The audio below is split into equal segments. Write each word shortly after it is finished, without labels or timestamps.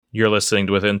You're listening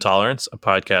to Within Tolerance, a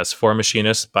podcast for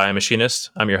machinists by a machinist.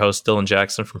 I'm your host, Dylan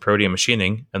Jackson from Protean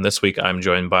Machining, and this week I'm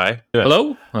joined by...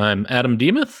 Hello, I'm Adam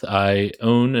Demuth. I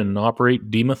own and operate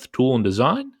Demuth Tool and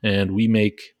Design, and we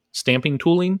make stamping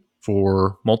tooling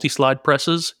for multi-slide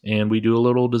presses, and we do a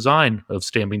little design of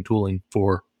stamping tooling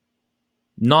for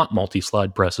not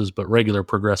multi-slide presses, but regular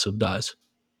progressive dies.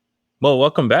 Well,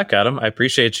 welcome back, Adam. I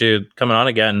appreciate you coming on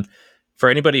again. For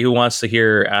anybody who wants to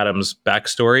hear Adam's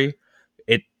backstory,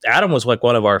 Adam was like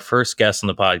one of our first guests on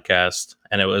the podcast,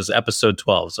 and it was episode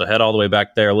 12. So head all the way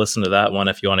back there, listen to that one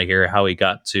if you want to hear how he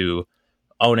got to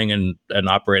owning and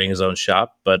operating his own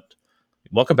shop. But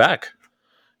welcome back.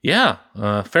 Yeah,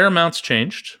 fair amount's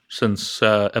changed since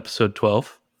episode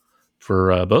 12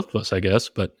 for both of us, I guess.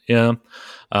 But yeah,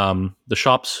 the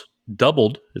shop's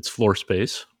doubled its floor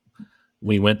space.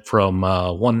 We went from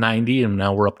 190 and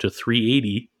now we're up to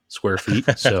 380 square feet.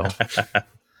 So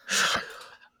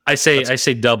I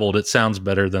say doubled. It sounds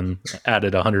better than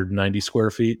added 190 square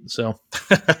feet. So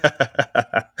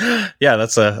yeah,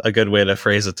 that's a good way to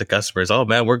phrase it to customers. Oh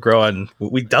man, we're growing.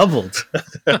 We doubled.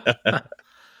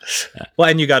 Well,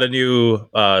 and you got a new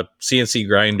CNC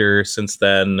grinder since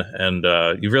then, and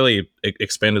you've really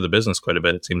expanded the business quite a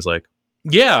bit, it seems like.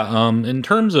 Yeah, in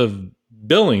terms of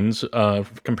billings,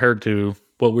 compared to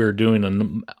what we were doing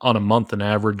on a month on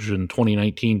average in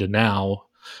 2019 to now,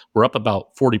 we're up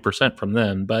about 40% from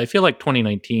then. But I feel like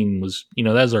 2019 was,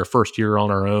 that was our first year on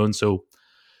our own. So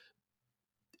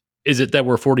is it that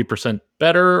we're 40%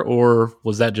 better, or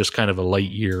was that just kind of a light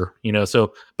year?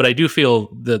 But I do feel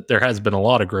that there has been a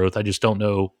lot of growth. I just don't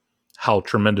know how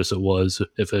tremendous it was.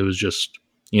 If it was just,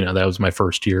 that was my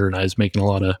first year and I was making a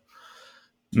lot of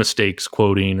mistakes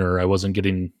quoting, or I wasn't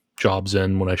getting jobs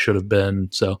in when I should have been.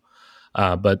 So,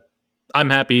 but I'm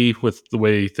happy with the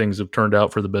way things have turned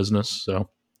out for the business. So,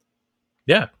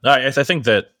 yeah, I think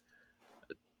that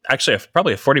actually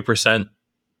probably a 40%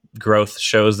 growth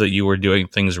shows that you were doing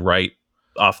things right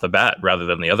off the bat rather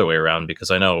than the other way around.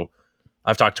 Because I know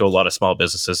I've talked to a lot of small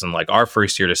businesses, and like our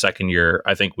first year to second year,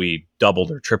 I think we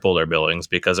doubled or tripled our billings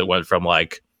because it went from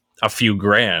like a few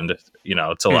grand,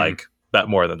 to like bet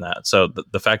more than that. So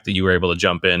the fact that you were able to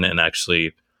jump in and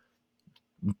actually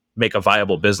make a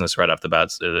viable business right off the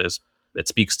bat it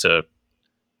speaks to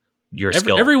your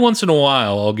skill. Every once in a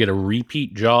while, I'll get a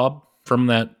repeat job from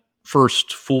that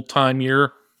first full-time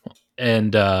year,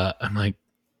 and I'm like,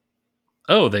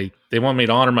 oh, they want me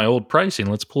to honor my old pricing.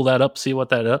 Let's pull that up, see what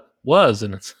that was,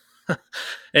 and it's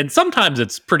and sometimes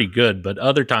it's pretty good, but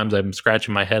other times I'm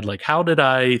scratching my head like, how did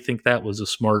I think that was a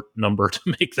smart number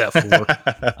to make that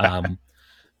for?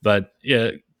 But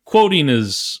yeah, quoting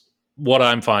is what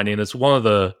I'm finding. It's one of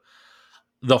the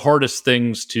hardest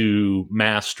things to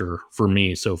master for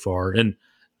me so far. And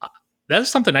that's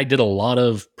something I did a lot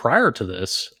of prior to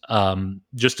this,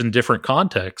 just in different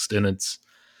context. And it's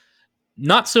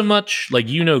not so much like,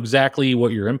 exactly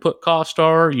what your input costs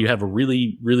are. You have a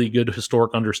really, really good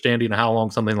historic understanding of how long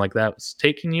something like that was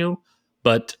taking you.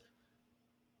 But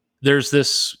there's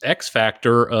this X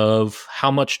factor of how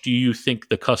much do you think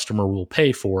the customer will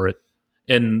pay for it?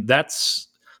 And that's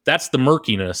the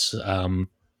murkiness.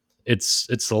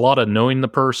 It's a lot of knowing the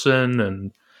person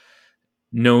and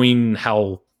knowing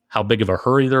how big of a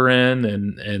hurry they're in,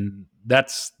 and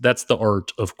that's the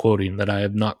art of quoting that I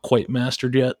have not quite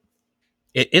mastered yet.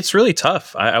 It's really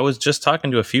tough. I was just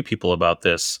talking to a few people about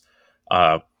this.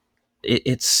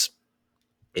 It's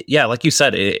like you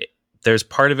said, there's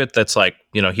part of it that's like,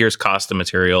 here's cost of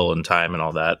material and time and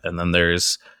all that, and then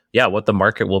there's what the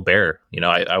market will bear.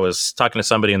 I was talking to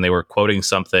somebody and they were quoting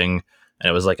something, and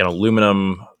it was like an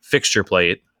aluminum fixture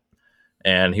plate.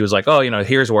 And he was like, oh,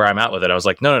 here's where I'm at with it. I was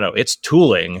like, no, it's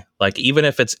tooling. Like, even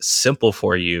if it's simple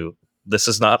for you, this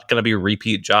is not going to be a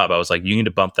repeat job. I was like, you need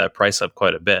to bump that price up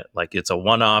quite a bit. Like, it's a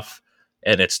one-off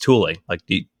and it's tooling. Like,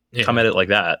 come at it like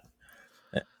that.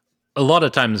 A lot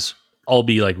of times I'll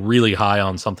be like really high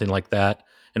on something like that,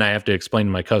 and I have to explain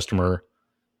to my customer,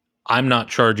 I'm not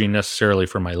charging necessarily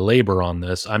for my labor on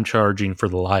this. I'm charging for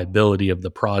the liability of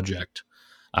the project.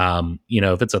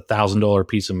 If it's $1,000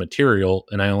 piece of material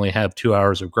and I only have 2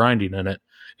 hours of grinding in it,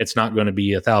 it's not going to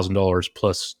be $1,000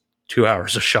 plus 2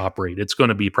 hours of shop rate. It's going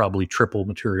to be probably triple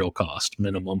material cost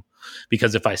minimum,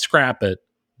 because if I scrap it,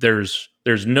 there's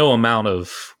no amount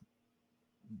of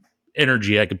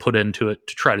energy I could put into it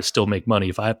to try to still make money.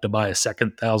 If I have to buy a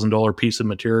second $1,000 piece of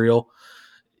material,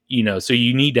 so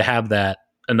you need to have that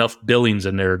enough billings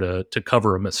in there to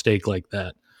cover a mistake like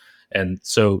that. And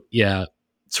so,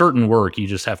 certain work, you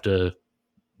just have to,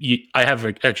 I have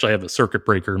a circuit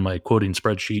breaker in my quoting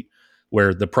spreadsheet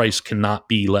where the price cannot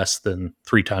be less than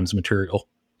 3 times material.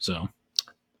 So,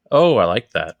 oh, I like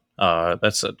that.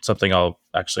 That's something I'll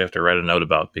actually have to write a note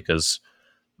about, because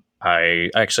I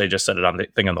actually just said it on the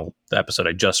thing on the episode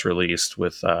I just released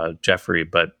with Jeffrey,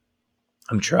 but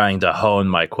I'm trying to hone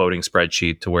my quoting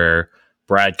spreadsheet to where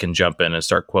Brad can jump in and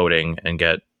start quoting and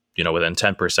get, within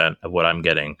 10% of what I'm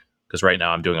getting. Because right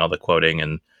now I'm doing all the quoting,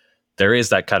 and there is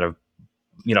that kind of,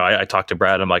 I talked to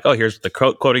Brad. I'm like, oh, here's what the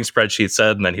quoting spreadsheet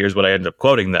said, and then here's what I ended up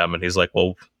quoting them. And he's like,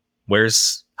 well,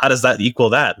 how does that equal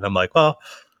that? And I'm like, well,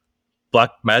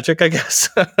 black magic, I guess.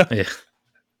 Yeah.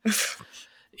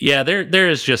 Yeah, there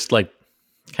is just like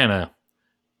kind of,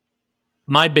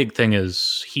 my big thing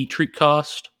is heat treat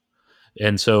cost.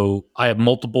 And so I have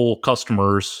multiple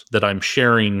customers that I'm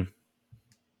sharing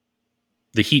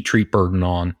the heat treat burden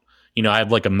on. I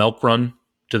have like a milk run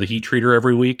to the heat treater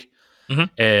every week. Mhm.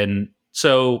 And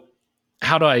so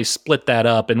how do I split that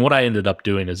up? And what I ended up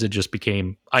doing is it just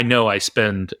became, I know I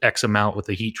spend X amount with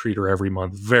the heat treater every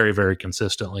month very, very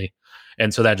consistently.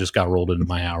 And so that just got rolled into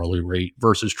my hourly rate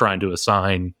versus trying to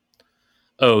assign,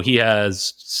 oh, he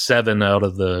has 7 out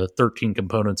of the 13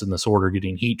 components in this order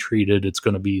getting heat treated. It's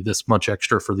going to be this much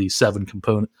extra for these 7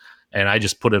 components. And I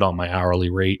just put it on my hourly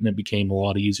rate, and it became a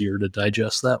lot easier to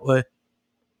digest that way.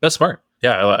 That's smart.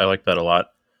 Yeah, I like that a lot.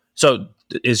 So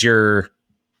is your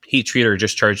heat treater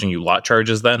just charging you lot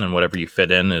charges then, and whatever you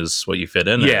fit in is what you fit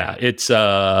in? Yeah, it's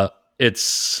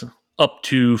up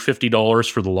to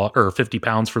 $50 for the lot, or 50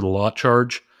 pounds for the lot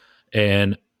charge.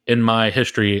 And in my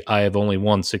history, I have only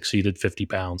once exceeded 50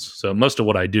 pounds. So most of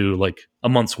what I do, like a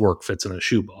month's work fits in a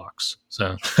shoebox.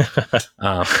 So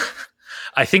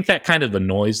I think that kind of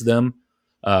annoys them.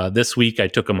 This week I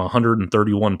took them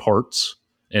 131 parts,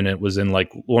 and it was in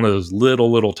like one of those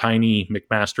little tiny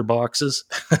McMaster boxes.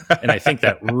 And I think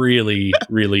that really,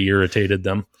 really irritated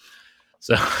them.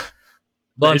 So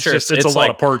well, I'm it's sure just, it's a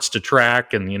lot of parts to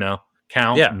track and,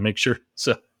 count and make sure.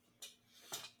 So,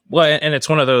 well, and it's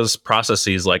one of those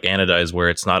processes like anodize where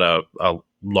it's not a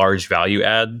large value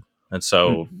add. And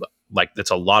so like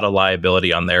it's a lot of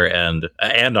liability on their end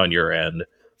and on your end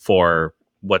for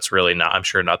what's really not, I'm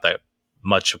sure, not that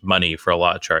much money for a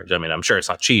lot charge. I mean, I'm sure it's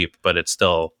not cheap, but it's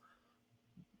still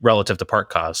relative to part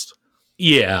cost.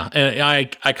 Yeah, and I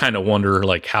kind of wonder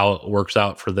like how it works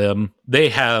out for them. They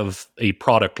have a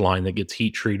product line that gets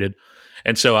heat treated,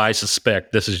 and so I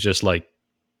suspect this is just like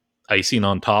icing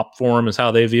on top for them is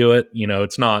how they view it.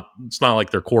 It's not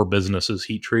like their core business is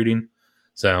heat treating.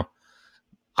 So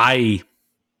I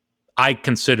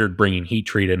considered bringing heat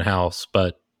treat in house,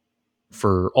 but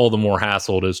for all the more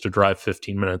hassle it is to drive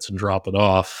 15 minutes and drop it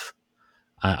off,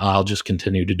 I'll just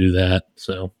continue to do that.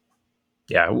 So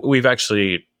yeah, we've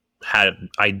actually had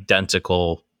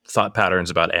identical thought patterns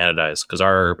about anodize, because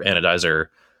our anodizer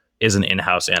is an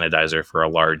in-house anodizer for a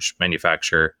large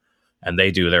manufacturer, and they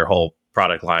do their whole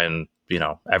product line,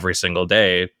 every single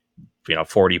day,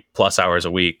 40 plus hours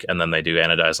a week, and then they do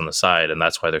anodize on the side, and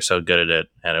that's why they're so good at it.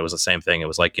 And it was the same thing. It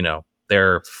was like,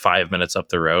 they're 5 minutes up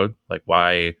the road. Like,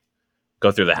 why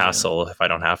go through the hassle if I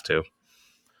don't have to?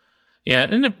 Yeah,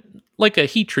 and like a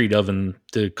heat treat oven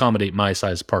to accommodate my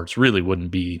size parts really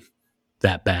wouldn't be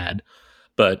that bad.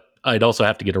 But I'd also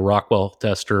have to get a Rockwell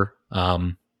tester,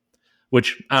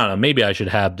 which I don't know, maybe I should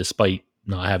have despite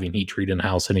not having heat treat in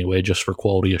house anyway, just for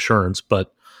quality assurance.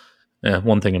 But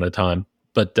one thing at a time.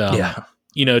 But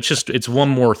it's one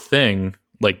more thing.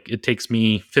 Like it takes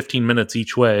me 15 minutes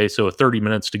each way, so 30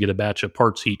 minutes to get a batch of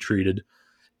parts heat treated.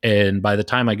 And by the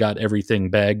time I got everything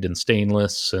bagged in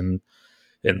stainless and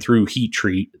through heat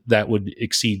treat, that would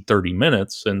exceed 30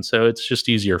 minutes. And so it's just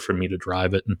easier for me to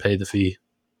drive it and pay the fee.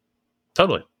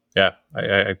 Totally. Yeah,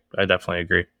 I definitely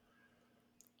agree.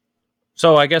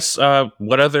 So I guess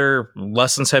what other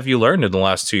lessons have you learned in the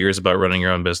last 2 years about running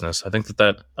your own business? I think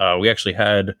that we actually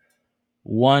had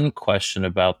one question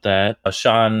about that.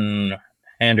 Sean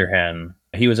Handerhan,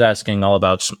 he was asking all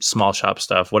about small shop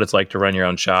stuff, what it's like to run your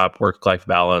own shop, work-life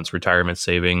balance, retirement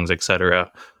savings,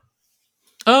 etc.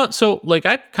 So like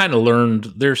I've kind of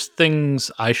learned there's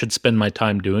things I should spend my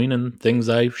time doing and things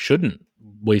I shouldn't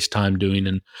waste time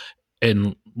doing.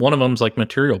 And one of them's like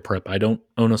material prep. I don't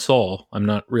own a saw. I'm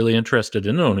not really interested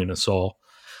in owning a saw.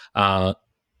 Up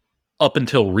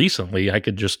until recently, I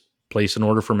could just place an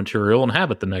order for material and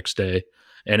have it the next day.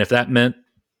 And if that meant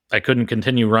I couldn't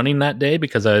continue running that day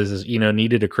because I was,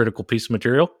 needed a critical piece of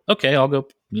material, okay, I'll go,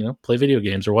 play video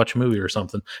games or watch a movie or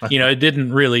something. It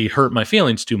didn't really hurt my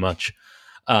feelings too much.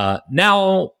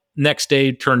 Now, next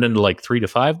day turned into like 3 to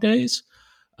 5 days.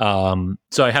 So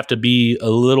I have to be a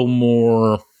little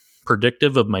more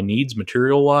predictive of my needs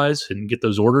material wise and get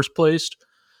those orders placed.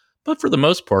 But for the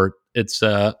most part, it's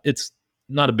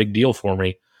not a big deal for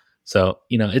me. So,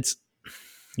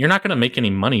 you're not going to make any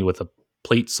money with a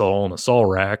plate saw and a saw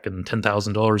rack and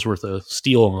 $10,000 worth of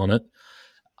steel on it.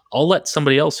 I'll let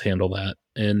somebody else handle that,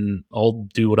 and I'll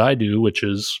do what I do, which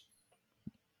is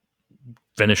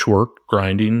finish work,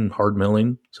 grinding, hard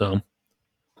milling. So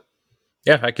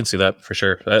Yeah, I can see that for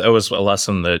sure. That was a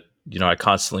lesson that, I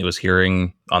constantly was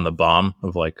hearing on the bomb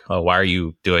of like, oh, why are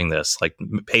you doing this? Like,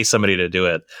 pay somebody to do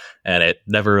it. And it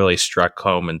never really struck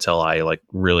home until I like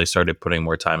really started putting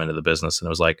more time into the business. And it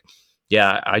was like,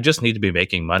 yeah, I just need to be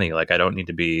making money. Like, I don't need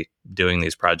to be doing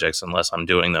these projects unless I'm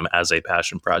doing them as a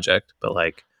passion project. But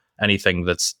like anything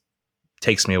that's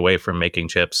takes me away from making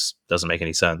chips doesn't make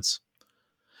any sense.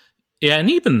 yeah, and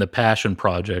even the passion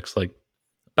projects, like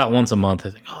about once a month, I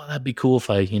think, oh, that'd be cool if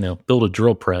I, build a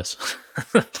drill press.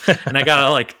 And I gotta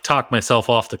like talk myself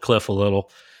off the cliff a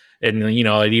little. And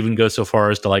I'd even go so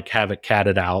far as to like have it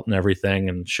catted out and everything,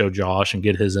 and show Josh and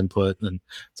get his input. And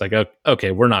it's like,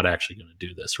 okay, we're not actually going to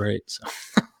do this, right? So,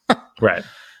 Right.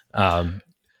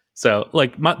 So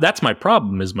like that's my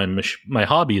problem is my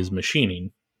hobby is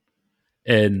machining,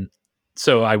 and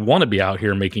so I want to be out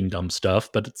here making dumb stuff,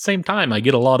 but at the same time, I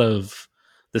get a lot of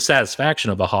the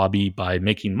satisfaction of a hobby by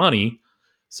making money.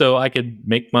 So I could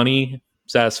make money,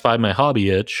 satisfy my hobby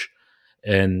itch,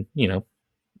 and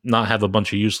not have a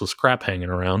bunch of useless crap hanging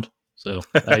around. So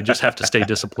I just have to stay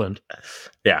disciplined.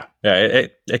 Yeah.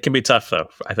 It can be tough though.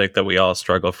 I think that we all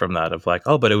struggle from that of like,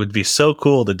 oh, but it would be so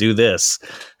cool to do this.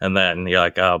 And then you're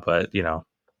like, oh, but yeah,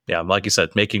 like you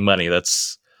said, making money,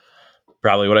 that's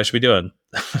probably what I should be doing.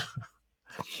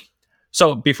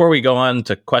 So before we go on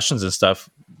to questions and stuff,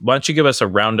 why don't you give us a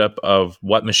roundup of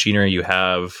what machinery you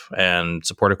have and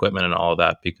support equipment and all of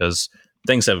that? Because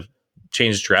things have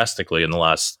changed drastically in the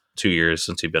last 2 years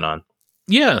since you've been on.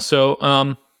 Yeah. So,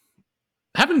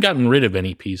 haven't gotten rid of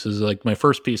any pieces. Like my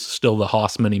first piece is still the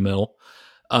Haas Mini Mill.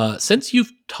 Since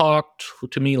you've talked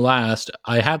to me last,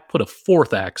 I have put a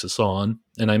fourth axis on,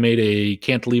 and I made a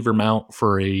cantilever mount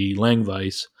for a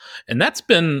Langvise, and that's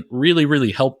been really,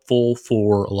 really helpful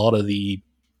for a lot of the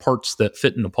parts that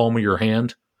fit in the palm of your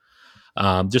hand.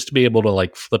 Just to be able to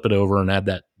like flip it over and add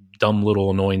that dumb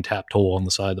little annoying tap tool on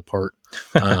the side of the part.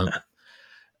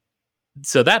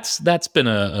 So that's been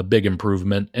a big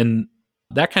improvement, and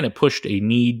that kind of pushed a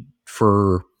need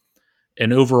for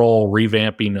an overall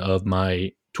revamping of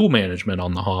my tool management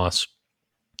on the Haas.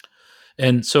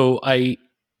 And so I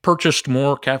purchased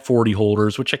more Cat 40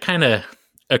 holders, which I kind of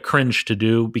cringe to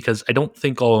do because I don't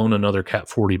think I'll own another Cat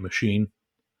 40 machine.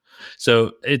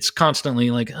 So it's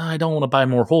constantly like, I don't want to buy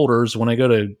more holders. When I go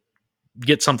to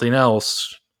get something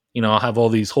else, I'll have all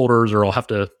these holders or I'll have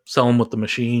to sell them with the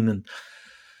machine.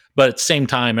 But at the same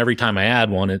time, every time I add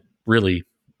one, it really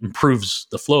improves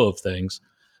the flow of things.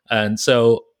 And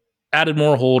so added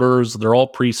more holders. They're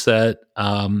all preset.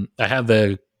 I have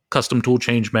the custom tool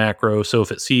change macro. So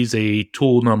if it sees a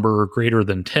tool number greater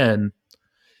than 10,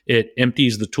 it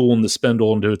empties the tool and the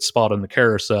spindle into its spot on the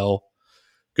carousel,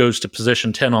 goes to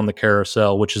position 10 on the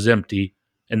carousel, which is empty,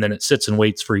 and then it sits and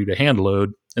waits for you to hand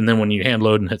load. And then when you hand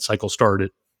load and hit cycle start,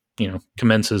 it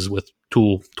commences with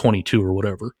tool 22 or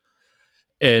whatever.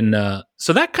 And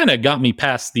so that kind of got me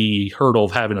past the hurdle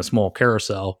of having a small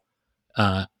carousel,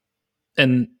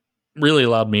 and really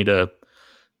allowed me to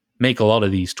make a lot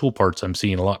of these tool parts I'm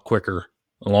seeing a lot quicker,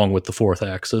 along with the fourth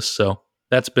axis. So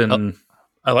that's been...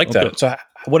 I like that. So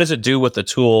what does it do with the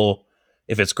tool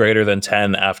if it's greater than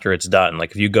 10 after it's done?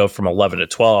 Like if you go from 11 to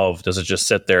 12, does it just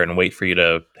sit there and wait for you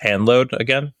to hand load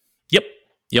again?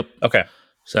 Yep. Okay.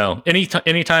 So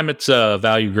anytime it's a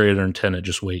value greater than 10, it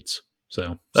just waits.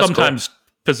 So That's sometimes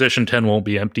position 10 won't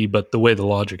be empty, but the way the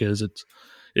logic is,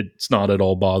 it's not at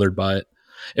all bothered by it.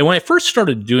 And when I first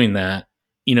started doing that,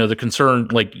 the concern,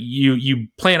 like you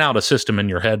plan out a system in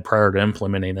your head prior to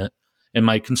implementing it. And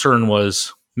my concern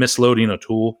was misloading a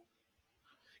tool.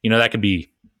 That could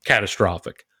be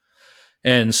catastrophic.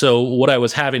 And so what I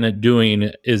was having it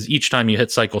doing is each time you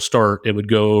hit cycle start, it would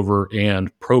go over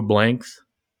and probe length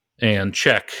and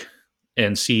check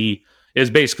and see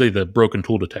is basically the broken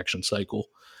tool detection cycle.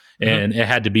 And it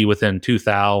had to be within 2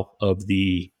 thou of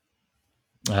the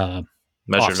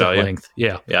measured value length.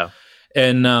 Yeah.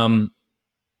 And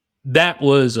that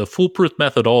was a foolproof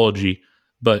methodology,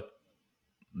 but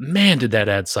man, did that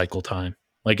add cycle time.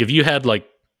 Like if you had like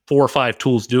 4 or 5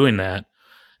 tools doing that,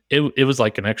 it was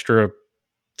like an extra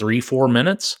 3-4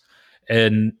 minutes.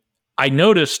 And I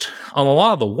noticed on a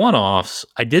lot of the one-offs,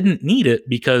 I didn't need it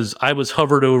because I was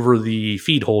hovered over the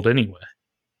feed hold anyway.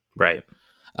 Right.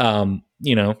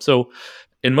 So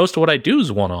and most of what I do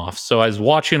is one-off. So I was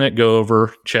watching it go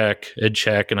over, check,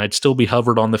 and I'd still be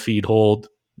hovered on the feed hold.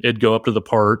 It'd go up to the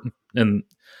part. And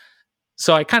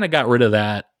so I kind of got rid of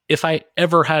that. if I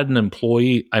ever had an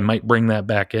employee, I might bring that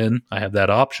back in. I have that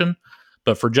option.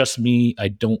 But for just me, I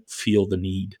don't feel the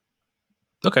need.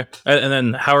 Okay. And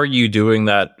then how are you doing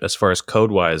that as far as code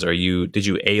wise? Did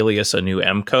you alias a new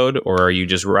M code, or are you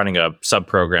just running a sub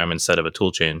program instead of a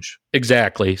tool change?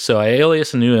 Exactly. So I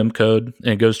alias a new M code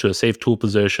and it goes to a safe tool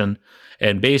position.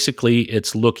 And basically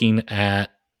it's looking at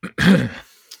on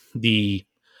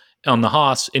the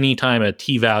Haas, anytime a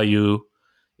T value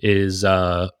is,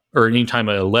 or anytime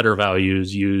a letter value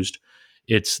is used,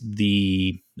 it's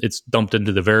dumped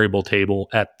into the variable table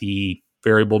at the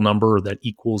variable number that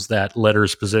equals that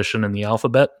letter's position in the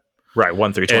alphabet. Right,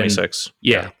 1 through 26. And,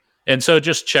 yeah. And so it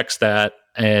just checks that,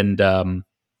 and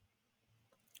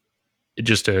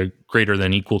just a greater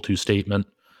than equal to statement,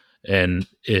 and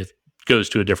it goes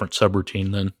to a different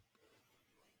subroutine then.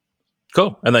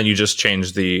 Cool. And then you just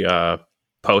change the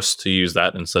post to use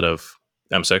that instead of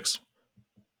M6?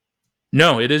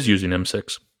 No, it is using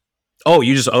M6. Oh,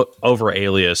 you just over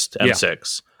aliased M6.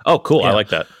 Yeah. Oh, cool. Yeah. I like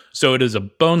that. So it is a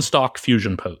bone stock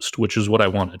Fusion post, which is what I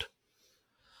wanted.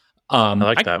 I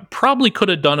like that. Probably could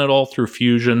have done it all through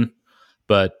Fusion,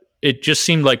 but it just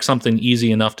seemed like something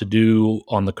easy enough to do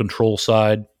on the control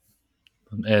side.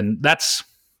 And that's,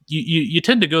 you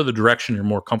tend to go the direction you're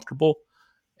more comfortable.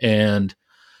 And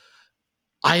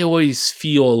I always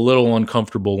feel a little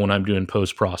uncomfortable when I'm doing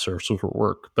post-processor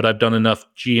work, but I've done enough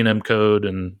G&M code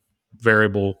and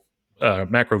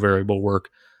macro variable work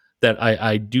that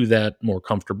I do that more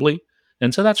comfortably.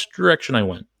 And so that's the direction I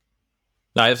went.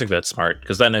 No, I think that's smart,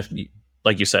 because then if,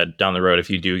 like you said, down the road, if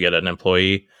you do get an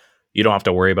employee, you don't have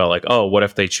to worry about like, oh, what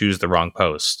if they choose the wrong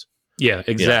post? Yeah,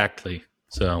 exactly. Yeah.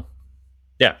 So,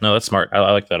 yeah, no, that's smart.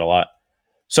 I like that a lot.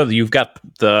 So you've got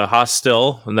the Haas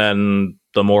still, and then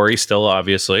the Mori still,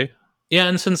 obviously. Yeah,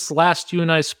 and since last you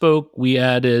and I spoke, we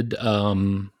added a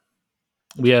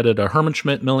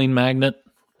Hermanschmidt milling magnet,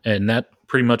 and that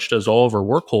pretty much does all of our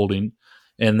work holding.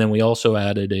 And then we also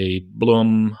added a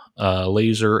Bloom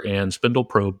laser and spindle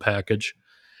probe package,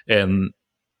 and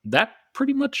that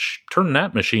pretty much turned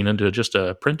that machine into just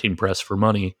a printing press for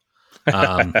money.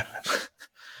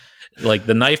 Like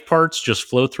the knife parts just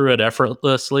flow through it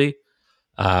effortlessly.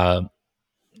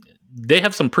 They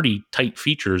have some pretty tight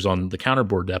features on the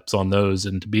counterbore depths on those,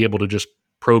 and to be able to just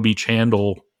probe each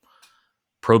handle,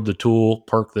 probe the tool,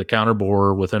 park the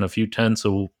counterbore within a few tenths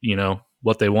of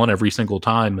what they want every single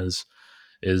time is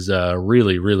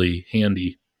really, really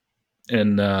handy.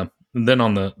 And then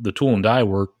on the tool and die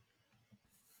work,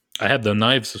 I have the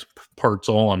knives parts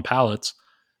all on pallets,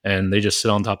 and they just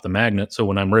sit on top of the magnet. So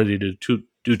when I'm ready to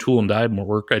do tool and die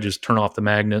work, I just turn off the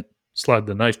magnet, slide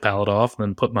the knife pallet off, and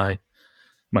then put my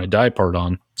die part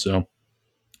on. So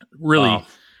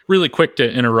really quick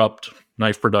to interrupt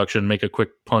knife production, make a quick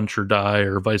punch or die,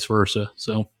 or vice versa.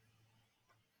 So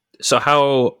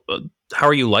how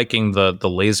are you liking the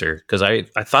laser? Because I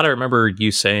thought I remember you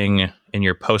saying in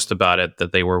your post about it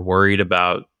that they were worried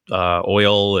about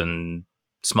oil and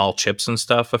small chips and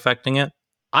stuff affecting it.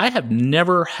 I have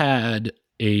never had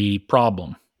a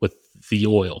problem with the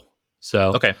oil.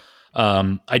 So okay.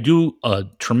 I do a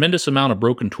tremendous amount of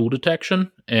broken tool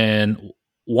detection, and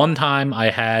one time I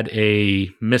had a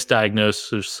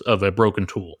misdiagnosis of a broken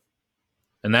tool,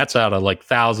 and that's out of like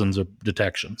thousands of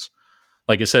detections.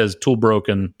 Like it says tool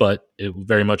broken, but it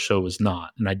very much so was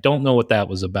not, and I don't know what that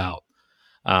was about.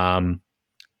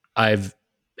 I've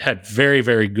had very,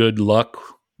 very good luck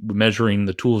measuring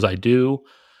the tools I do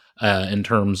in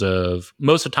terms of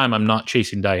most of the time I'm not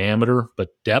chasing diameter, but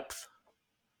depth.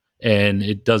 And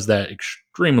it does that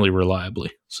extremely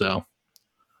reliably. So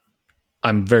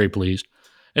I'm very pleased.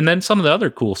 And then some of the other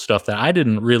cool stuff that I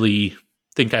didn't really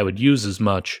think I would use as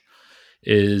much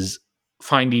is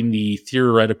finding the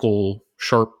theoretical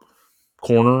sharp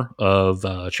corner of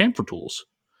chamfer tools.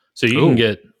 So you can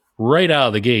get right out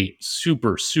of the gate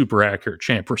super, super accurate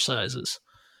chamfer sizes,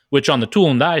 which on the tool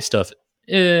and die stuff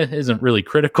isn't really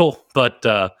critical. But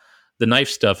the knife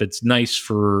stuff, it's nice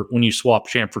for when you swap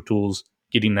chamfer tools,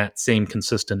 getting that same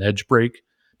consistent edge break,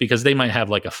 because they might have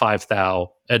like a 5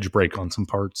 thou edge break on some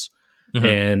parts. Mm-hmm.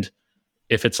 And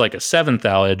if it's like a 7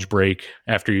 thou edge break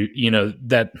after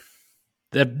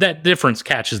that difference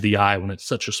catches the eye when it's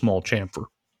such a small chamfer.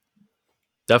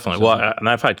 Definitely. So, well, and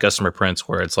I've had customer prints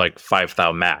where it's like 5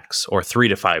 thou max or 3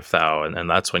 to 5 thou. And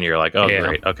that's when you're like, oh, yeah.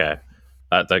 Great. Okay.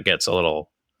 That gets a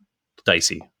little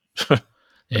dicey.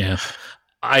 Yeah.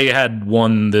 I had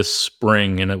one this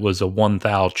spring, and it was a 1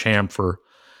 thou chamfer,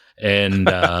 and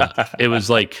it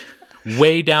was like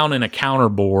way down in a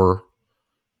counterbore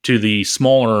to the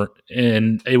smaller,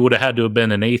 and it would have had to have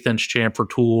been an 1/8 inch chamfer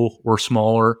tool or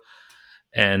smaller.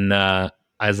 And I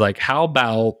was like, how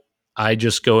about I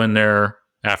just go in there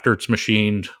after it's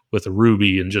machined with a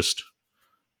ruby and just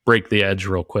break the edge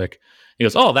real quick. He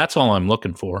goes, "Oh, that's all I'm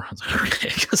looking for." I was like,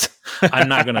 "Okay," because I'm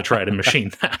not going to try to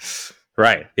machine that.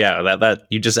 Right. Yeah. That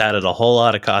you just added a whole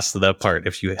lot of cost to that part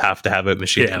if you have to have it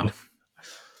machined. Yeah.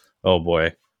 Oh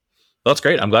boy. Well, that's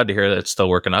great. I'm glad to hear that it's still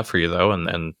working out for you though.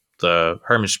 And the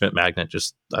Hermanschmidt magnet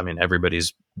just, I mean,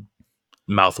 everybody's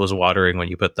mouth was watering when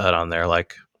you put that on there.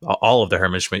 Like all of the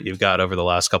Hermanschmidt you've got over the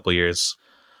last couple of years.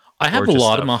 I have a Gorgeous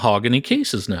lot stuff. of mahogany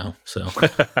cases now. So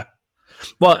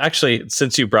Well, actually,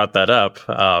 since you brought that up,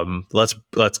 let's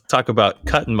talk about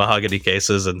cutting mahogany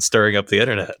cases and stirring up the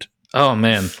internet. oh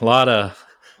man, a lot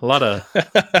of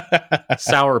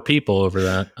sour people over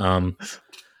that.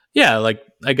 Yeah, like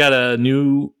I got a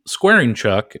new squaring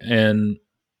chuck, and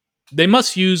they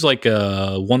must use like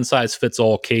a one size fits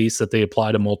all case that they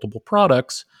apply to multiple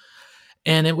products.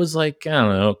 And it was like, I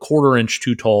don't know, a 1/4 inch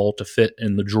too tall to fit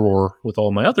in the drawer with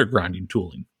all my other grinding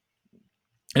tooling.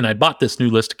 And I bought this new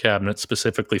list of cabinets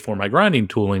specifically for my grinding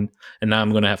tooling, and now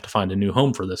I'm going to have to find a new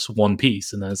home for this one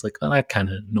piece. And I was like, oh, that kind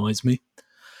of annoys me.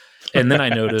 And then I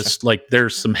noticed like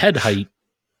there's some head height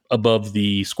above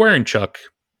the squaring chuck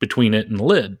between it and the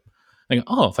lid. I go,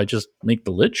 oh, if I just make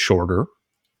the lid shorter,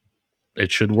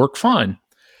 it should work fine.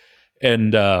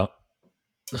 And so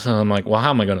I'm like, well, how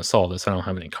am I going to solve this? I don't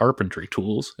have any carpentry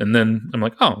tools. And then I'm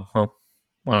like, oh, well,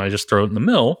 why don't I just throw it in the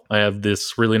mill? I have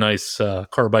this really nice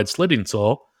carbide slitting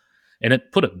saw, and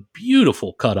it put a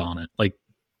beautiful cut on it. Like,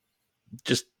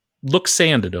 just looks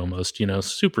sanded almost,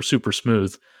 super, super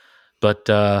smooth. But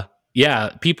yeah,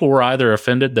 people were either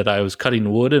offended that I was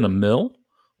cutting wood in a mill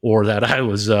or that I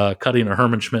was cutting a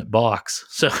Hermanschmidt box.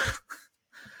 So,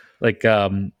 like,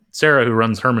 Sarah, who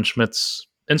runs Hermanschmidt's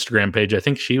Instagram page, I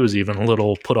think she was even a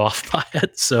little put off by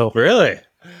it. So, Really?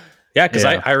 Yeah, because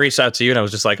Yeah. I reached out to you and I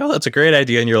was just like, oh, that's a great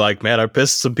idea. And you're like, man, I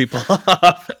pissed some people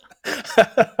off.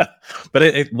 But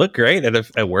it looked great and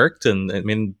it worked. And I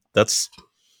mean, that's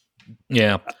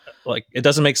yeah. like, it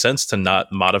doesn't make sense to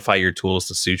not modify your tools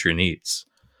to suit your needs.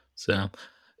 So,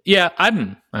 yeah,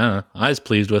 I was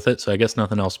pleased with it. So I guess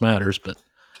nothing else matters. But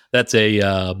that's a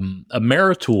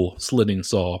Maritool slitting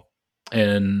saw,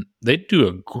 and they do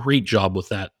a great job with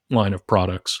that line of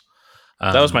products.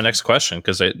 That was my next question,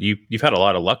 because you've had a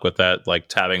lot of luck with that, like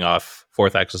tabbing off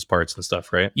fourth axis parts and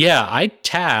stuff, right? Yeah, I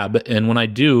tab, and when I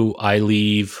do, I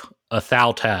leave a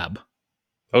thou tab,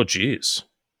 Oh, geez.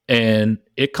 and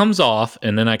it comes off,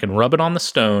 and then I can rub it on the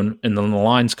stone, and then the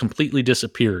line's completely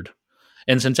disappeared.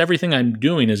 And since everything I'm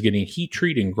doing is getting heat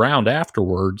treated and ground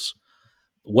afterwards,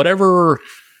 whatever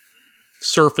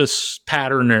surface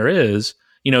pattern there is,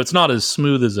 it's not as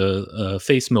smooth as a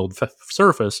face milled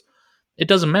surface. It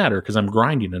doesn't matter because I'm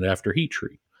grinding it after heat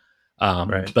treat.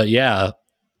 Right. But yeah,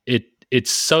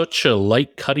 it's such a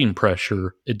light cutting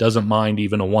pressure. It doesn't mind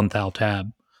even a 1 thou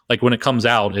tab. Like when it comes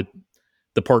out,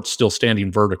 the part's still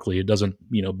standing vertically. It doesn't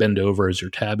bend over as you're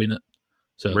tabbing it.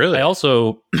 So Really? I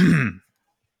also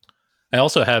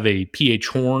have a PH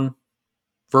Horn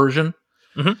version,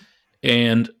 Mhm.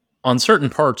 and on certain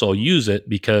parts I'll use it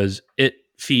because it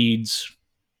feeds,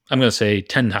 I'm going to say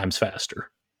 10 times faster.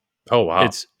 Oh, wow.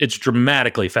 It's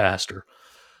dramatically faster,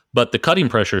 but the cutting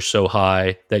pressure is so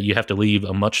high that you have to leave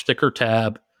a much thicker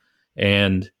tab,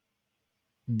 and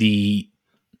the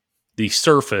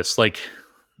surface, like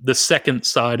the second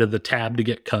side of the tab to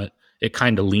get cut, it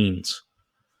kind of leans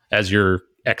as you're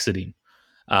exiting,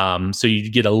 so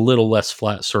you get a little less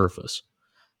flat surface.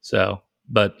 So,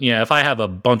 but yeah, if I have a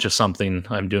bunch of something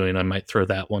I'm doing, I might throw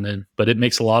that one in, but it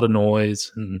makes a lot of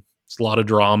noise and it's a lot of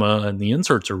drama, and the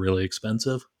inserts are really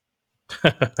expensive.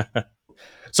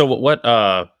 So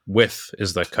what width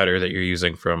is the cutter that you're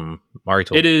using from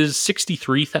Maritool? It is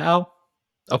 63 thou,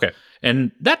 Okay.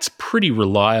 and that's pretty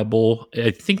reliable.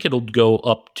 I think it'll go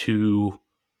up to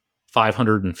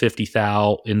 550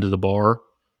 thou into the bar.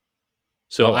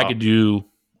 So Oh, wow.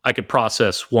 I could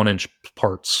process 1 inch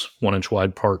parts, 1 inch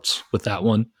wide parts with that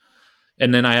one.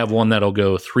 And then I have one that'll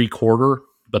go 3/4.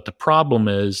 But the problem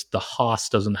is the Haas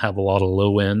doesn't have a lot of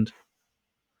low end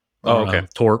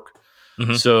torque.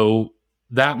 Mhm. So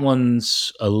that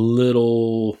one's a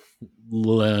little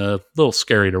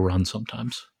scary to run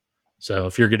sometimes. So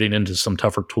if you're getting into some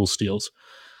tougher tool steels,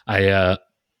 I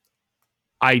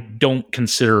don't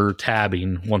consider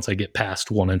tabbing once I get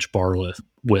past 1 inch bar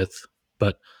width.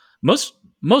 But most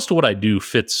of what I do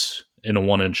fits in a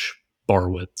 1 inch bar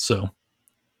width. So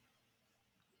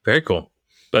Very cool.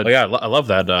 But yeah, I love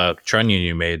that trunnion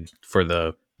you made for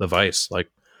the vise. Like,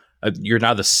 you're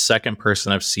now the second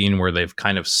person I've seen where they've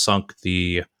kind of sunk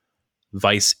the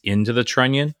vise into the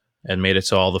trunnion and made it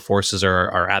so all the forces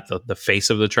are at the face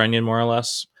of the trunnion, more or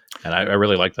less. And I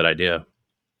really like that idea.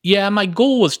 Yeah, my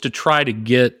goal was to try to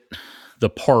get the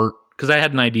part, because I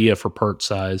had an idea for part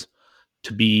size,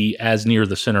 to be as near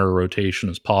the center of rotation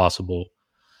as possible.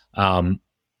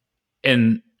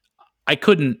 And I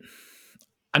couldn't,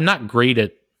 I'm not great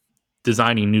at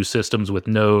designing new systems with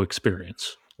no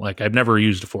experience. Like, I've never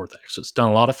used a fourth axis, done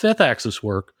a lot of fifth axis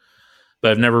work,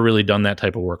 but I've never really done that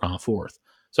type of work on a fourth.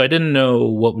 So I didn't know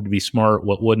what would be smart,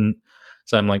 what wouldn't.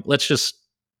 So I'm like, let's just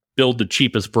build the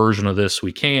cheapest version of this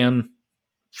we can,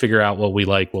 figure out what we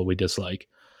like, what we dislike.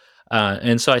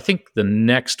 And so I think the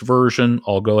next version,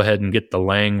 I'll go ahead and get the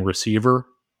Lang receiver,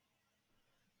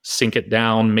 sink it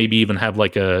down, maybe even have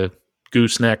like a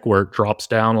gooseneck where it drops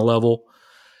down a level,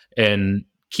 and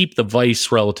keep the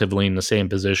vise relatively in the same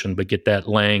position, but get that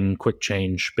Lang quick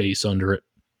change base under it.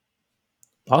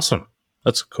 Awesome.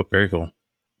 That's cool. Very cool.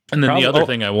 And then the other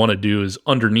thing I want to do is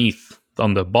underneath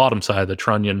on the bottom side of the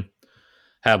trunnion,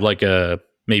 have like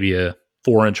maybe a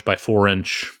 4-inch by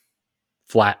 4-inch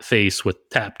flat face with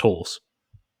tapped holes.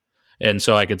 And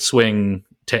so I could swing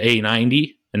to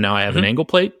A90 and now I have an angle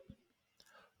plate.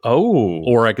 Oh.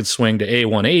 Or I could swing to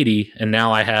A180 and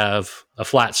now I have a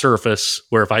flat surface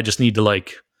where if I just need to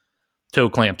like toe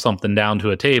clamp something down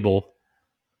to a table,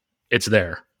 it's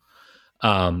there.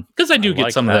 Because I do get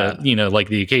like some of the, like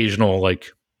the occasional like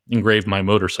engrave my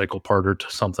motorcycle part or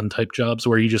something type jobs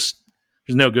where there's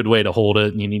no good way to hold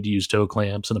it and you need to use toe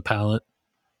clamps and a pallet.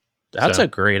 That's a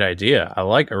great idea. I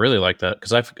really like that,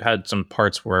 because I've had some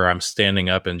parts where I'm standing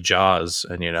up in jaws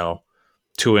and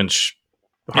 2-inch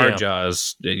hard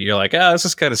jaws. You're like, this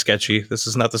is kind of sketchy. This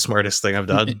is not the smartest thing I've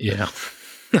done. Yeah.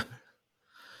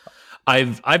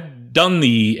 I've done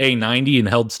the A90 and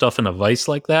held stuff in a vise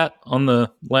like that on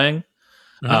the Lang.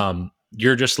 Mm-hmm.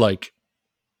 You're just like,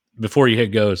 before you hit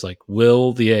go, it's like,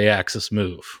 will the A axis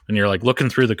move? And you're like looking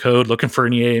through the code, looking for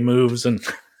any A moves, and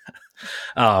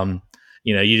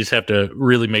you just have to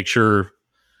really make sure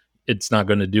it's not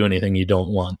going to do anything you don't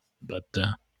want. But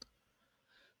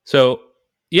so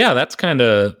yeah, that's kind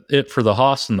of it for the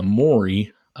Haas and the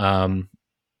Mori.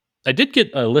 I did get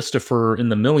a Listifer in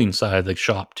the milling side of the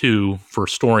shop too for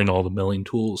storing all the milling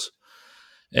tools,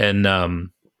 and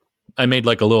I made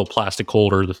like a little plastic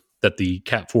holder that the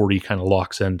Cat 40 kind of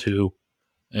locks into,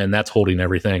 and that's holding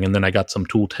everything. And then I got some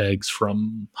tool tags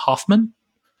from Hoffman.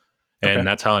 And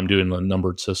that's how I'm doing the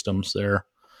numbered systems there.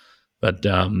 But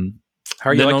how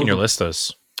are you liking your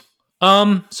Listas?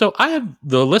 So I have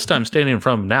the list I'm standing in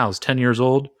front of now is 10 years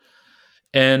old,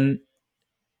 and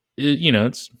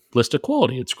it's Lista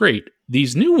quality. It's great.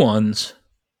 These new ones,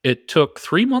 it took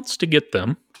 3 months to get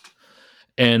them,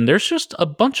 and there's just a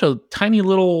bunch of tiny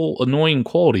little annoying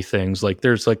quality things. Like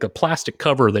there's like a plastic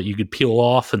cover that you could peel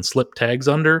off and slip tags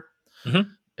under,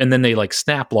 and then they like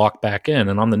snap lock back in.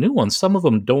 And on the new ones, some of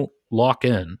them don't lock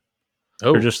in.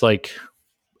 They're just like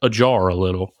ajar a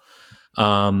little.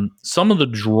 Some of the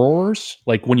drawers,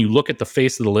 like when you look at the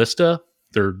face of the Lista,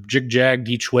 they're jig-jagged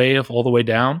each way all the way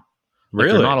down.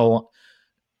 Really? Like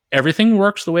everything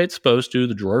works the way it's supposed to.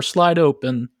 The drawers slide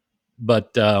open,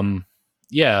 but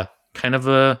kind of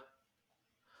a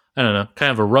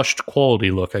rushed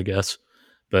quality look, I guess.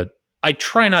 But I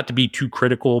try not to be too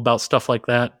critical about stuff like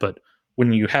that. But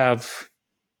when you have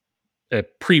a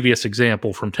previous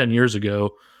example from 10 years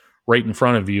ago right in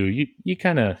front of you, you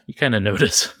kind of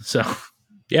notice. So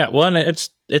yeah, well, and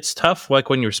it's tough like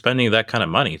when you're spending that kind of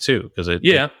money too, because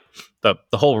the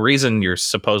whole reason you're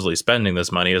supposedly spending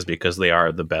this money is because they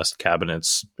are the best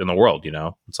cabinets in the world.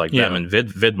 It's like them and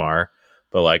Vidmar,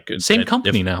 but like same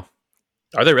company now.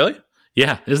 Are they really?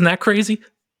 Yeah, isn't that crazy?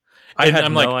 I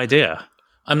had no idea.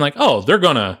 I'm like, oh, they're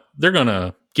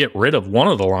gonna get rid of one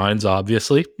of the lines,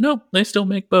 obviously. No, they still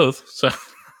make both. So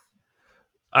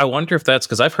I wonder if that's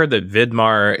because I've heard that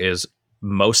Vidmar is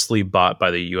mostly bought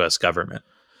by the U.S. government.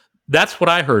 That's what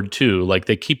I heard too. Like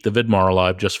they keep the Vidmar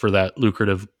alive just for that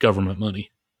lucrative government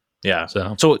money. Yeah.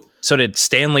 So did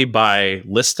Stanley buy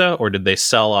Lista, or did they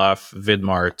sell off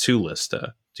Vidmar to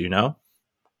Lista? Do you know?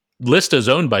 Lista is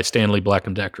owned by Stanley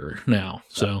Black & Decker now.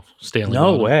 So Stanley.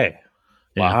 No way.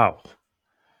 Yeah. Wow.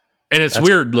 And it's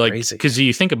weird, like, because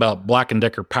you think about Black &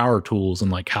 Decker power tools and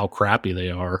like how crappy they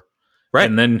are, right?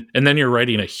 And then you're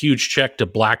writing a huge check to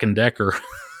Black & Decker.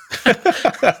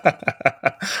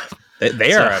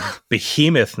 They are a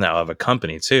behemoth now of a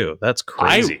company too. That's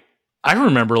crazy. I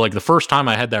remember like the first time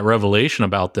I had that revelation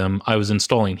about them, I was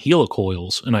installing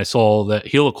helicoils and I saw that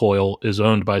helicoil is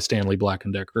owned by Stanley Black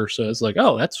 & Decker. So it's like,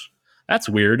 oh, that's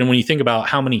weird. And when you think about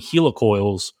how many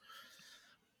helicoils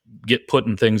get put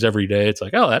in things every day, it's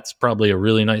like, oh, that's probably a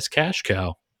really nice cash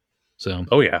cow. So,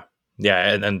 oh yeah.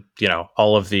 Yeah. And then,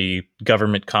 all of the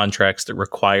government contracts that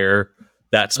require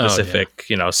that specific,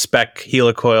 spec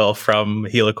helicoil from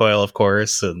Helicoil, of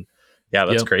course. And yeah,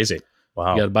 that's crazy.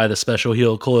 Wow. You got to buy the special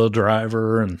helicoil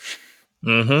driver and.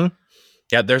 Mm-hmm.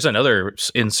 Yeah, there's another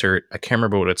insert. I can't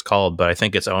remember what it's called, but I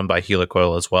think it's owned by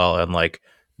Helicoil as well. And like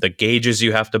the gauges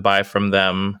you have to buy from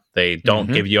them, they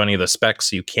don't give you any of the specs,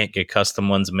 so you can't get custom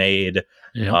ones made.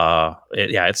 Yep.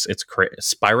 It's crazy.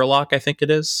 Spiralock, I think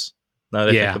it is. Now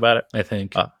that I think about it, I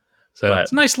think so.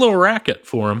 It's a nice little racket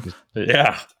for them.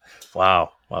 Yeah.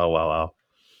 Wow. Well,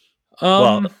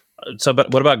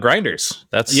 but what about grinders?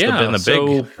 That's been the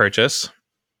big purchase.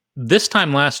 This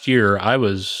time last year,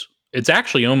 it's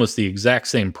actually almost the exact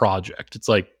same project. It's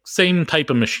like same type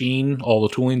of machine. All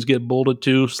the toolings get bolted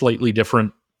to, slightly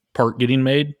different part getting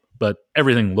made, but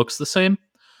everything looks the same.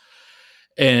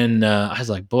 And I was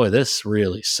like, boy, this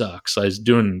really sucks. I was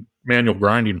doing manual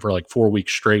grinding for like 4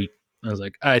 weeks straight. I was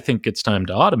like, I think it's time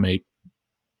to automate.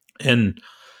 And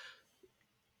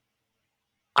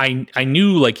I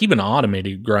knew like even an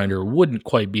automated grinder wouldn't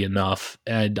quite be enough.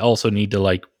 I'd also need to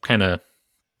like kind of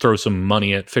throw some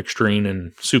money at fixturing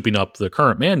and souping up the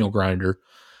current manual grinder.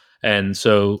 And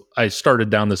so I started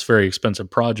down this very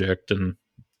expensive project. And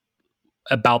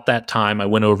about that time, I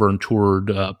went over and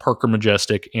toured Parker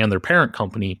Majestic and their parent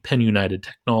company, Penn United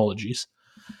Technologies.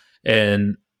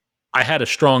 And I had a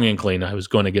strong inkling I was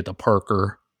going to get the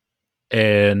Parker.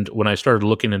 And when I started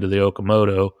looking into the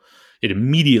Okamoto, it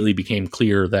immediately became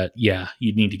clear that, you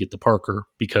need to get the Parker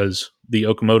because the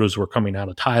Okamotos were coming out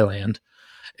of Thailand.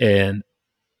 And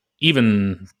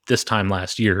even this time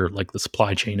last year, like the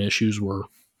supply chain issues were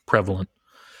prevalent.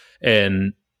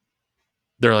 And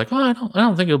they're like, I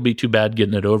don't think it'll be too bad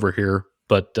getting it over here.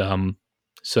 But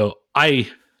so I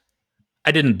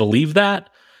didn't believe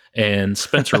that. And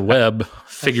Spencer Webb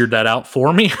figured that out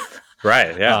for me.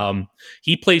 Right, yeah.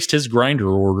 He placed his grinder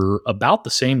order about the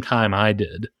same time I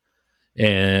did.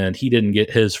 And he didn't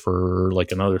get his for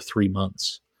like another 3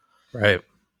 months. Right.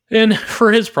 And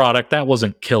for his product, that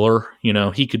wasn't killer.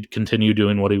 He could continue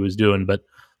doing what he was doing, but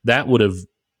that would have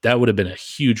been a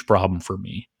huge problem for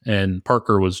me. And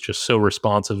Parker was just so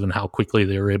responsive in how quickly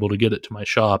they were able to get it to my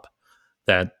shop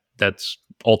that's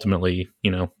ultimately,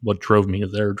 what drove me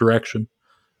in their direction.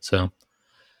 So,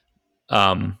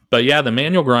 but yeah, the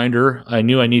manual grinder, I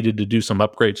knew I needed to do some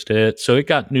upgrades to it. So it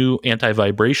got new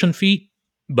anti-vibration feet,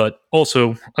 but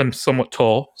also I'm somewhat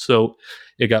tall. So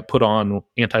it got put on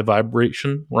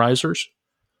anti-vibration risers,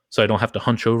 so I don't have to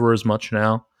hunch over as much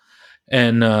now.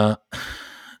 And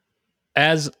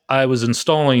as I was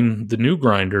installing the new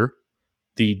grinder,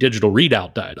 the digital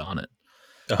readout died on it.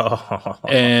 Oh.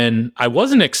 And I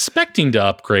wasn't expecting to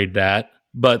upgrade that,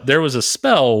 but there was a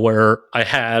spell where I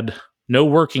had no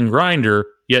working grinder,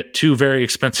 yet 2 very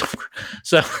expensive.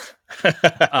 So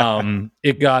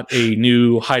it got a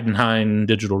new Heidenhain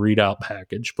digital readout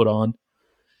package put on.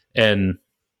 And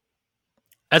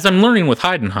as I'm learning with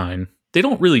Heidenhain, they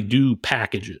don't really do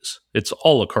packages. It's a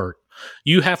la carte.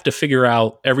 You have to figure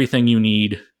out everything you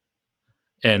need,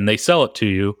 and they sell it to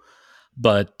you.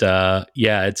 But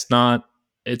it's not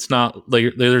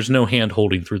like there's no hand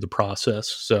holding through the process.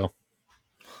 So,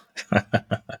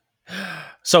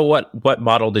 so what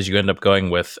model did you end up going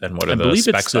with, and what are the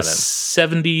specs on it?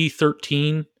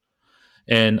 7013,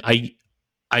 and I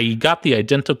got the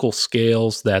identical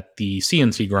scales that the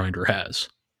CNC grinder has.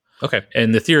 Okay.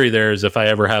 And the theory there is if I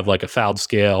ever have like a fouled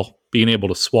scale, being able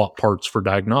to swap parts for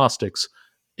diagnostics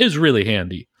is really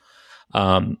handy.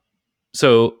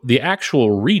 So the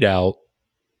actual readout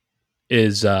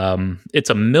is it's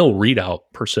a mill readout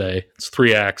per se. It's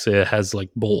 3-axis. It has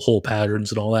like bolt hole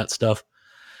patterns and all that stuff.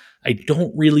 I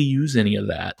don't really use any of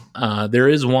that. There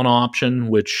is one option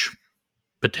which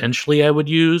potentially I would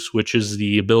use, which is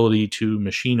the ability to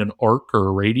machine an arc or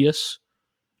a radius.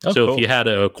 So cool. If you had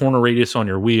a corner radius on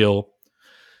your wheel,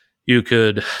 you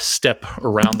could step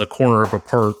around the corner of a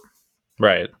part,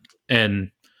 right, and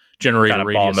generate a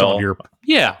radius on your.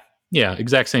 Yeah,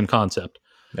 exact same concept.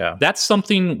 Yeah, that's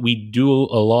something we do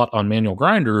a lot on manual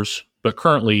grinders, but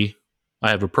currently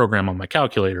I have a program on my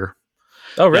calculator.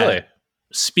 Oh, really? That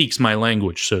speaks my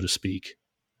language, so to speak.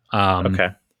 Okay.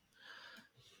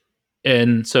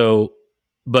 And so,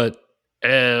 but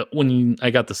when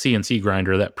I got the CNC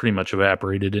grinder, that pretty much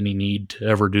evaporated any need to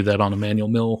ever do that on a manual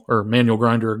mill or manual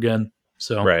grinder again.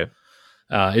 So, right.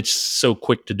 It's so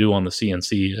quick to do on the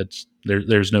CNC.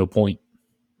 There's no point.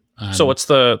 So what's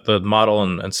the model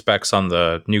and specs on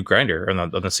the new grinder or on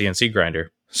the CNC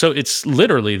grinder? So it's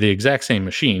literally the exact same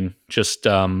machine, just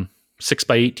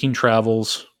 6x18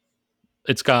 travels.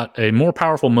 It's got a more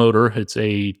powerful motor. It's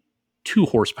a 2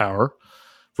 horsepower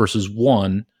versus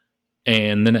 1.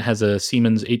 And then it has a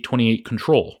Siemens 828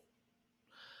 control.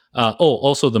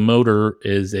 Also the motor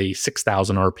is a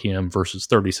 6,000 RPM versus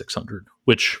 3,600,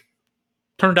 which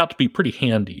turned out to be pretty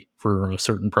handy for a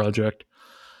certain project.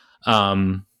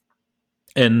 And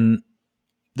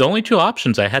the only two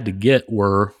options I had to get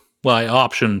were, well, I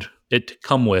optioned it to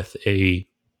come with a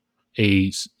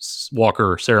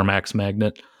Walker Ceramax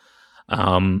magnet,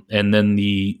 and then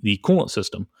the coolant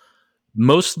system.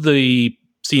 Most of the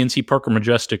CNC Parker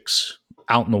Majestics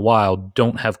out in the wild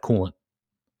don't have coolant.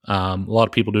 A lot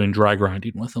of people doing dry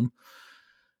grinding with them.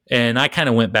 And I kind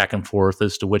of went back and forth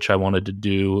as to which I wanted to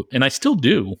do, and I still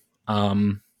do.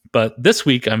 But this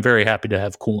week, I'm very happy to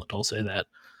have coolant. I'll say that.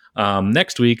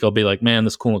 Next week, I'll be like, man,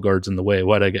 this coolant guard's in the way.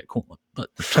 Why'd I get coolant? But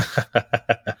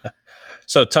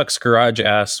So Tuck's Garage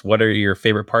asks, what are your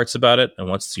favorite parts about it, and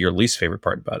what's your least favorite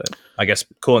part about it? I guess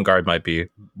coolant guard might be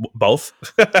both.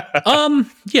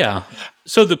 Yeah.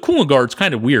 So the coolant guard's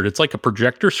kind of weird. It's like a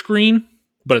projector screen,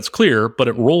 but it's clear, but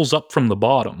it rolls up from the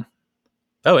bottom.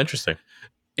 Oh, interesting.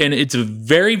 And it's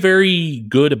very, very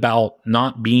good about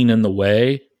not being in the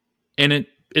way. And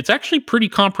it's actually pretty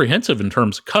comprehensive in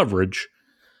terms of coverage,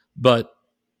 but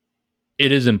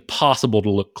it is impossible to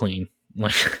look clean.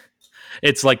 Like,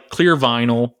 it's like clear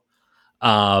vinyl.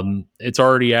 It's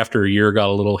already after a year got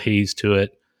a little haze to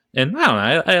it. And I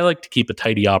don't know, I like to keep a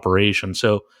tidy operation.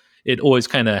 So it always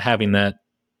kind of having that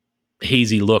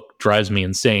hazy look drives me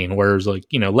insane. Whereas like,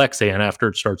 Lexan, after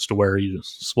it starts to wear, you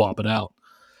just swap it out.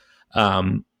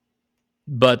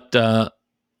 But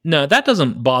no, that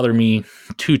doesn't bother me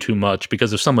too much,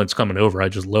 because if someone's coming over, I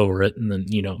just lower it, and then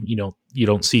you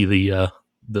don't see the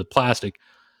plastic.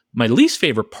 My least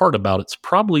favorite part about it's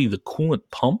probably the coolant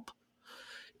pump.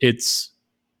 It's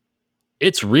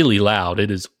really loud. It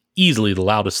is easily the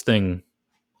loudest thing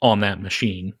on that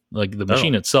machine. Like the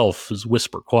machine itself is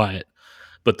whisper quiet,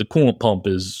 but the coolant pump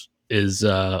is it's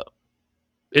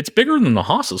bigger than the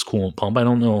Haas's coolant pump. I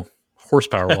don't know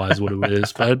horsepower wise what it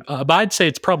is, but I'd say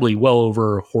it's probably well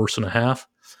over a horse and a half,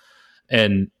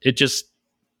 and it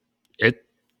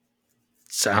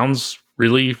sounds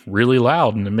really, really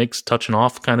loud, and it makes touching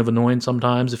off kind of annoying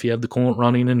sometimes if you have the coolant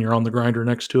running and you're on the grinder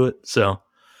next to it. So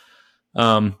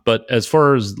but as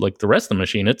far as like the rest of the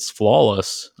machine, it's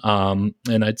flawless. And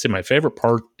I'd say my favorite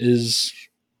part is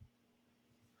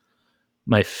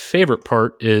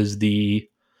the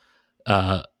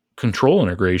control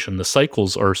integration. The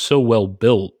cycles are so well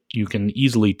built, you can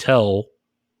easily tell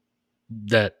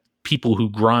that people who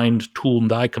grind tool and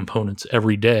die components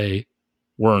every day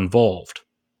were involved.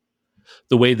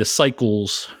 The way the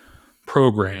cycles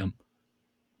program,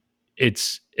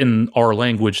 it's in our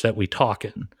language that we talk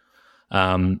in.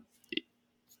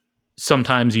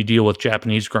 Sometimes you deal with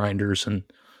Japanese grinders and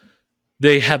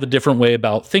they have a different way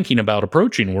about thinking about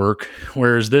approaching work,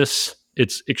 whereas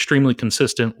it's extremely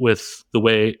consistent with the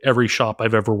way every shop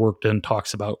I've ever worked in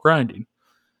talks about grinding.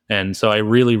 And so I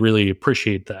really, really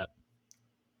appreciate that.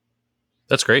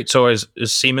 That's great. So is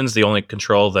Siemens the only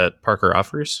control that Parker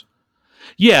offers?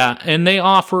 Yeah, and they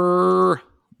offer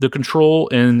the control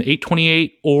in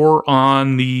 828 or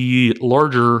on the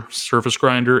larger surface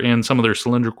grinder, and some of their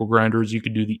cylindrical grinders, you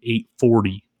could do the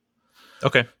 840.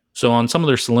 Okay. So on some of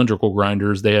their cylindrical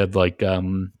grinders, they have like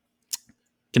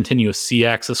continuous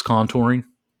C-axis contouring.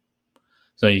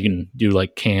 So you can do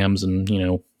like cams and,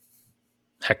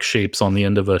 hex shapes on the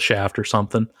end of a shaft or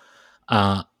something.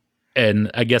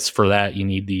 And I guess for that, you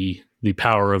need the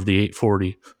power of the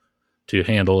 840 to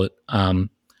handle it.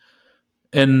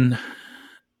 And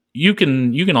you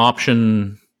can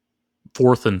option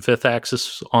fourth and fifth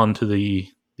axis onto the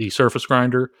surface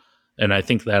grinder. And I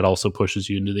think that also pushes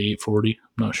you into the 840.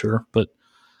 I'm not sure, but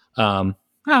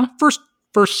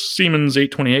first Siemens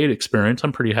 828 experience.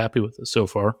 I'm pretty happy with it so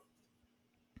far.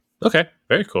 Okay,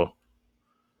 very cool.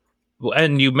 Well,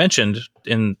 and you mentioned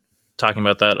in talking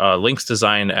about that, Links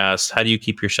Design asks, how do you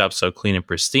keep your shop so clean and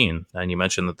pristine? And you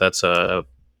mentioned that that's a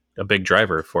big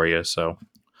driver for you. So,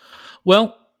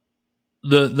 well,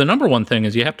 the number one thing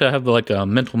is you have to have like a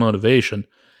mental motivation.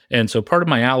 And so part of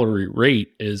my hourly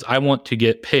rate is I want to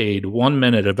get paid 1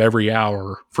 minute of every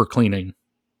hour for cleaning.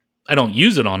 I don't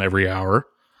use it on every hour,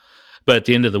 but at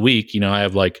the end of the week, I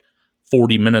have like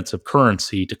 40 minutes of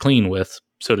currency to clean with,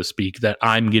 so to speak, that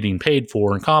I'm getting paid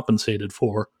for and compensated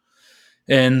for.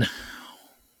 And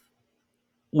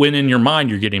when in your mind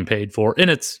you're getting paid for, and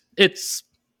it's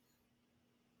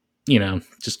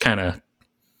just kind of,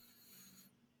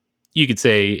 you could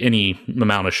say any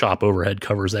amount of shop overhead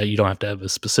covers that. You don't have to have a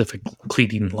specific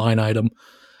cleaning line item.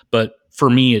 But for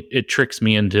me, it tricks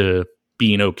me into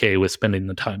being okay with spending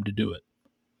the time to do it.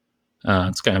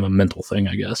 It's kind of a mental thing,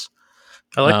 I guess.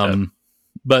 I like that.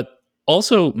 But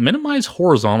also minimize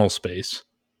horizontal space.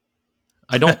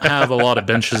 I don't have a lot of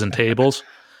benches and tables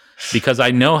because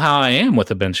I know how I am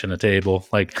with a bench and a table.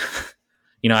 Like,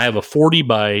 I have a 40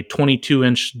 by 22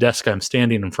 inch desk I'm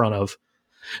standing in front of.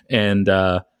 And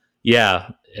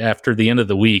after the end of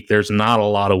the week, there's not a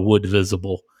lot of wood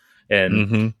visible.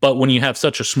 And but when you have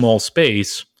such a small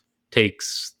space,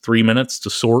 takes 3 minutes to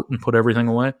sort and put everything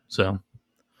away. So,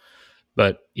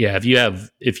 but yeah,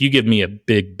 if you give me a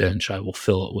big bench, I will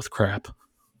fill it with crap.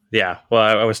 Yeah, well,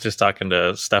 I was just talking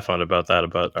to Stefan about that,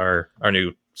 about our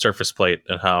new surface plate,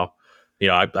 and how,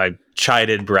 I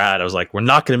chided Brad. I was like, we're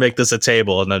not going to make this a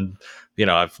table, and then,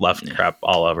 I've left crap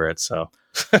all over it. So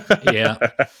yeah,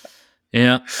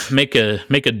 make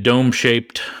a dome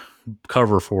shaped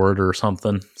cover for it or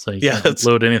something, so you can't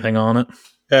load anything on it.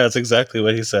 Yeah, that's exactly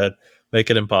what he said. Make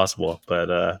it impossible,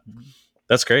 but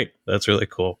that's great. That's really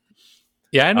cool.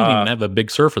 Yeah, I don't even have a big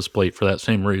surface plate for that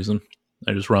same reason.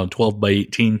 I just run 12 by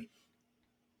 18.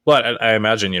 Well, I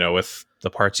imagine, with the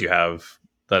parts you have,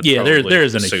 that there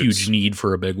isn't a huge need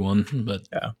for a big one, but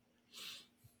yeah.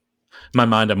 In my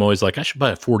mind, I'm always like, I should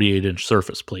buy a 48-inch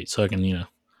surface plate so I can,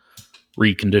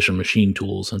 recondition machine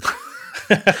tools, and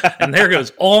and there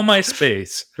goes all my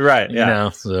space. Right.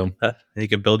 Yeah. So you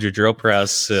can build your drill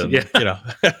press, and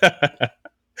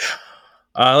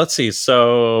let's see.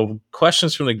 So,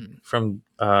 questions from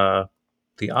the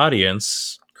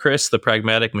audience. Chris, the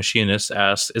pragmatic machinist,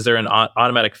 asks, is there an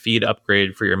automatic feed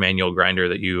upgrade for your manual grinder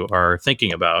that you are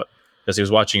thinking about? Because he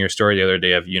was watching your story the other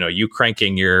day of, you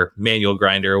cranking your manual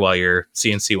grinder while your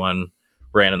CNC one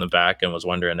ran in the back, and was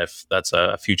wondering if that's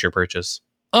a future purchase.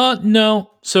 No.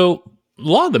 So a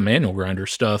lot of the manual grinder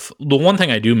stuff, the one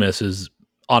thing I do miss is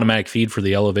automatic feed for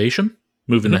the elevation,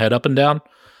 moving the head up and down.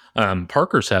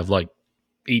 Parkers have like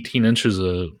 18 inches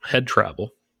of head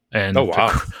travel. And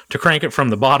to crank it from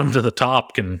the bottom to the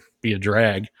top can be a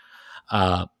drag.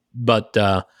 But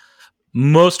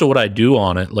most of what I do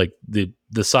on it, like the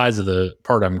size of the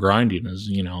part I'm grinding is,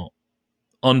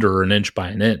 under an inch by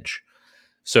an inch.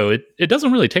 So it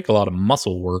doesn't really take a lot of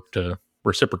muscle work to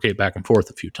reciprocate back and forth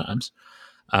a few times.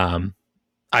 I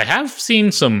have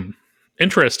seen some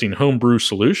interesting homebrew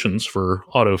solutions for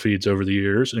auto feeds over the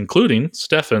years, including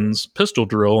Stefan's pistol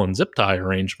drill and zip tie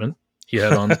arrangement he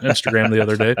had on Instagram the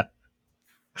other day.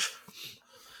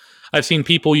 I've seen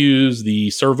people use the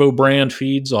servo brand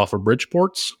feeds off of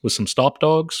Bridgeports with some stop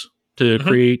dogs to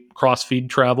create cross feed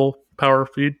travel power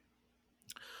feed.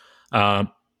 And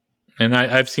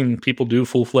I've seen people do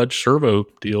full-fledged servo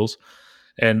deals.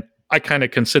 And I kind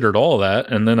of considered all of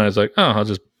that. And then I was like, I'll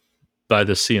just buy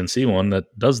this CNC one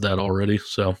that does that already.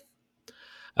 So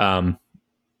my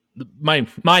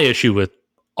issue with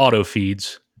auto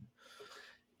feeds,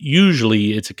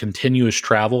 usually it's a continuous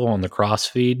travel on the cross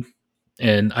feed,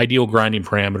 and ideal grinding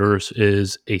parameters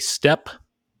is a step,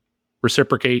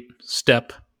 reciprocate,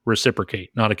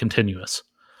 not a continuous.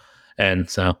 And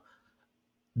so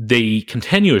the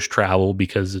continuous travel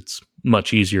because it's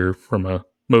much easier from a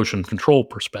motion control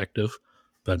perspective.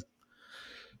 But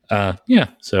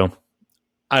so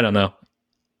I don't know.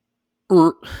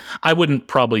 I wouldn't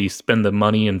probably spend the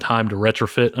money and time to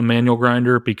retrofit a manual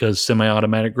grinder because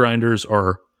semi-automatic grinders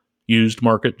are used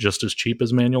market just as cheap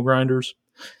as manual grinders.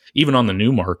 Even on the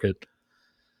new market,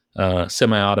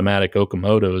 semi-automatic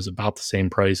Okamoto is about the same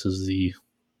price as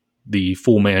the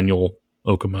full manual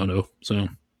Okamoto. So,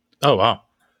 oh wow!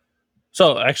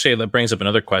 So actually, that brings up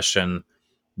another question.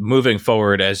 Moving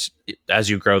forward, as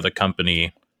you grow the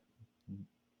company,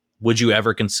 would you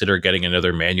ever consider getting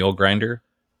another manual grinder,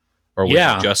 or would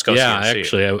you just go CNC?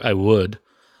 Actually, I would.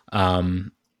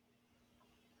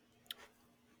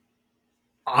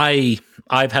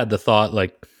 I've had the thought,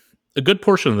 like, a good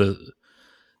portion of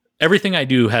everything I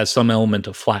do has some element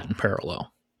of flat and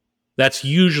parallel. That's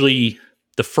usually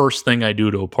the first thing I do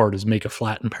to a part is make a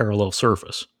flat and parallel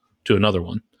surface to another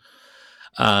one.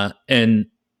 And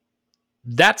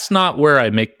that's not where I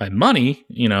make my money.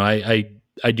 I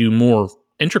do more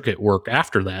intricate work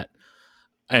after that.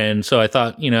 And so I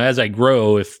thought, as I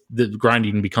grow, if the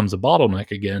grinding becomes a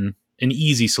bottleneck again, an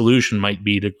easy solution might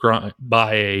be to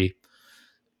buy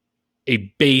a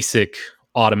basic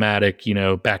automatic,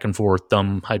 back and forth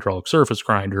thumb hydraulic surface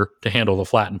grinder to handle the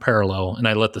flat and parallel. And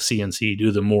I let the CNC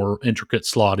do the more intricate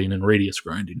slotting and radius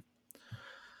grinding.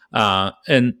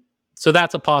 And so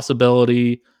that's a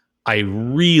possibility. I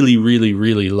really, really,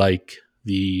 really like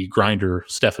the grinder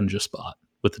Stefan just bought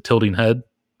with the tilting head.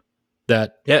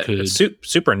 It's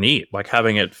super neat. Like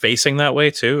having it facing that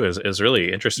way too is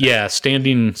really interesting. Yeah,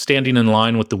 standing in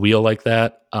line with the wheel like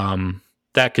that,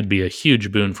 that could be a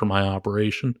huge boon for my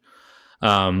operation.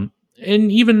 And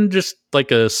even just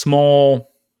like a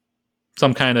small,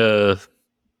 some kind of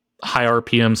high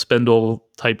RPM spindle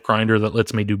type grinder that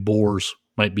lets me do bores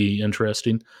might be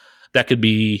interesting. That could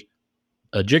be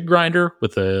a jig grinder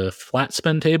with a flat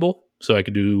spin table, so I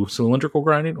could do cylindrical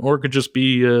grinding, or it could just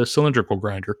be a cylindrical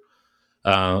grinder.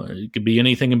 It could be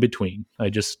anything in between. I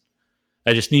just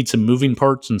need some moving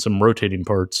parts and some rotating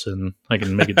parts, and I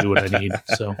can make it do what I need.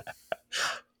 So,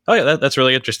 oh yeah, that's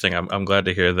really interesting. I'm glad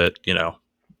to hear that.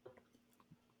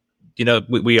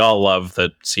 We all love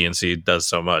that CNC does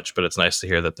so much, but it's nice to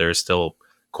hear that there's still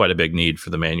quite a big need for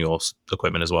the manual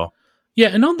equipment as well. Yeah,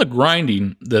 and on the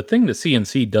grinding, the thing that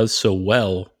CNC does so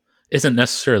well isn't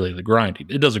necessarily the grinding.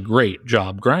 It does a great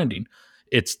job grinding.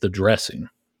 It's the dressing.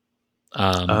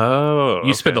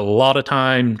 You spend a lot of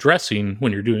time dressing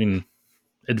when you're doing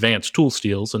advanced tool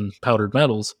steels and powdered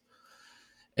metals,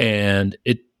 and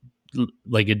it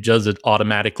does it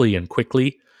automatically and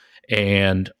quickly.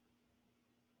 And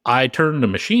I turned the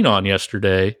machine on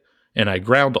yesterday, and I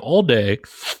ground all day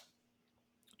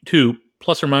to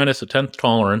plus or minus a tenth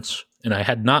tolerance, and I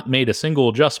had not made a single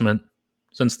adjustment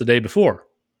since the day before.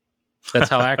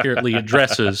 That's how accurately it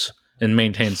dresses and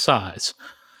maintains size.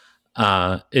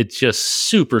 It's just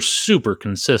super, super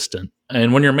consistent.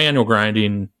 And when you're manual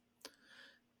grinding,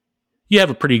 you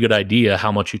have a pretty good idea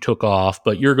how much you took off,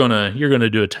 but you're gonna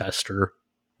do a tester.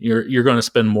 You're gonna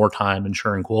spend more time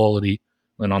ensuring quality.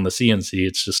 And on the CNC,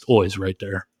 it's just always right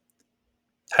there.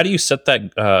 How do you set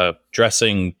that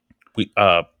dressing?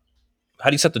 How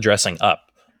do you set the dressing up?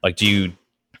 Like, is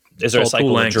there a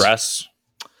cycle to dress?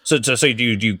 So do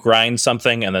you grind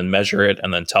something and then measure it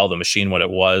and then tell the machine what it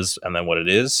was and then what it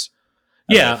is?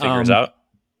 Yeah, it figures out.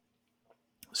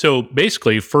 So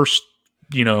basically, first,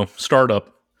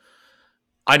 startup,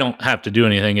 I don't have to do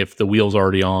anything if the wheel's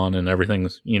already on and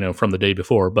everything's from the day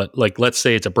before. But let's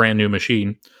say it's a brand new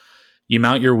machine. You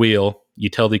mount your wheel. You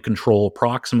tell the control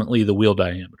approximately the wheel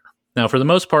diameter. Now, for the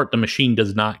most part, the machine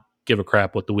does not give a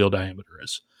crap what the wheel diameter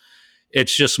is.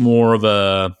 It's just more of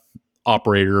a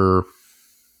operator.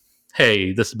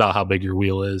 Hey, this is about how big your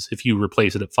wheel is. If you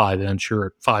replace it at 5-inch, you're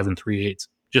at 5 3/8,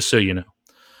 just so you know.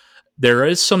 There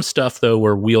is some stuff, though,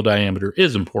 where wheel diameter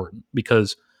is important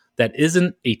because that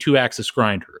isn't a 2-axis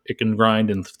grinder. It can grind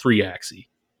in 3-axis.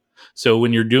 So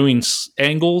when you're doing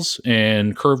angles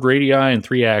and curved radii and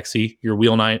 3-axis, your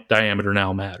wheel diameter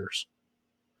now matters.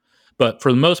 But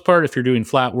for the most part, if you're doing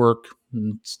flat work,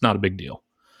 it's not a big deal.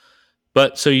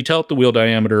 But so you tell it the wheel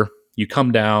diameter, you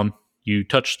come down, you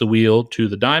touch the wheel to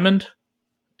the diamond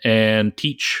and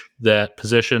teach that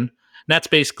position. And that's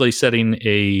basically setting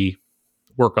a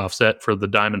work offset for the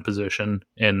diamond position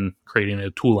and creating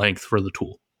a tool length for the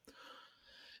tool.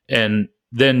 And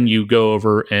then you go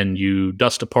over and you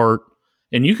dust a part,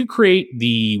 and you can create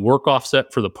the work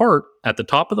offset for the part at the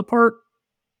top of the part,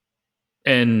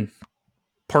 and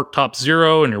part top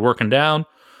 0 and you're working down,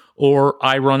 or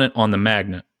I run it on the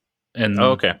magnet. And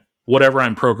whatever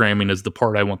I'm programming is the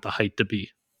part I want the height to be,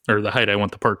 or the height I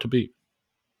want the part to be.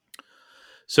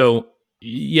 So,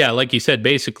 yeah, like you said,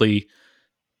 basically,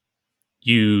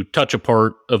 you touch a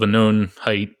part of a known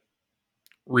height,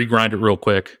 regrind it real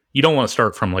quick. You don't want to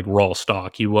start from raw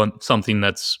stock. You want something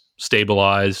that's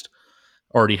stabilized,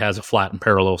 already has a flat and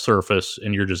parallel surface,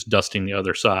 and you're just dusting the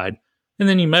other side. And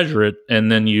then you measure it,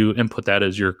 and then you input that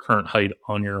as your current height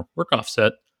on your work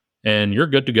offset, and you're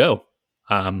good to go.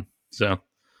 So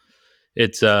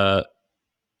it's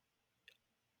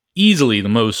easily the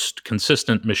most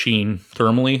consistent machine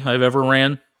thermally I've ever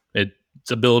ran.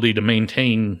 Its ability to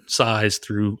maintain size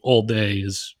through all day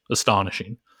is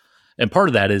astonishing. And part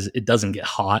of that is it doesn't get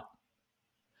hot.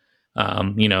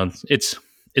 It's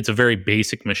a very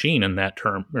basic machine in that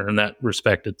term, or in that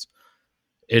respect.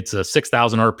 It's a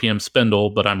 6,000 RPM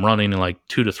spindle, but I'm running in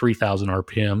 2,000 to 3,000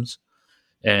 RPMs.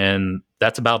 And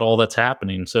that's about all that's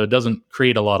happening. So it doesn't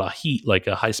create a lot of heat like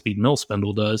a high-speed mill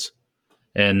spindle does.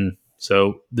 And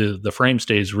so the frame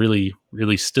stays really,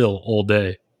 really still all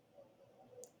day.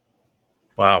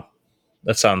 Wow.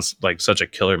 That sounds like such a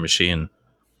killer machine.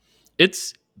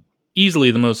 It's easily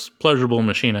the most pleasurable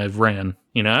machine I've ran.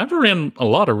 I've ran a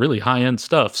lot of really high-end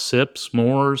stuff, Sips,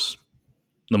 Moores,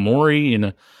 the Mori,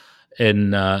 and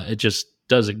it just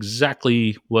does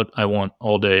exactly what I want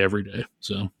all day, every day.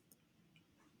 So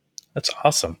that's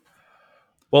awesome.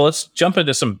 Well, let's jump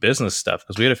into some business stuff,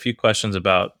 because we had a few questions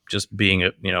about just being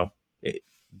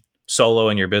solo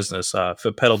in your business.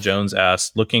 Foot Pedal Jones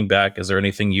asked, looking back, is there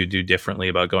anything you do differently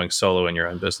about going solo in your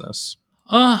own business?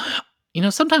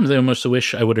 Sometimes I almost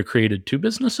wish I would have created 2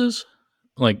 businesses.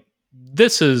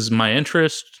 This is my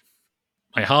interest,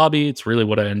 my hobby. It's really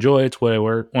what I enjoy. It's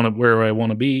where I want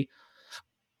to be.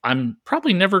 I'm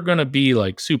probably never going to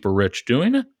be super rich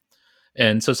doing it.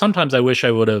 And so sometimes I wish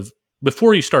I would have,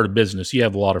 before you start a business, you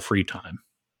have a lot of free time.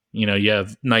 You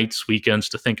have nights, weekends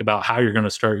to think about how you're going to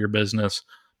start your business,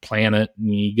 plan it,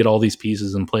 and you get all these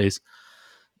pieces in place.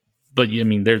 But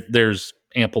there's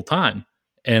ample time.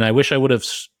 And I wish I would have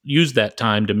used that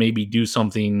time to maybe do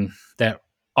something that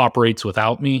operates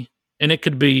without me. And it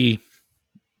could be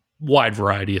wide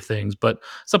variety of things, but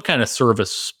some kind of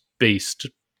service based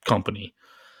company.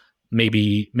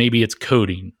 Maybe it's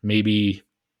coding. Maybe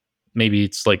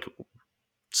it's like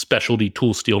specialty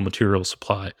tool steel material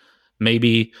supply.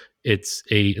 Maybe it's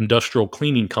a industrial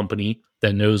cleaning company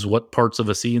that knows what parts of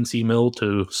a CNC mill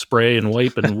to spray and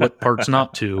wipe and what parts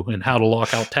not to, and how to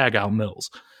lock out, tag out mills.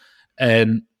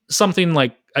 And something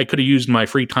like I could have used my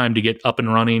free time to get up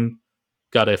and running,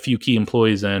 got a few key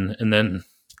employees in, and then,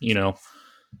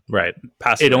 right.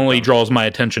 It only draws my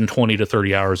attention 20 to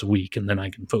 30 hours a week, and then I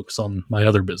can focus on my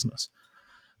other business.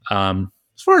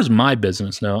 As far as my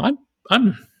business, no,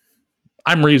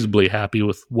 I'm reasonably happy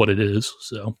with what it is.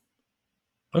 So,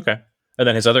 okay. And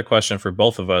then his other question for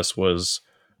both of us was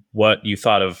what you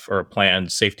thought of or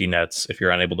planned safety nets if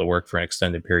you're unable to work for an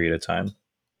extended period of time.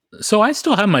 So I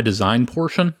still have my design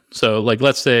portion. So like,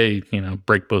 let's say,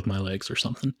 break both my legs or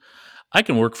something. I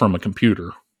can work from a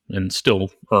computer and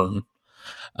still earn.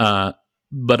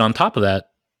 But on top of that,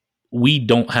 we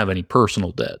don't have any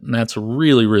personal debt. And that's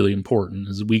really, really important,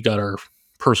 is we got our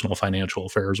personal financial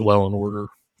affairs well in order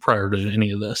prior to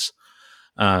any of this.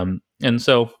 And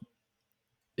so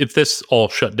if this all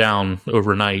shut down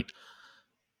overnight,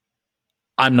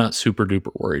 I'm not super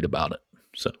duper worried about it.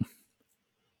 So,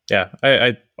 yeah,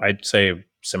 I'd say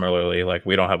similarly, like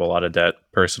we don't have a lot of debt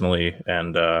personally.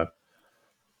 And,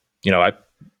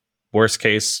 worst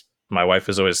case, my wife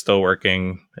is always still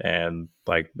working, and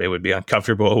like it would be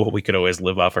uncomfortable. We could always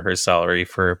live off of her salary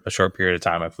for a short period of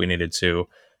time if we needed to.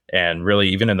 And really,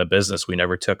 even in the business, we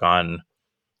never took on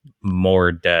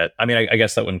more debt. I mean, I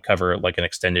guess that wouldn't cover like an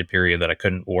extended period that I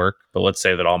couldn't work. But let's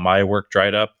say that all my work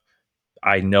dried up.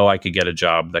 I know I could get a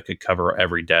job that could cover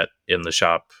every debt in the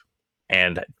shop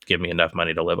and give me enough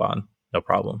money to live on. No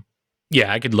problem.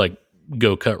 Yeah, I could like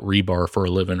go cut rebar for a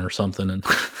living or something and,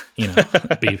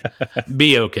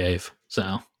 be okay.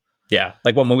 So, yeah,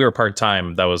 like when we were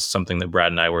part-time, that was something that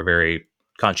Brad and I were very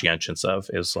conscientious of,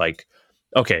 is like,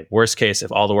 okay, worst case,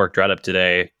 if all the work dried up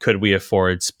today, could we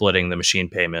afford splitting the machine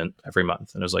payment every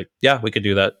month? And it was like, yeah, we could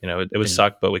do that. It would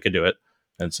suck, but we could do it.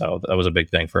 And so that was a big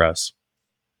thing for us.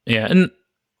 Yeah. And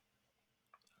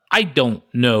I don't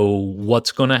know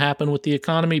what's going to happen with the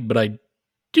economy, but I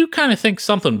do kind of think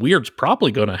something weird's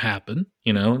probably going to happen.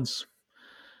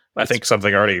 I think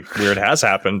something already weird has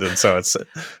happened. And so we're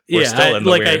still in the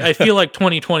weird. I feel like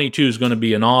 2022 is going to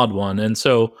be an odd one. And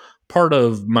so part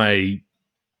of my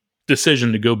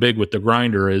decision to go big with the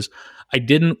grinder is I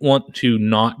didn't want to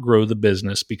not grow the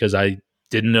business because I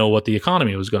didn't know what the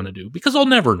economy was going to do, because I'll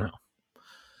never know.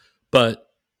 But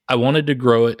I wanted to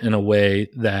grow it in a way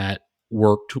that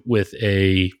worked with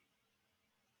a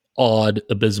odd,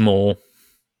 abysmal,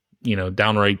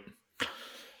 downright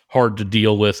hard to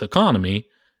deal with economy,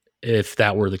 if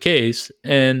that were the case.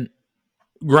 And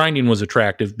grinding was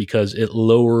attractive because it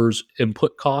lowers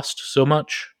input cost so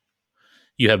much.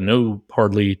 You have no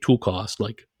hardly tool cost.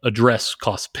 Like a dress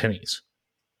costs pennies.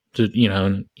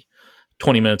 In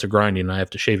 20 minutes of grinding, I have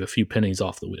to shave a few pennies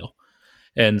off the wheel.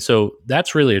 And so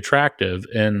that's really attractive.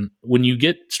 And when you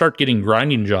start getting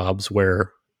grinding jobs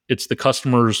where it's the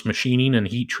customer's machining and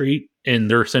heat treat,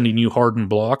 and they're sending you hardened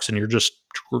blocks and you're just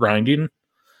grinding,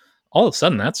 all of a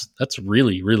sudden that's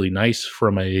really, really nice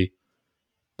from a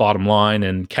bottom line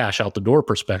and cash out the door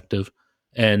perspective.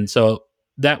 And so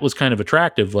that was kind of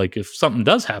attractive. Like if something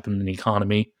does happen in the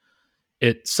economy,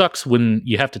 it sucks when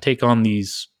you have to take on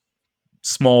these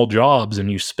small jobs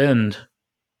and you spend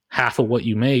half of what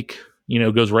you make,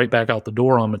 goes right back out the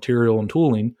door on material and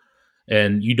tooling.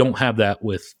 And you don't have that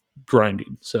with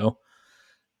grinding. So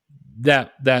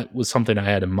that was something I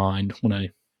had in mind when I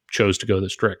chose to go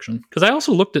this direction. Because I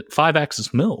also looked at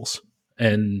 5-axis mills,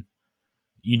 and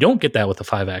you don't get that with a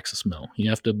 5-axis mill. You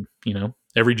have to,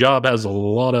 every job has a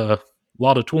lot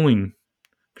of tooling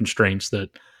constraints that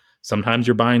sometimes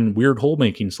you're buying weird hole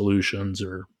making solutions,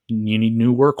 or you need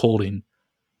new work holding.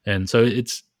 And so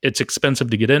it's expensive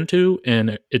to get into,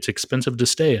 and it's expensive to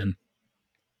stay in.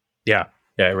 Yeah,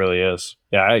 it really is.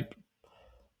 Yeah,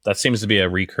 that seems to be a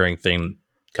recurring thing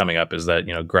coming up, is that,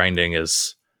 grinding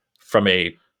is, from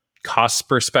a cost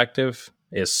perspective,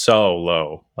 is so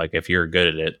low. Like if you're good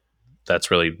at it, that's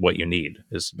really what you need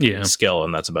is skill,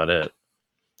 and that's about it.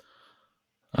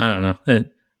 I don't know.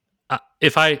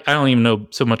 If I don't even know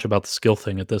so much about the skill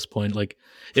thing at this point. Like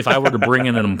if I were to bring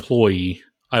in an employee,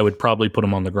 I would probably put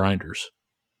them on the grinders.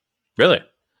 Really?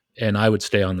 And I would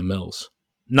stay on the mills.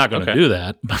 Not going to Okay. do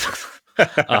that.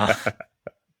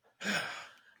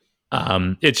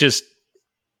 It's just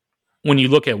when you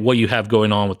look at what you have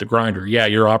going on with the grinder, yeah,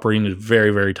 you're operating at very,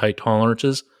 very tight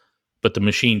tolerances, but the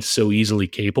machine's so easily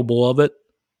capable of it.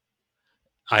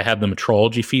 I have the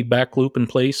metrology feedback loop in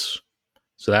place,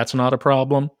 so that's not a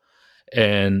problem.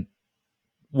 And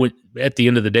at the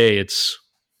end of the day, it's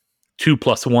 2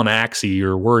 plus 1 axis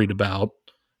you're worried about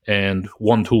and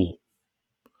one tool.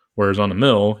 Whereas on a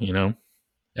mill,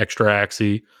 extra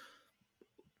axis,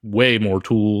 way more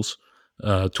tools,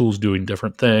 tools doing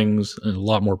different things, and a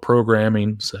lot more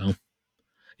programming. So,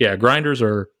 yeah, grinders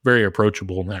are very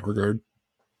approachable in that regard.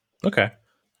 Okay.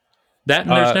 That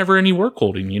and there's never any work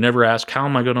holding. You never ask, how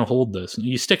am I going to hold this?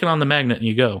 You stick it on the magnet and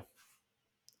you go.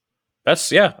 I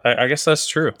guess that's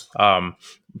true.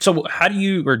 So how do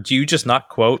you just not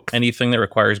quote anything that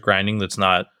requires grinding that's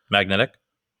not magnetic?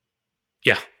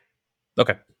 Yeah.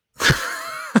 Okay.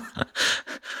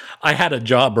 I had a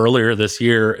job earlier this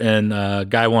year, and a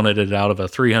guy wanted it out of a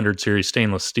 300 series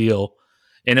stainless steel,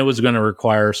 and it was going to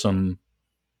require some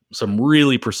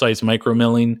really precise micro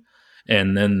milling,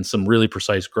 and then some really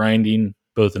precise grinding,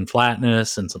 both in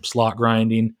flatness and some slot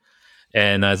grinding.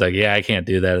 And I was like, yeah, I can't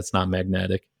do that. It's not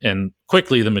magnetic. And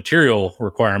quickly, the material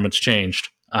requirements changed.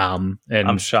 And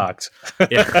I'm shocked.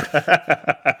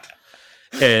 Yeah.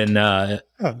 And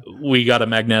we got a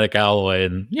magnetic alloy,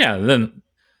 and yeah, then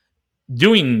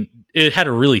it had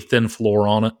a really thin floor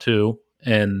on it too,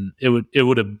 and it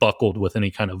would have buckled with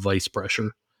any kind of vice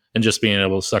pressure, and just being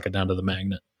able to suck it down to the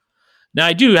magnet. Now,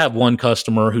 I do have one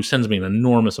customer who sends me an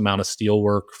enormous amount of steel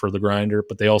work for the grinder,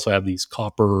 but they also have these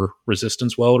copper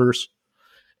resistance welders,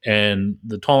 and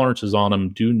the tolerances on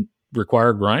them do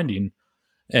require grinding.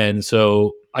 And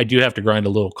so I do have to grind a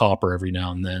little copper every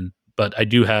now and then, but I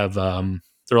do have,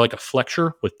 they're like a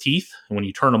flexure with teeth. And when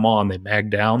you turn them on, they mag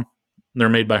down. They're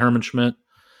made by Hermann Schmidt.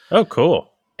 Oh,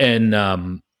 cool.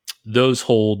 And those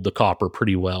hold the copper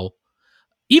pretty well.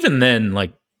 Even then,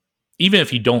 like, even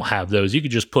if you don't have those, you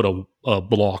could just put a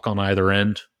block on either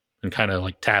end and kind of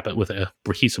like tap it with a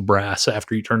piece of brass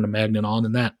after you turn the magnet on,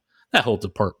 and that holds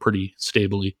apart pretty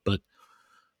stably. But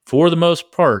for the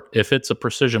most part, if it's a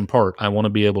precision part, I want to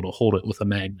be able to hold it with a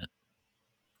magnet.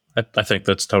 I think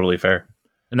that's totally fair.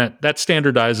 And that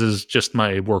standardizes just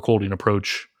my work holding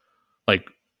approach, like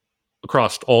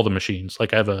across all the machines.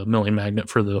 Like I have a milling magnet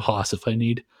for the Haas if I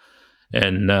need.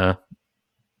 And like,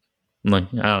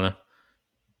 I don't know.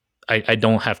 I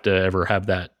don't have to ever have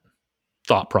that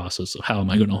thought process of how am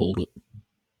I going to hold it.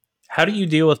 How do you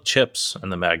deal with chips in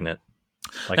the magnet?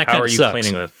 Like, that how are you sucks.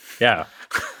 cleaning with? Yeah.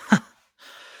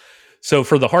 So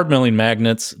for the hard milling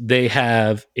magnets, they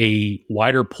have a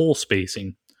wider pole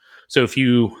spacing. So if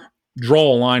you draw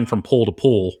a line from pole to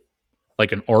pole,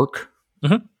 like an arc,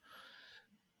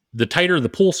 the tighter the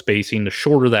pole spacing, the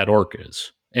shorter that arc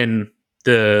is. And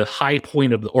the high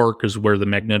point of the arc is where the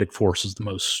magnetic force is the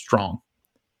most strong.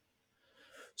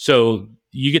 So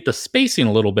you get the spacing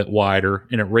a little bit wider,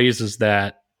 and it raises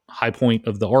that high point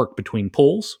of the arc between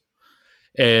poles.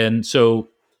 And so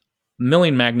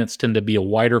milling magnets tend to be a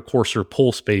wider, coarser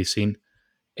pole spacing,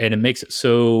 and it makes it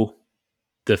so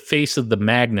the face of the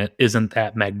magnet isn't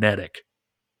that magnetic.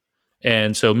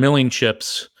 And so milling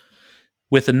chips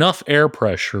with enough air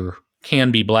pressure can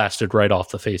be blasted right off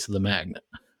the face of the magnet.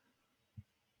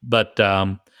 But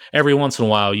every once in a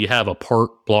while, you have a part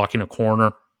blocking a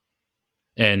corner,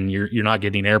 and you're not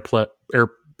getting air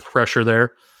pressure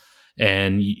there,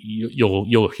 and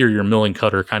you'll hear your milling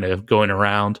cutter kind of going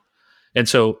around. And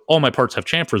so all my parts have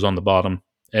chamfers on the bottom,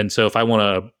 and so if I want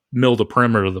to mill the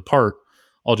perimeter of the part,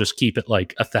 I'll just keep it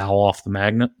like a thou off the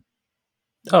magnet.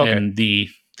 Oh, okay. And the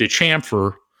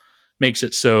chamfer makes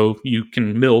it so you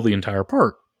can mill the entire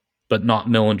part, but not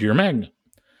mill into your magnet.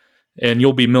 And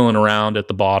you'll be milling around at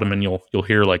the bottom, and you'll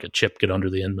hear like a chip get under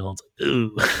the end mill.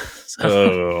 It's like,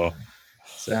 ooh.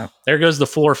 So there goes the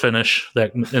floor finish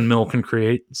that end mill can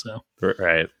create. So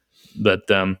right. But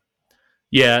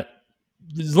yeah,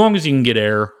 as long as you can get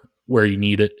air where you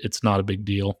need it, it's not a big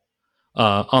deal.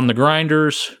 On the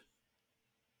grinders,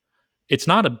 it's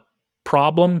not a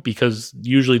problem because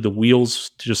usually the wheel's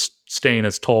just staying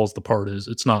as tall as the part is.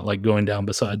 It's not like going down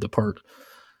beside the part.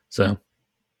 So,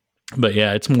 but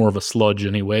yeah, it's more of a sludge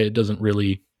anyway. It doesn't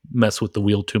really mess with the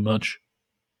wheel too much.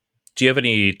 Do you have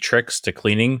any tricks to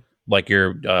cleaning, like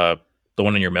your the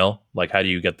one in your mill? Like, how do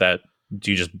you get that?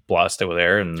 Do you just blast it with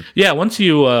air? And yeah, once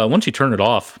you turn it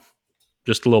off,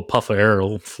 just a little puff of air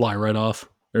will fly right off.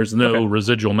 There's no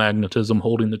residual magnetism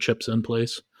holding the chips in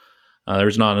place.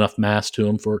 There's not enough mass to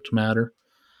them for it to matter.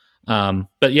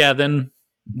 But yeah, then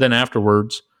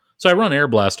afterwards, so I run air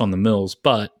blast on the mills,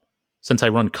 but since I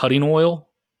run cutting oil,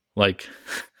 Like,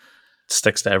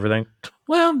 Sticks to everything.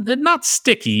 well, not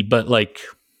sticky, but like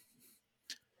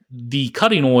the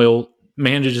cutting oil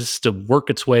manages to work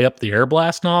its way up the air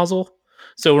blast nozzle.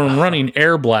 So when running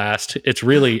air blast, it's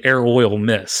really air oil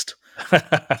mist.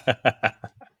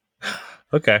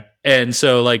 Okay. And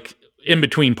so like in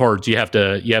between parts, you have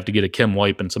to get a chem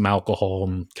wipe and some alcohol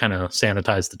and kind of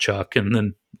sanitize the chuck and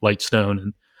then light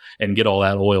stone and get all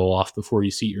that oil off before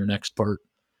you seat your next part.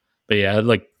 But yeah,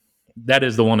 like that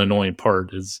is the one annoying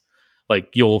part is like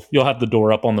you'll have the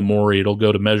door up on the Maury, it'll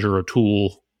go to measure a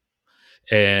tool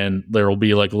and there will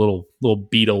be like a little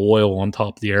bead of oil on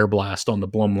top of the air blast on the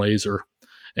Blum laser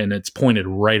and it's pointed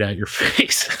right at your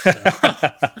face.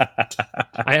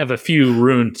 I have a few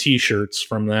ruined t-shirts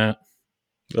from that.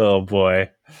 Oh boy.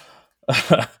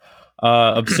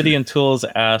 Obsidian Tools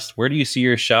asked, where do you see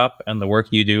your shop and the work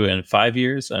you do in 5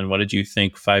 years? And what did you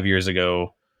think 5 years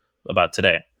ago about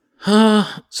today?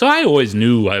 So I always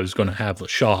knew I was going to have a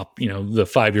shop, the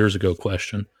 5 years ago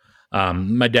question.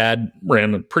 My dad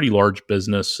ran a pretty large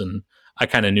business and I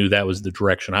kind of knew that was the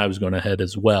direction I was going to head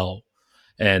as well.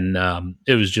 And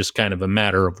it was just kind of a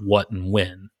matter of what and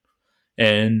when.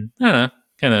 And kind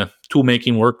of tool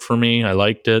making worked for me. I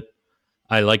liked it.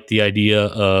 I liked the idea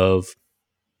of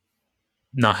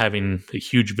not having a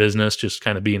huge business, just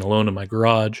kind of being alone in my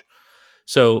garage.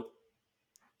 So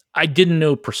I didn't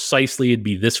know precisely it'd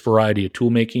be this variety of tool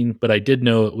making, but I did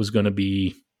know it was going to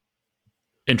be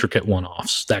intricate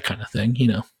one-offs, that kind of thing,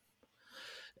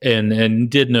 and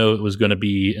did know it was going to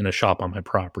be in a shop on my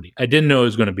property. I didn't know it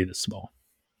was going to be this small.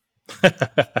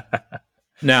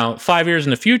 Now, 5 years in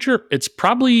the future, it's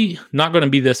probably not going to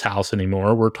be this house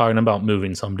anymore. We're talking about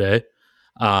moving someday.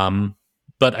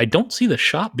 But I don't see the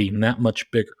shop being that much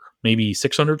bigger. Maybe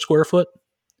 600 square foot.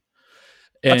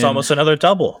 That's almost another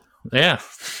double. Yeah.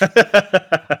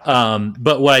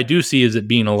 But what I do see is it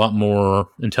being a lot more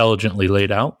intelligently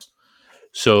laid out.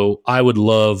 So I would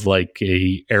love like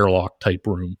a airlock type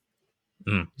room.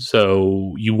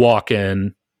 So you walk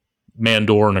in, man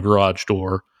door and a garage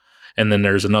door, and then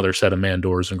there's another set of man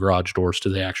doors and garage doors to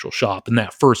the actual shop. And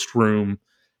that first room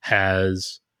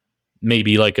has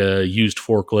maybe like a used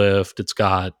forklift. It's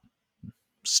got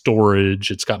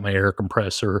storage. It's got my air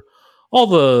compressor. All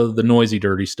the noisy,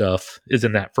 dirty stuff is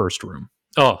in that first room.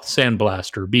 Oh,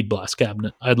 sandblaster, bead blast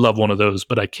cabinet. I'd love one of those,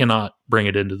 but I cannot bring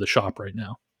it into the shop right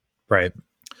now. Right.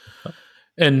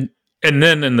 And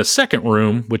then in the second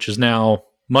room, which is now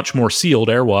much more sealed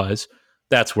airwise,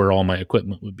 that's where all my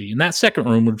equipment would be. And that second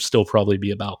room would still probably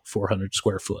be about 400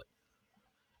 square foot.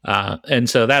 And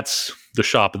so that's the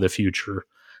shop of the future.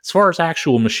 As far as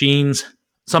actual machines,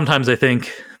 sometimes I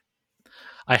think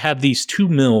I have these two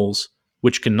mills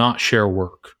which cannot share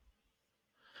work.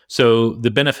 So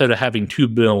the benefit of having two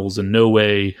mills in no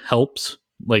way helps.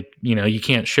 Like, you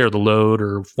can't share the load,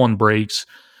 or if one breaks,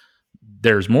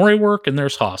 there's Maury work and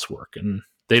there's Haas work, and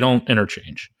they don't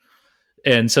interchange.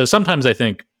 And so sometimes I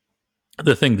think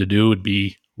the thing to do would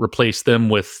be replace them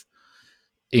with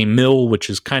a mill which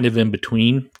is kind of in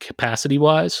between capacity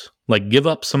wise, like give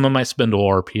up some of my spindle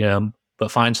RPM,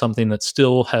 but find something that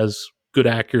still has good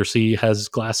accuracy, has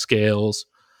glass scales,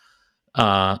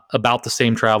 about the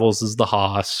same travels as the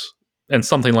Haas, and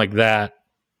something like that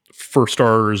for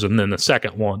starters. And then the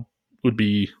second one would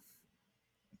be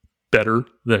better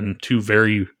than two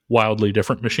very wildly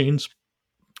different machines.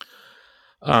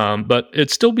 But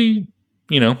it'd still be,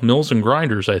 mills and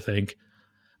grinders, I think.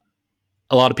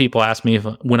 A lot of people ask me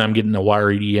when I'm getting a wire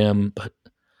EDM, but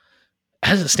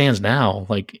as it stands now,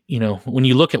 like, when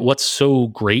you look at what's so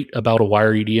great about a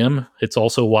wire EDM, it's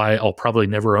also why I'll probably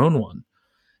never own one.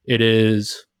 It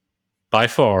is by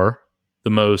far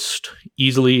the most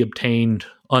easily obtained,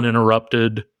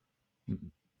 uninterrupted,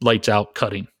 lights out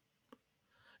cutting.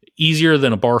 Easier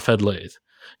than a bar fed lathe.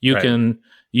 You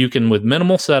can with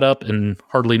minimal setup and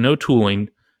hardly no tooling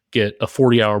get a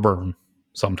 40-hour burn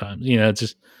sometimes. It's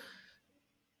just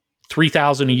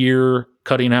 3,000 a year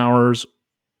cutting hours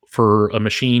for a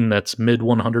machine that's mid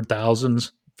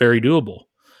 100,000s, very doable.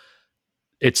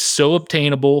 It's so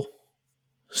obtainable,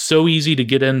 so easy to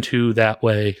get into that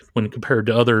way when compared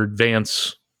to other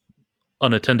advanced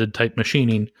unattended type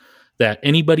machining, that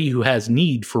anybody who has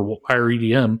need for wire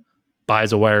EDM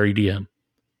buys a wire EDM.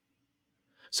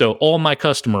 So all my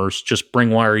customers just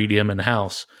bring wire EDM in the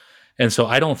house. And so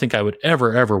I don't think I would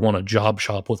ever want a job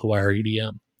shop with a wire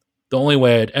EDM. The only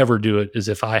way I'd ever do it is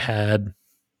if I had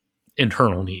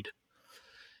internal need.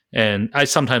 And I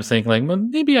sometimes think like, well,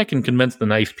 maybe I can convince the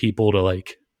knife people to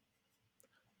like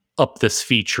up this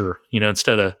feature,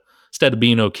 instead of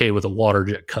being okay with a water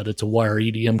jet cut, it's a wire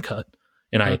EDM cut.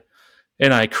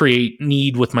 And I create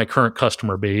need with my current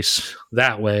customer base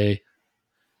that way.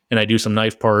 and I do some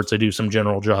knife parts, I do some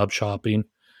general job shopping,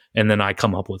 and then I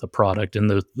come up with a product. And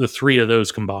the three of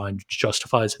those combined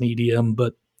justifies an EDM.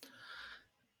 But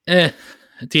at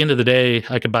the end of the day,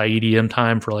 I could buy EDM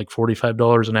time for like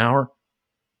 $45 an hour.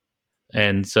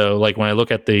 And so like when I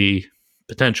look at the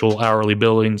potential hourly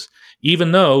billings,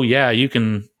 even though, yeah, you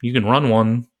can run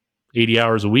one 80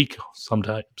 hours a week,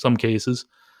 some cases,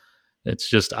 it's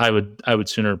just I would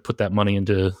sooner put that money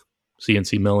into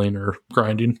CNC milling or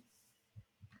grinding.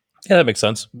 Yeah, that makes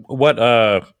sense. What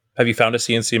have you found a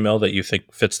CNC mill that you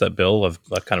think fits that bill of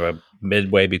like kind of a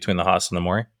midway between the Haas and the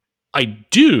Mori? I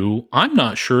do. I'm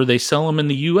not sure they sell them in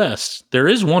the US. There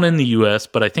is one in the US,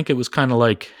 but I think it was kind of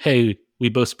like, hey, we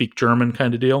both speak German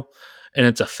kind of deal. And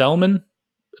it's a Fellman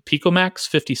Picomax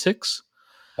 56.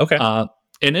 Okay.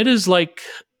 And it is like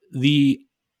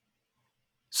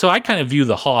so I kind of view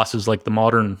the Haas as like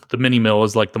the mini mill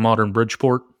is like the modern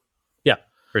Bridgeport. Yeah,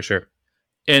 for sure.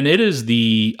 And it is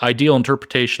the ideal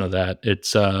interpretation of that.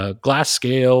 It's glass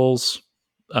scales.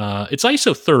 It's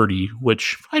ISO 30,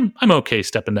 which I'm okay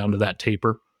stepping down to that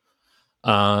taper.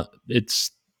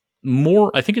 It's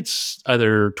more, I think it's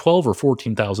either 12 or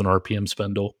 14,000 RPM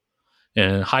spindle,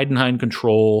 and Heidenhain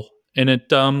control, and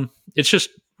it's just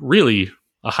really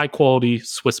a high quality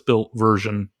Swiss built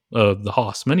version of the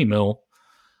Haas mini mill,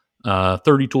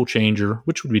 30 tool changer,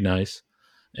 which would be nice,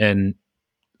 and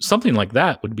something like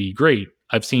that would be great.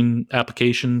 I've seen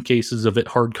application cases of it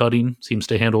hard cutting, seems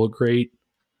to handle it great,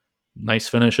 nice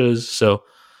finishes. So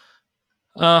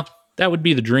that would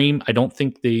be the dream. I don't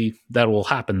think that will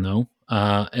happen though.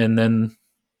 And then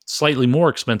slightly more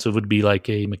expensive would be like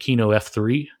a Makino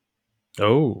F3.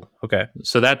 Oh, okay.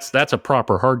 So that's a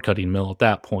proper hard cutting mill at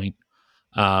that point.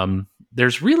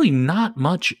 There's really not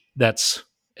much that's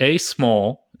A,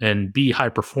 small, and B, high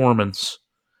performance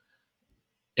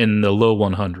in the low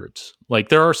 100s. Like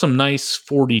there are some nice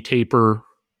 40 taper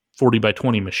 40 by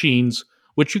 20 machines,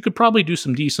 which you could probably do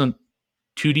some decent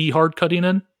 2D hard cutting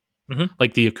in,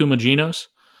 like the Akuma Genos,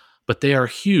 but they are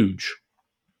huge.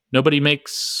 Nobody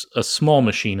makes a small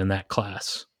machine in that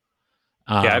class.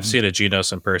 Yeah, I've seen a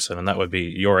Genos in person, and that would be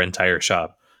your entire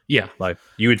shop. Yeah. Like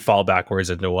you would fall backwards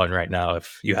into one right now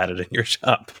if you had it in your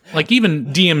shop. Like even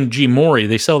DMG Mori,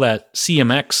 they sell that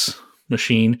CMX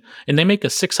machine, and they make a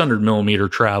 600 millimeter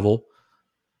travel,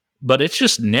 but it's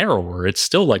just narrower. It's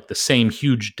still like the same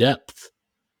huge depth,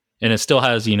 and it still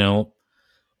has,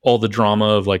 all the drama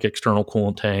of like external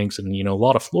coolant tanks and, a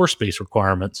lot of floor space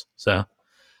requirements. So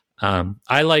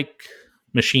I like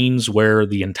machines where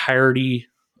the entirety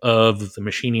of the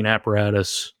machining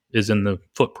apparatus is in the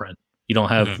footprint. You don't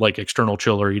have like external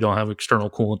chiller, you don't have external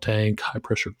coolant tank, high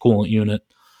pressure coolant unit.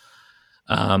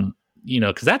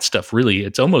 Because that stuff really,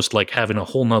 it's almost like having a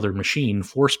whole nother machine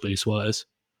floor space wise.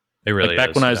 It really like back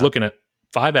is, when I was looking at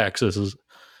 5-axis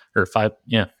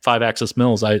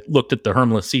mills, I looked at the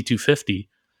Hermle C250,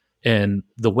 and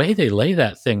the way they lay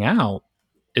that thing out,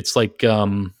 it's like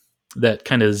that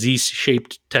kind of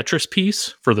Z-shaped Tetris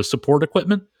piece for the support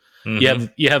equipment. You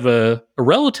have a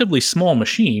relatively small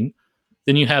machine,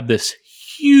 then you have this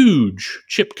huge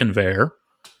chip conveyor,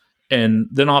 and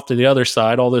then off to the other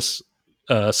side, all this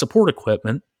support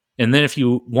equipment. And then if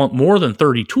you want more than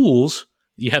 30 tools,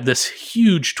 you have this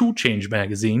huge tool change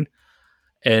magazine.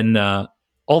 And all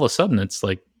of a sudden, it's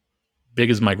like big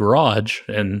as my garage,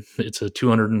 and it's a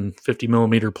 250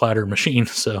 millimeter platter machine.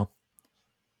 So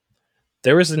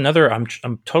there was another. I'm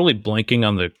totally blanking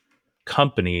on the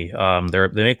company.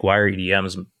 They make wire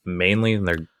EDMs mainly, and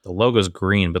the logo's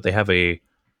green, but they have a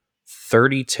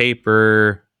 30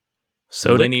 taper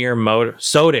linear motor.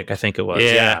 Sodic, I think it was.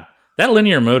 Yeah. That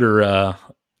linear motor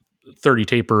 30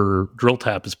 taper drill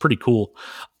tap is pretty cool.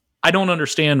 I don't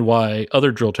understand why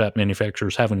other drill tap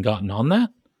manufacturers haven't gotten on that.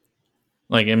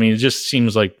 Like, I mean, it just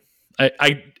seems like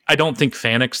I don't think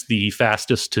Fanuc's the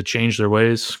fastest to change their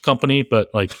ways company, but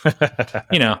like,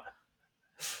 at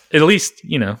least,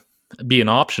 be an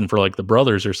option for like the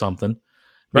brothers or something.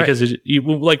 Because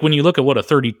like when you look at what a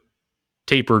 30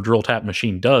 taper drill tap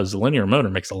machine does, the linear motor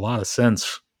makes a lot of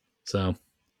sense. So,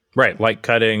 right, light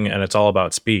cutting, and it's all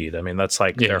about speed. I mean, that's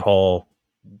like their whole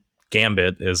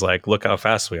gambit is like, look how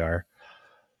fast we are.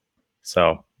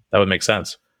 So that would make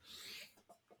sense.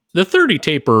 The 30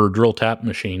 taper drill tap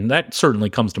machine, that certainly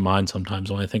comes to mind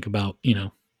sometimes when I think about,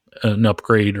 an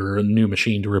upgrade or a new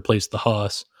machine to replace the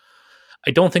Haas.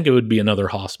 I don't think it would be another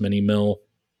Haas mini mill.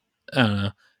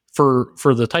 For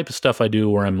the type of stuff I do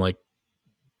where I'm like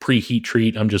pre-heat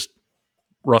treat, I'm just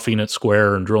roughing it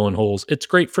square and drilling holes. It's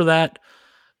great for that,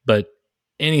 but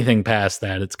anything past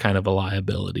that, it's kind of a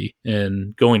liability.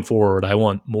 And going forward, I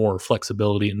want more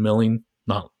flexibility in milling,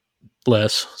 not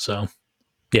less. So,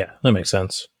 yeah, that makes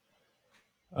sense.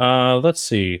 Let's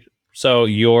see. So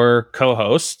your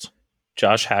co-host,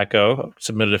 Josh Hacko,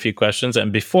 submitted a few questions.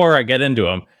 And before I get into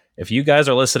them, if you guys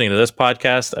are listening to this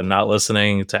podcast and not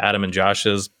listening to Adam and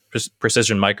Josh's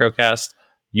Precision Microcast,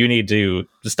 you need to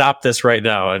stop this right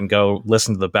now and go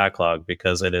listen to the backlog,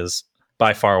 because it is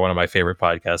by far one of my favorite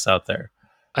podcasts out there.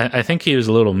 I think he was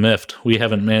a little miffed. We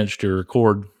haven't managed to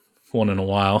record one in a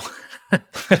while.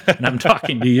 And I'm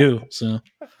talking to you, so.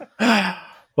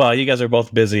 Well, you guys are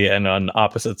both busy and on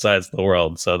opposite sides of the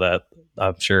world, so that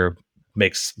I'm sure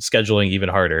makes scheduling even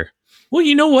harder. Well,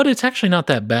 you know what? It's actually not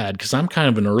that bad because I'm kind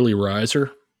of an early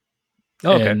riser.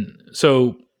 Oh, okay. And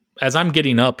so as I'm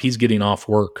getting up, he's getting off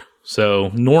work. So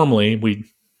normally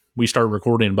we start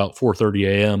recording about 4:30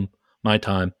 a.m. my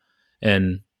time.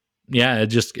 And yeah,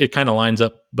 it kind of lines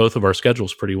up both of our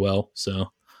schedules pretty well.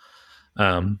 So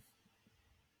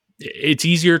it's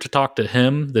easier to talk to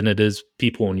him than it is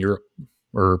people in Europe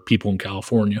or people in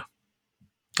California.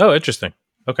 Oh, interesting.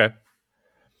 Okay.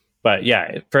 But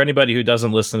yeah, for anybody who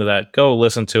doesn't listen to that, go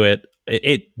listen to it.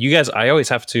 You guys, I always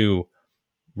have to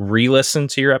re-listen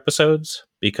to your episodes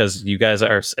because you guys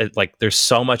are like, there's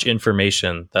so much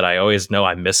information that I always know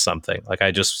I missed something. Like I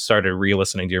just started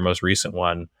re-listening to your most recent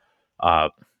one,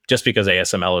 just because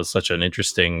ASML is such an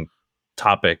interesting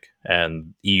topic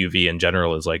and EUV in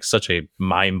general is like such a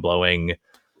mind-blowing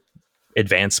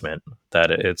advancement that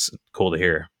it's cool to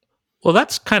hear. Well,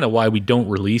 that's kind of why we don't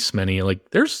release many.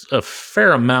 Like, there's a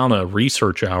fair amount of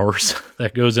research hours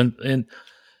that goes in. And,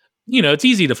 you know, it's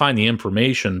easy to find the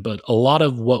information, but a lot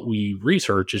of what we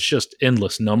research is just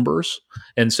endless numbers.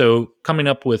 And so coming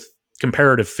up with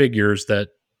comparative figures that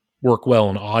work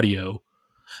well in audio,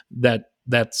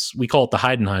 we call it the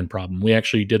Heidenhain problem. We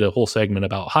actually did a whole segment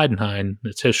about Heidenhain,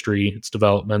 its history, its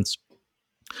developments,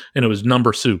 and it was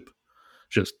number soup.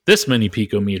 Just this many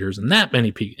picometers and that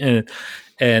many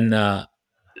and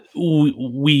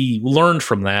we learned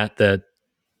from that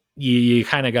you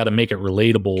kind of got to make it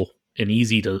relatable and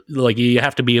easy to, like, you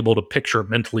have to be able to picture it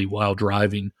mentally while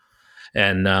driving.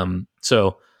 And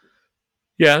so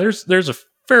yeah, there's a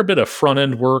fair bit of front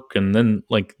end work, and then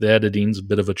like the editing's a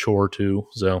bit of a chore too.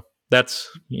 So that's,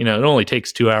 you know, it only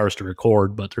takes 2 hours to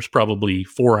record, but there's probably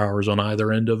 4 hours on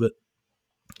either end of it.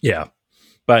 Yeah.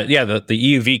 But yeah, the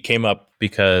EUV came up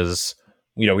because,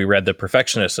 you know, we read The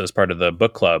Perfectionist as part of the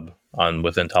book club on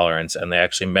With Intolerance, and they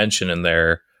actually mention in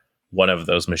there one of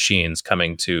those machines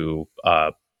coming to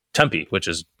Tempe, which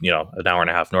is, you know, an hour and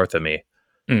a half north of me.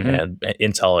 Mm-hmm. And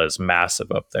Intel is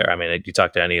massive up there. I mean, you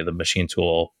talk to any of the machine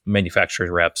tool manufacturers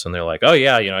reps, and they're like, "Oh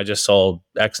yeah, you know, I just sold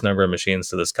X number of machines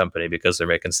to this company because they're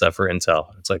making stuff for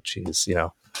Intel." It's like, geez, you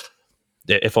know,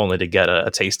 if only to get a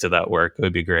taste of that work, it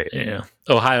would be great. Yeah,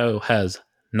 Ohio has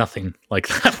nothing like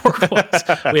that work-wise.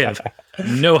 We have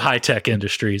no high-tech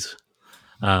industries.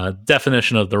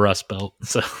 Definition of the Rust Belt.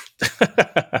 So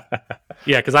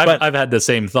yeah, because I've had the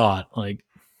same thought. Like,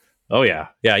 oh yeah,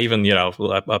 even, you know,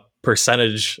 a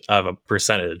percentage of a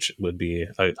percentage would be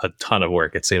a ton of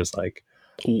work. It seems like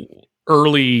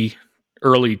early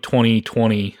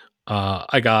 2020.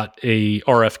 I got a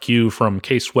RFQ from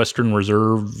Case Western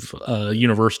Reserve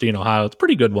University in Ohio. It's a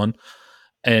pretty good one.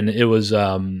 And it was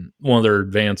one of their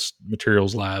advanced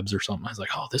materials labs or something. I was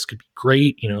like, oh, this could be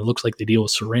great. You know, it looks like they deal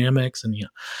with ceramics. And, you know,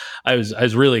 I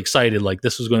was really excited. Like,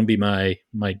 this was going to be my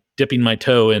dipping my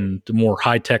toe into more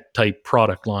high-tech type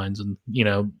product lines and, you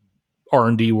know,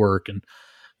 R&D work. And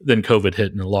then COVID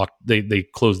hit and they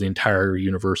closed the entire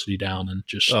university down and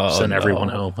just sent everyone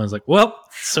home. I was like, well,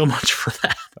 so much for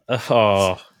that.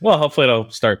 Oh, well, hopefully it'll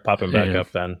start popping back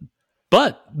up then.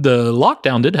 But the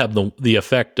lockdown did have the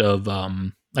effect of,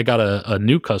 I got a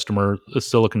new customer, a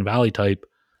Silicon Valley type.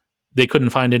 They couldn't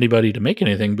find anybody to make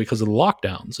anything because of the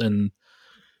lockdowns. And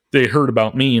they heard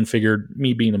about me and figured,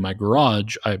 me being in my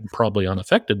garage, I'm probably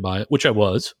unaffected by it, which I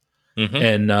was. Mm-hmm.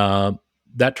 And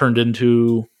that turned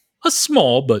into a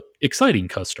small but exciting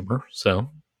customer. So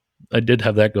I did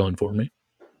have that going for me.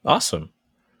 Awesome.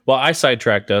 Well, I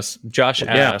sidetracked us. Josh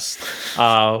asked,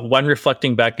 when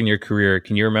reflecting back in your career,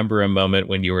 can you remember a moment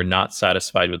when you were not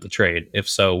satisfied with the trade? If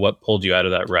so, what pulled you out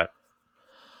of that rut?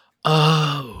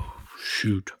 Oh,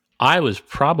 shoot. I was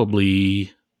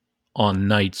probably on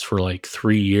nights for like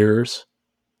 3 years.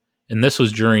 And this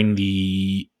was during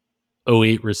the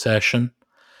 2008 recession.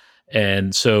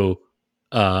 And so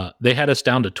they had us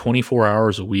down to 24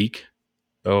 hours a week.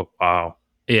 Oh, wow.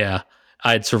 Yeah.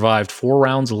 I'd survived 4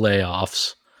 rounds of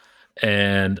layoffs.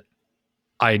 And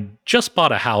I just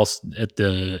bought a house at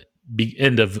the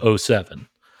end of 2007.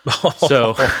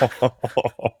 So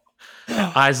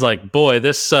I was like, boy,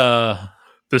 this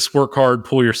work hard,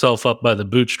 pull yourself up by the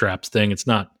bootstraps thing, it's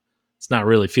not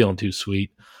really feeling too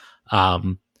sweet.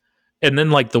 And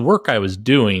then like the work I was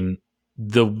doing,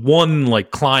 the one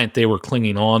like client they were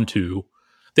clinging on to,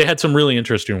 they had some really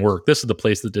interesting work. This is the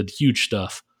place that did huge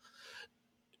stuff.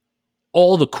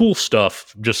 All the cool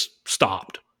stuff just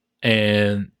stopped.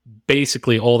 And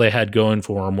basically all they had going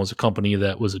for them was a company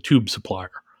that was a tube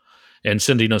supplier and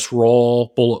sending us raw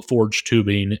bullet forged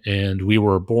tubing. And we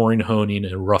were boring, honing,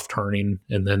 and rough turning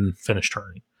and then finish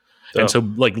turning. And so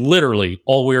like literally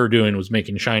all we were doing was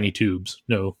making shiny tubes.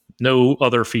 No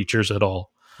other features at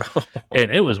all.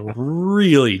 And it was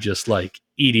really just like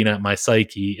eating at my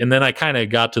psyche. And then I kind of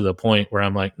got to the point where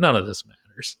I'm like, none of this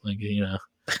matters. Like, you know,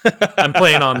 I'm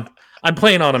playing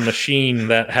on a machine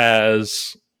that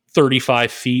has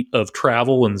 35 feet of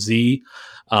travel and Z.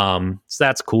 So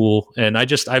that's cool. And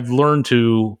I've learned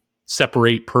to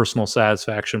separate personal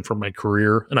satisfaction from my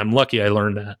career. And I'm lucky I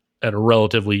learned that at a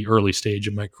relatively early stage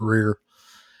in my career.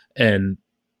 And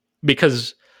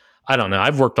because I don't know,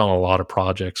 I've worked on a lot of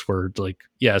projects where it's like,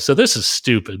 yeah, so this is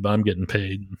stupid, but I'm getting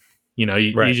paid. You know,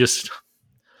 you just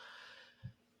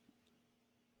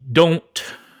don't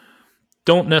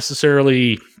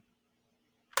necessarily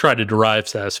try to derive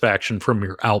satisfaction from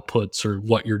your outputs or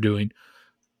what you're doing.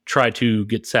 Try to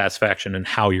get satisfaction in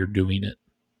how you're doing it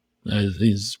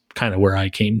is kind of where I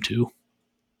came to.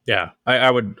 Yeah.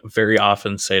 I would very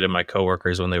often say to my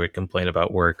coworkers when they would complain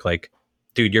about work, like,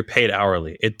 dude, you're paid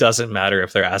hourly. It doesn't matter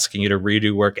if they're asking you to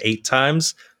redo work 8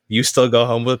 times. You still go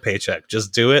home with a paycheck.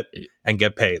 Just do it and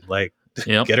get paid. Like,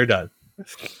 get her done.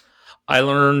 I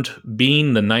learned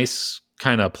being the nice,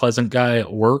 kind of pleasant guy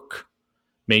at work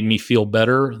made me feel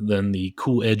better than the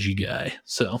cool, edgy guy.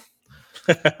 So,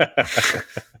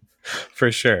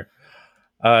 for sure.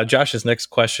 Josh's next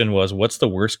question was, what's the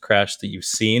worst crash that you've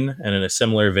seen? And in a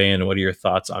similar vein, what are your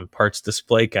thoughts on parts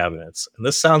display cabinets? And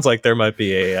this sounds like there might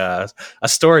be a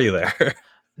story there.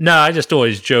 No, I just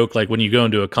always joke, like when you go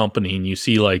into a company and you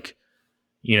see like,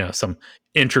 you know, some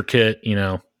intricate, you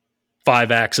know,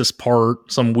 5-axis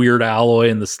part, some weird alloy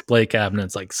in the display cabinet.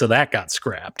 It's like, so that got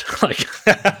scrapped. Like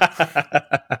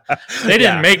they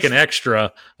didn't make an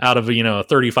extra out of, you know, a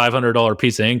 $3,500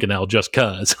 piece of Inconel just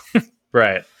cause.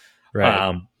 Right.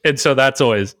 And so that's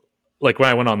always like when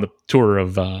I went on the tour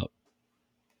of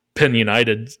Penn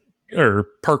United or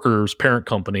Parker's parent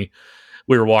company,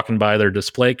 we were walking by their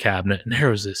display cabinet and there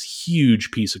was this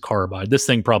huge piece of carbide. This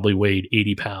thing probably weighed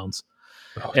 80 pounds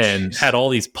and had all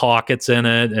these pockets in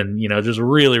it and, you know, just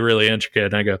really, really intricate.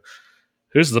 And I go,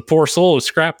 who's the poor soul who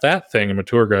scrapped that thing? And my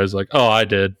tour guy's like, oh, I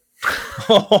did.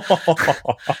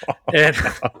 And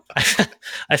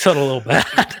I felt a little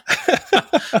bad.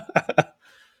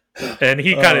 And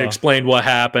he kind of explained what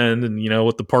happened and, you know,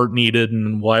 what the part needed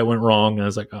and why it went wrong. And I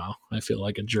was like, oh, I feel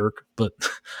like a jerk. But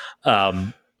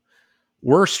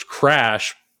worst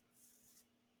crash,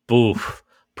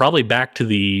 probably back to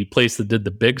the place that did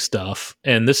the big stuff.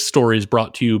 And this story is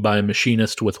brought to you by a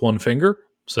machinist with one finger.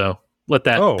 So let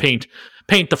that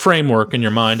paint the framework in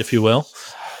your mind, if you will.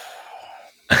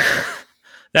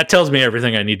 That tells me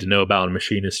everything I need to know about a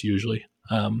machinist usually.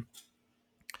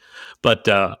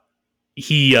 But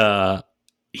he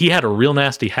had a real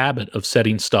nasty habit of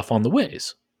setting stuff on the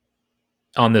ways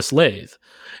on this lathe.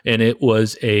 And it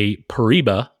was a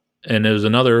Pariba, and it was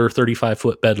another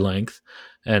 35-foot bed length.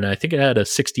 And I think it had a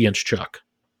 60-inch chuck.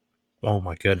 Oh,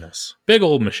 my goodness. Big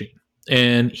old machine.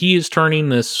 And he is turning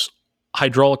this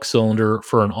hydraulic cylinder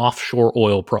for an offshore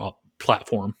oil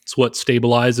platform. It's what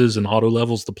stabilizes and auto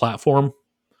levels the platform.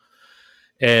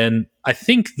 And I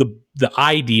think the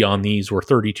ID on these were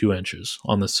 32 inches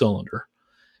on the cylinder.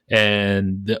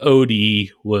 And the OD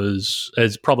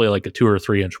is probably like a 2 or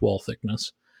 3 inch wall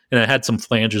thickness. And it had some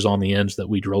flanges on the ends that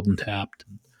we drilled and tapped.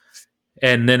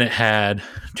 And then it had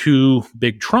 2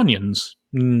 big trunnions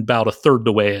about a third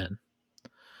the way in.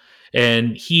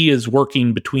 And he is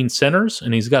working between centers,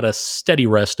 and he's got a steady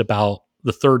rest about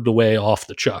the third the way off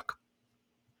the chuck.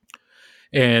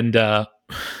 And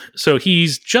so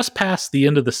he's just past the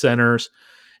end of the centers,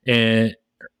 and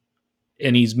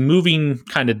he's moving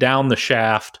kind of down the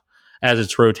shaft as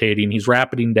it's rotating. He's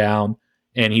rapiding down,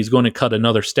 and he's going to cut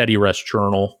another steady rest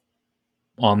journal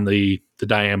on the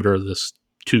diameter of this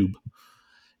tube,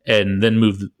 and then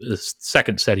move the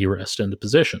second steady rest into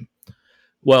position.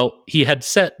 Well, he had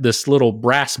set this little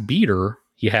brass beater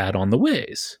he had on the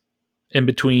ways in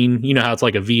between. You know how it's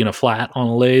like a V and a flat on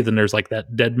a lathe, and there's like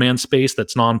that dead man space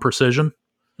that's non-precision.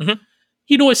 Mm-hmm.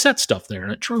 He'd always set stuff there,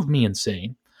 and it drove me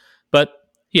insane. But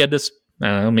he had this,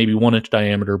 maybe 1 inch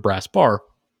diameter brass bar.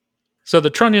 So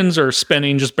the trunnions are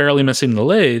spinning, just barely missing the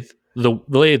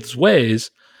lathe's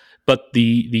ways, but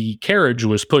the carriage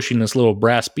was pushing this little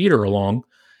brass beater along.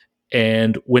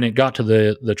 And when it got to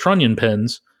the trunnion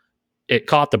pins, it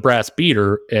caught the brass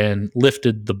beater and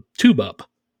lifted the tube up.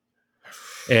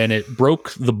 And it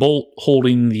broke the bolt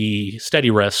holding the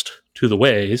steady rest to the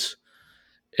ways.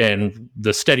 And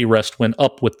the steady rest went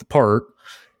up with the part.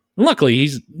 Luckily,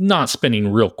 he's not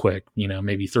spinning real quick,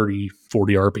 maybe 30,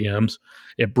 40 RPMs.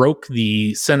 It broke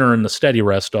the center and the steady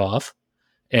rest off.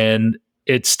 And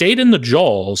it stayed in the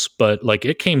jaws, but like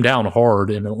it came down hard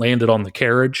and it landed on the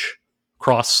carriage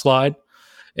cross slide.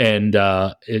 And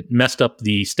it messed up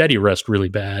the steady rest really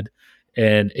bad.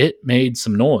 And it made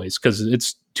some noise because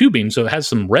it's tubing, so it has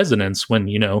some resonance when,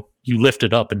 you lift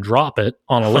it up and drop it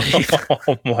on a lathe.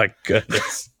 Oh my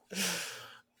goodness.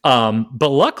 But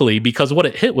luckily, because what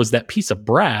it hit was that piece of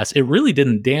brass, it really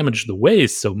didn't damage the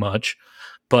ways so much.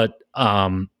 But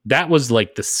that was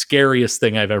like the scariest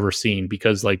thing I've ever seen,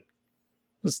 because like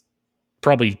it's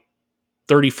probably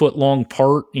 30-foot long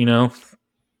part,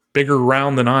 bigger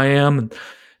round than I am.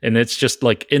 And it's just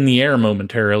like in the air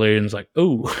momentarily. And it's like,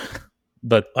 oh,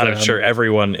 but I'm sure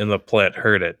everyone in the plant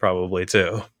heard it probably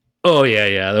too. Oh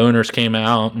yeah. The owners came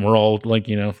out and we're all like,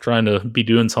 trying to be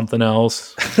doing something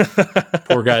else.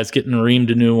 Poor guy's getting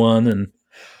reamed a new one. And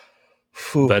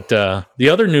but the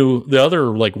other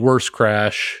like worst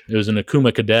crash, it was an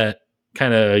Akuma Cadet,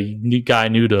 kind of guy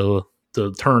new to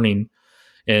turning,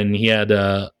 and he had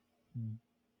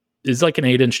it's like an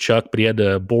 8-inch chuck, but he had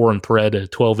to bore and thread a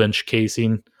 12-inch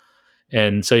casing.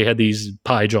 And so he had these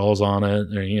pie jaws on it,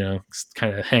 or,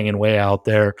 kind of hanging way out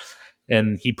there.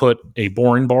 And he put a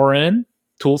boring bar in,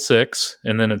 tool 6,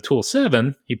 and then a tool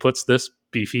 7, he puts this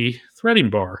beefy threading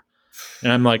bar.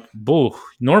 And I'm like, boo,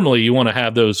 normally you want to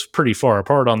have those pretty far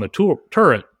apart on the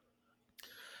turret.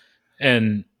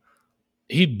 And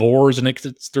he bores and it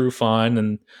gets through fine.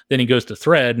 And then he goes to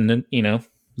thread and then,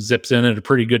 zips in at a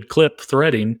pretty good clip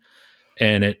threading.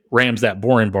 And it rams that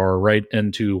boring bar right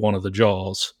into one of the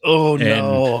jaws. Oh,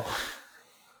 no.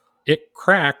 It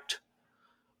cracked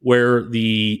where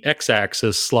the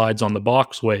x-axis slides on the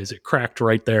boxways. It cracked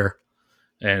right there.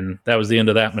 And that was the end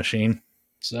of that machine.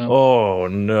 So, oh,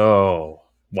 no.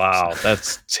 Wow,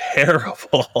 that's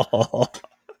terrible.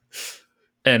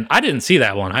 And I didn't see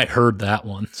that one. I heard that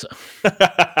one. So.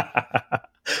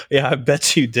 Yeah, I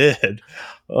bet you did.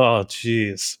 Oh,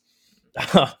 jeez.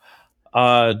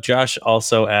 Josh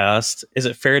also asked, is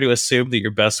it fair to assume that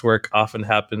your best work often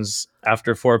happens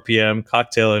after 4 p.m.,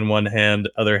 cocktail in one hand,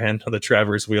 other hand on the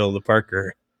driver's wheel of the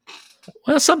Parker?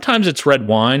 Well, sometimes it's red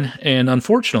wine, and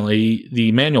unfortunately,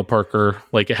 the manual Parker,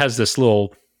 like it has this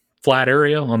little flat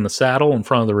area on the saddle in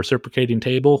front of the reciprocating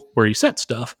table where you set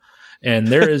stuff, and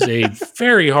there is a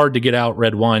very hard to get out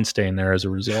red wine stain there as a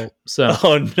result. So,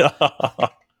 oh no!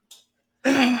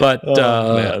 But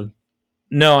man.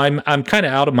 No, I'm kind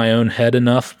of out of my own head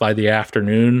enough by the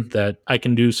afternoon that I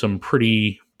can do some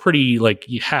pretty like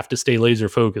you have to stay laser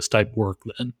focused type work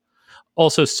then.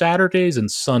 Also, Saturdays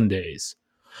and Sundays.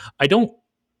 I don't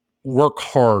work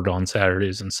hard on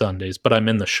Saturdays and Sundays, but I'm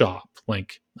in the shop.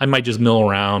 Like I might just mill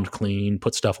around, clean,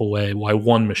 put stuff away while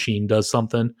one machine does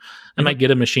something. I might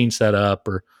get a machine set up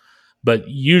but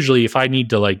usually if I need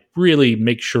to like really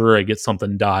make sure I get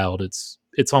something dialed, it's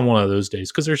on one of those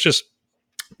days because there's just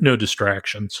no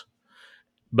distractions.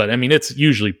 But I mean, it's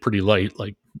usually pretty light.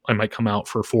 Like I might come out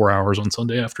for 4 hours on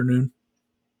Sunday afternoon.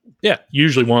 Yeah,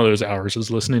 usually one of those hours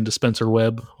is listening to Spencer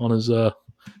Webb on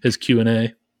his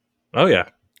Q&A. Oh yeah,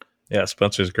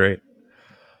 Spencer's great.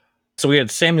 So we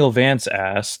had Samuel Vance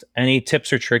asked, any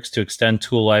tips or tricks to extend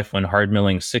tool life when hard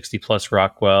milling 60 plus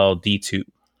Rockwell D2?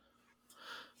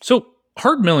 So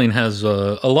hard milling has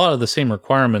a lot of the same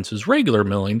requirements as regular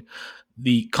milling.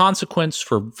 The consequence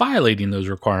for violating those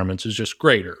requirements is just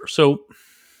greater. So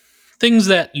things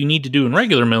that you need to do in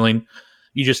regular milling,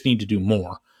 you just need to do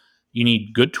more. You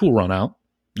need good tool run out.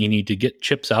 You need to get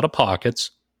chips out of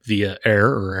pockets via air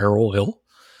or air oil.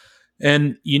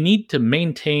 And you need to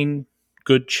maintain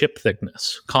good chip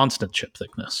thickness, constant chip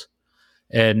thickness.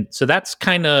 And so that's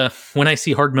kind of, when I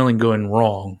see hard milling going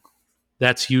wrong,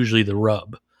 that's usually the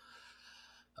rub.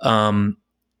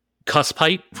 Cusp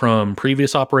height from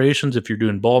previous operations, if you're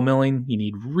doing ball milling, you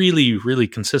need really, really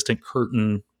consistent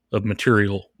curtain of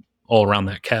material all around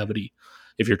that cavity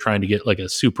if you're trying to get like a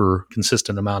super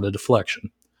consistent amount of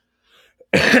deflection.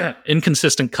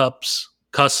 Inconsistent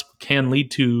cusp can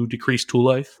lead to decreased tool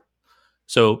life.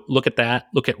 So look at that.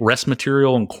 Look at rest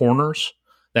material and corners.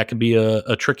 That could be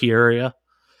a tricky area.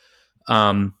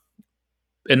 And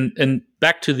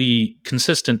back to the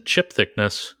consistent chip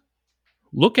thickness,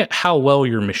 look at how well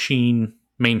your machine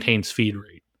maintains feed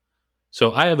rate.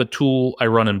 So I have a tool I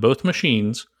run in both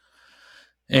machines,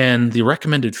 and the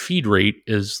recommended feed rate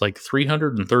is like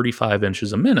 335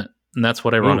 inches a minute. And that's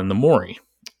what I run in the Mori.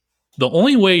 The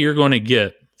only way you're going to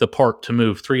get the part to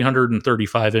move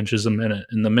 335 inches a minute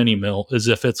in the mini mill as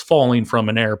if it's falling from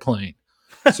an airplane.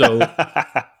 So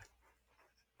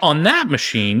on that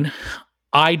machine,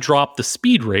 I dropped the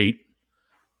speed rate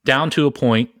down to a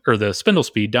point, or the spindle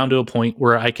speed down to a point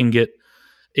where I can get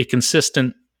a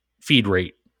consistent feed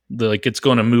rate. Like it's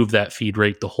going to move that feed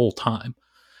rate the whole time.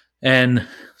 And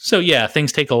so, yeah,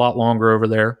 things take a lot longer over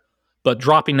there, but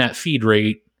dropping that feed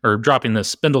rate or dropping the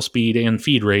spindle speed and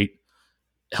feed rate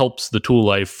helps the tool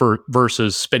life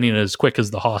versus spinning it as quick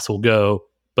as the Haas will go,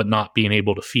 but not being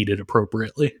able to feed it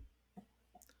appropriately.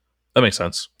 That makes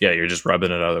sense. Yeah, you're just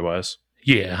rubbing it otherwise.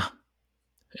 Yeah.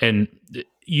 And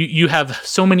you have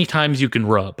so many times you can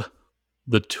rub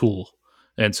the tool.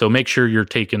 And so make sure you're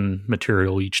taking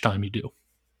material each time you do.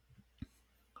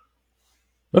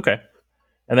 Okay.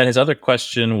 And then his other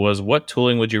question was, what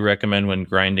tooling would you recommend when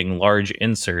grinding large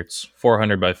inserts,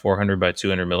 400 by 400 by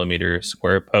 200 millimeter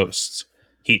square posts,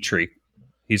 heat treat?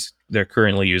 They're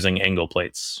currently using angle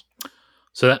plates.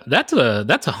 So that's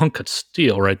a hunk of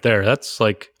steel right there. That's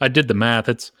like, I did the math.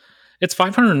 It's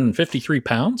 553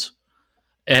 pounds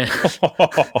and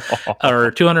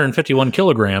or 251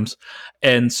 kilograms.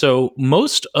 And so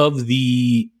most of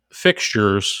the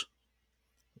fixtures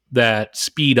that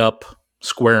speed up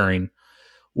squaring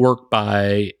work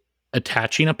by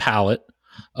attaching a pallet.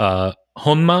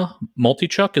 Honma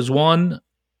Multichuck is one.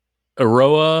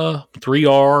 Aroa,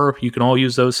 3R, you can all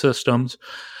use those systems.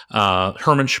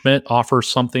 Hermann Schmidt offers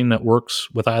something that works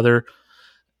with either.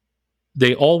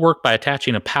 They all work by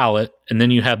attaching a pallet, and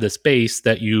then you have this base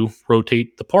that you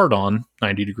rotate the part on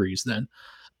 90 degrees then.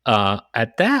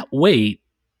 At that weight,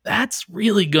 that's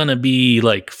really going to be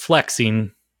like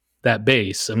flexing that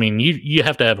base. I mean, you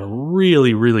have to have a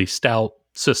really, really stout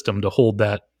system to hold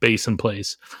that base in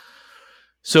place.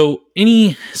 So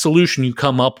any solution you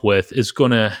come up with is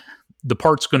the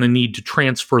part's going to need to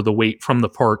transfer the weight from the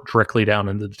part directly down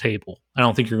into the table. I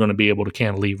don't think you're going to be able to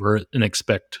cantilever it and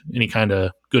expect any kind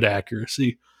of good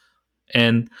accuracy.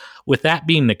 And with that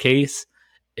being the case,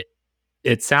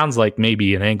 it sounds like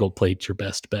maybe an angle plate's your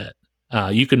best bet.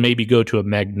 You can maybe go to a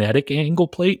magnetic angle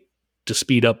plate to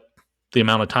speed up the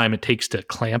amount of time it takes to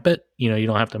clamp it. You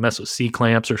don't have to mess with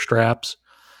C-clamps or straps.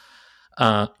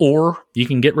 Or you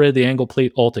can get rid of the angle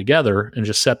plate altogether and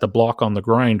just set the block on the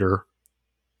grinder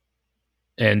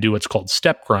and do what's called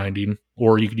step grinding,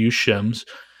 or you could use shims.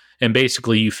 And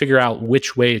basically you figure out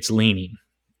which way it's leaning.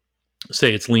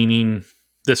 Say it's leaning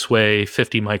this way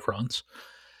 50 microns.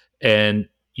 And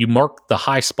you mark the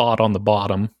high spot on the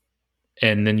bottom,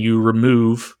 and then you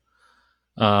remove,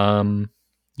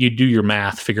 you do your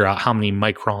math, figure out how many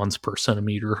microns per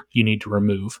centimeter you need to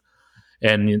remove.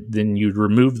 And then you'd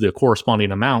remove the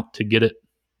corresponding amount to get it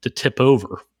to tip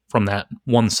over from that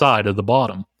one side of the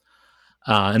bottom.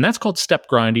 And that's called step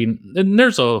grinding. And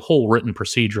there's a whole written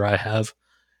procedure I have.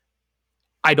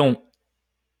 I don't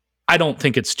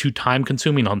think it's too time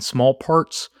consuming on small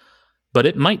parts, but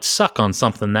it might suck on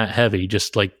something that heavy,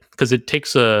 just like because it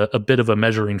takes a bit of a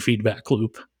measuring feedback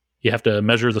loop. You have to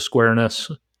measure the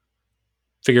squareness,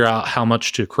 figure out how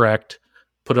much to correct,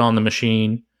 put it on the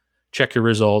machine, check your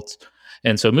results.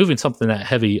 And so moving something that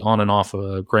heavy on and off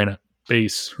a granite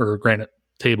base or a granite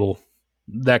table,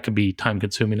 that could be time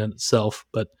consuming in itself.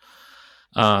 But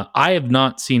I have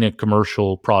not seen a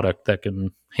commercial product that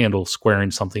can handle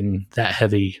squaring something that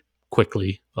heavy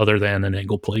quickly other than an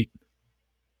angle plate.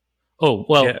 Oh,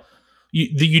 well, yeah.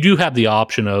 You do have the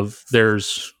option of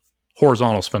there's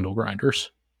horizontal spindle grinders.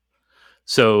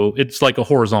 So it's like a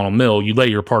horizontal mill. You lay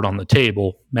your part on the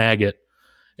table, mag it,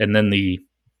 and then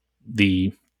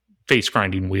the face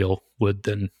grinding wheel would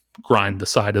then grind the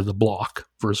side of the block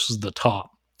versus the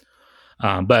top.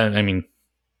 But I mean,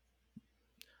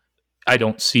 I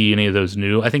don't see any of those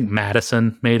new. I think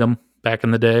Madison made them back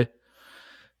in the day.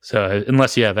 So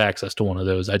unless you have access to one of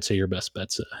those, I'd say your best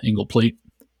bet's an angle plate.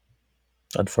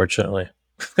 Unfortunately.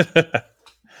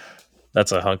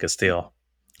 That's a hunk of steel.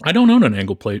 I don't own an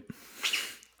angle plate.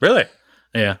 Really?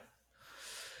 Yeah.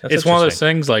 It's one of those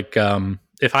things like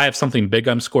if I have something big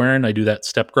I'm squaring, I do that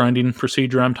step grinding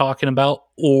procedure I'm talking about,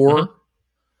 or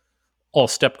I'll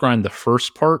step grind the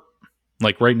first part.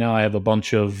 Like right now I have a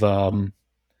bunch of, they're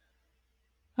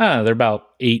about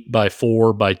 8 by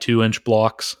 4 by 2 inch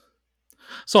blocks.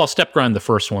 So I'll step grind the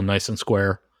first one nice and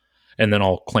square, and then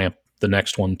I'll clamp the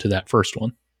next one to that first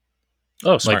one.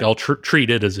 Oh, smart. Like I'll treat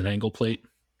it as an angle plate.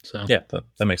 So yeah,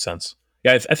 that makes sense.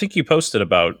 Yeah, I think you posted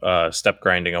about step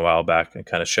grinding a while back and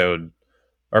kind of showed,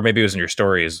 or maybe it was in your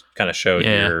stories, kind of showed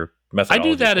your methodology.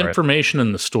 I do that information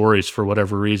in the stories for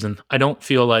whatever reason. I don't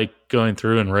feel like going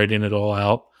through and writing it all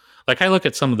out. Like I look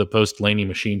at some of the posts Laney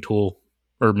Machine Tool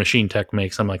or Machine Tech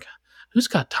makes. I'm like, who's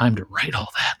got time to write all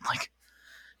that? Like,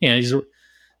 he's,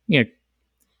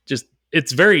 just,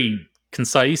 it's very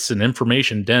concise and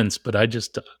information dense, but I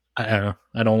don't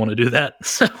want to do that.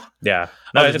 So yeah,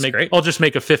 no, it's great. I'll just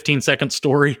make a 15-second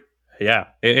story. Yeah,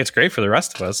 it's great for the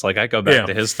rest of us. Like, I go back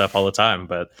to his stuff all the time,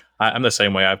 but I'm the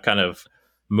same way. I've kind of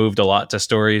moved a lot to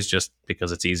stories just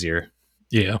because it's easier.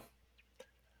 Yeah.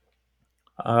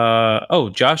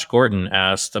 Josh Gordon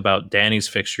asked about Danny's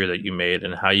fixture that you made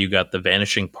and how you got the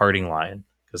vanishing parting line,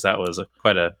 because that was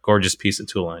quite a gorgeous piece of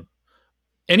tooling.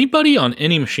 Anybody on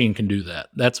any machine can do that.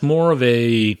 That's more of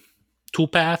a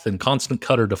toolpath and constant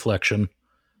cutter deflection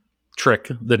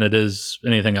trick than it is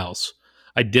anything else.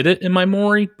 I did it in my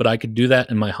Mori, but I could do that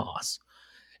in my Haas.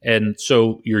 And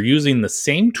so you're using the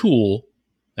same tool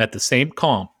at the same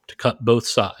comp to cut both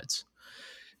sides.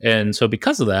 And so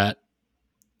because of that,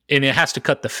 and it has to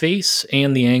cut the face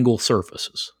and the angle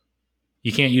surfaces.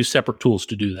 You can't use separate tools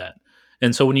to do that.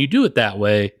 And so when you do it that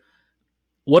way,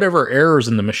 whatever errors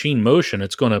in the machine motion,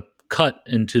 it's going to cut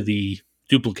into the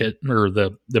duplicate or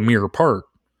the mirror part.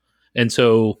 And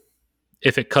so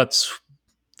if it cuts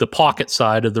the pocket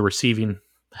side of the receiving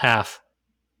half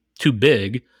too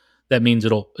big, that means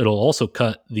it'll also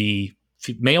cut the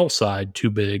male side too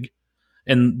big,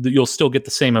 and you'll still get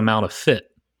the same amount of fit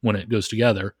when it goes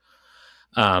together.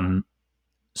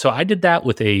 So I did that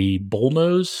with a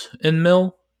bullnose end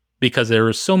mill because there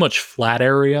was so much flat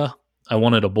area. I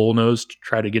wanted a bullnose to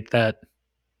try to get that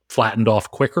flattened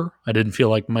off quicker. I didn't feel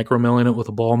like micromilling it with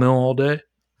a ball mill all day.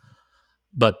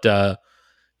 But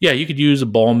you could use a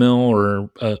ball mill, or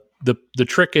the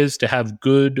trick is to have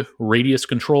good radius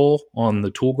control on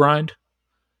the tool grind.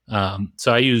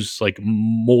 So I use like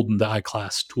mold and die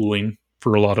class tooling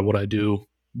for a lot of what I do.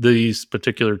 These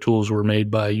particular tools were made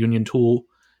by Union Tool,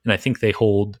 and I think they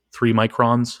hold 3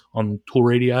 microns on tool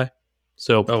radii.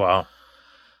 So, oh wow.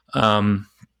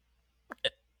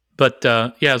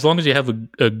 As long as you have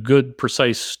a good,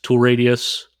 precise tool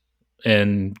radius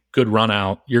and good run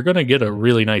out, you're going to get a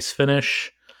really nice finish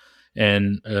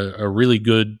and a really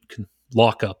good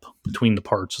lockup between the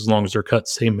parts as long as they're cut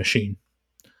same machine.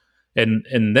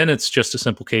 And then it's just a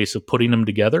simple case of putting them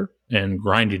together and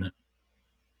grinding it.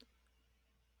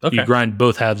 Okay. You grind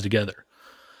both halves together.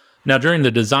 Now, during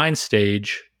the design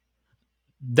stage,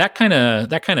 that kind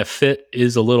of fit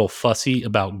is a little fussy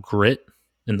about grit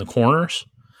in the corners.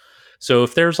 So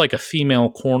if there's like a female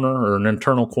corner or an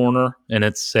internal corner and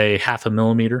it's, say, 0.5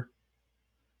 millimeter,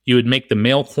 you would make the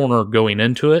male corner going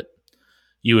into it.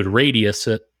 You would radius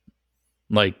it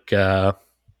like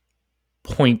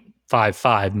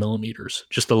 0.55 millimeters,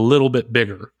 just a little bit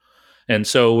bigger. And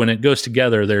so when it goes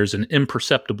together, there's an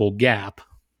imperceptible gap,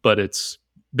 but it's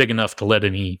big enough to let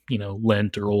any,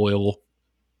 lint or oil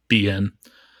be in.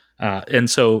 And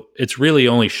so it's really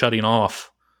only shutting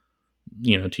off,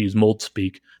 to use mold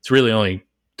speak, it's really only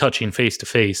touching face to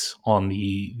face on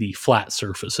the flat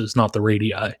surfaces, not the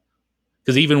radii.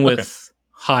 Because even with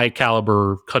high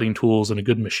caliber cutting tools and a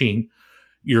good machine,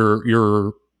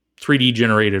 your 3D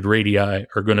generated radii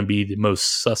are going to be the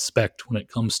most suspect when it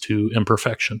comes to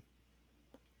imperfection.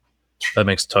 That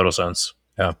makes total sense.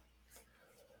 Yeah.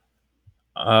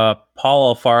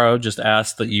 Paul Alfaro just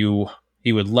asked that he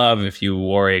would love if you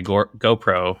wore a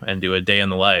GoPro and do a day in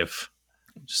the life,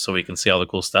 just so we can see all the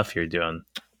cool stuff you're doing.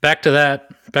 Back to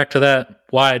that.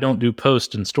 Why I don't do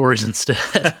post and stories instead.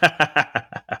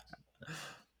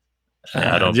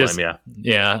 I don't blame you.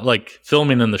 Yeah, like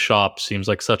filming in the shop seems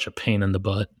like such a pain in the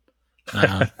butt.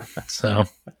 So.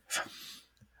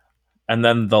 And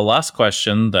then the last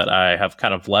question that I have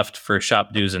kind of left for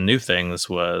shop do's and new things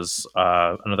was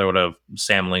another one of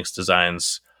Sam Link's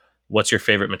designs. What's your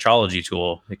favorite metrology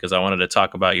tool? Because I wanted to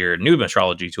talk about your new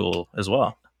metrology tool as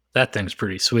well. That thing's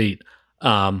pretty sweet.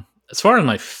 As far as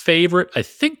my favorite, I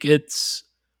think it's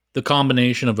the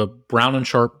combination of a Brown &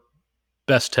 Sharpe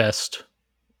Best Test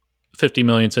 50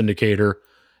 millionths indicator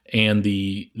and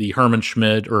the Hermann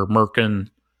Schmidt or Merkin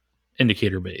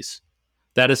indicator base.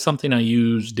 That is something I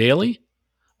use daily.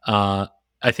 I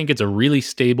think it's a really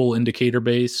stable indicator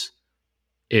base.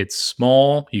 It's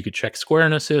small. You could check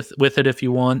squareness with it if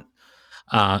you want.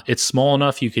 It's small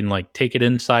enough you can like take it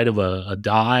inside of a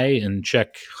die and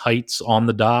check heights on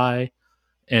the die.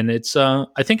 And it's I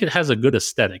think it has a good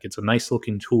aesthetic. It's a nice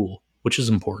looking tool, which is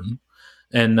important.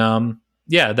 And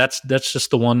that's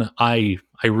just the one I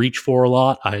reach for a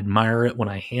lot. I admire it when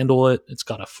I handle it. It's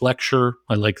got a flexure.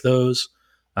 I like those.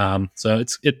 So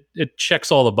it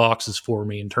checks all the boxes for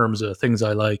me in terms of things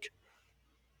I like.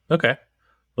 Okay.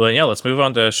 Well, then, let's move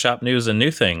on to shop news and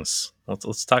new things.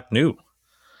 Let's talk new.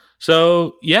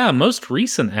 So, most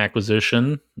recent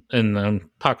acquisition, and I'm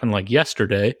talking like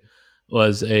yesterday,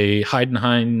 was a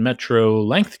Heidenhain Metro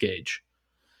length gauge.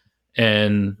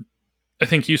 And I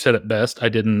think you said it best. I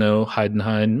didn't know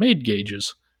Heidenhain made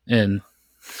gauges. And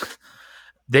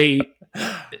they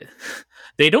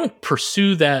don't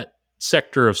pursue that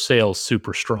sector of sales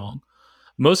super strong.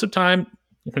 Most of the time,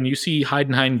 when you see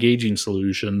Heidenhain gauging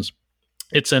solutions,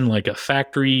 it's in like a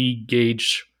factory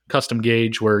gauge, custom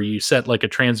gauge, where you set like a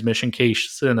transmission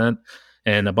case in it,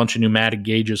 and a bunch of pneumatic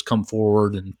gauges come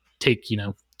forward and take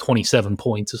 27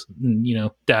 points,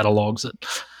 data logs it.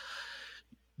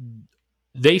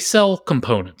 They sell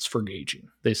components for gauging.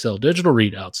 They sell digital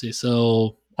readouts. They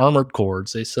sell armored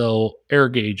cords. They sell air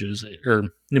gauges, or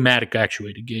pneumatic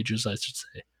actuated gauges, I should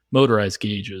say, motorized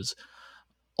gauges,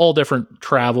 all different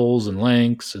travels and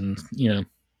lengths and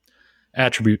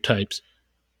attribute types.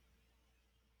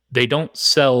 They don't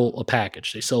sell a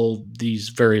package. They sell these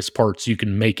various parts you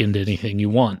can make into anything you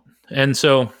want. And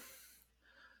so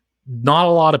not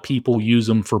a lot of people use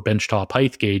them for benchtop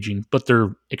height gauging, but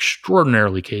they're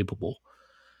extraordinarily capable.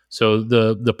 So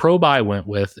the probe I went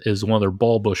with is one of their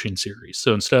ball bushing series.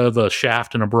 So instead of a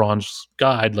shaft and a bronze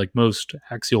guide like most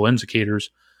axial indicators,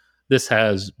 this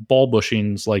has ball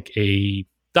bushings like a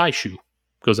die shoe,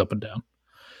 goes up and down.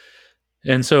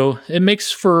 And so it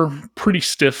makes for pretty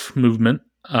stiff movement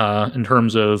in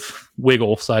terms of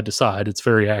wiggle side to side. It's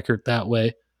very accurate that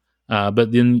way.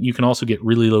 But then you can also get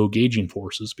really low gauging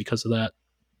forces because of that.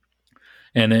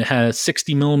 And it has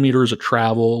 60 millimeters of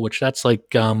travel, which that's like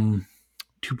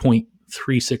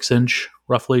 2.36 inch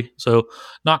roughly. So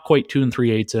not quite 2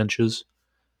 3/8 inches.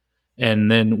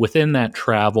 And then within that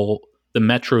travel, the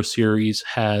Metro series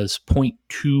has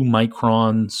 0.2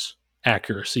 microns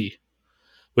accuracy,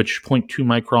 which 0.2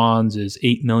 microns is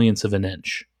 8 millionths of an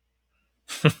inch.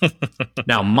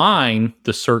 Now mine,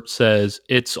 the cert says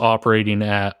it's operating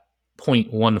at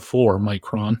 0.14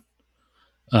 micron,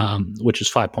 which is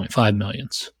 5.5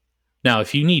 millionths. Now,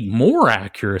 if you need more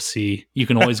accuracy, you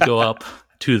can always go up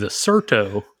to the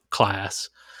Certo class,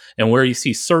 and where you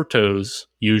see Certos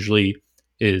usually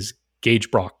is gauge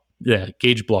block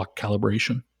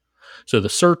calibration. So the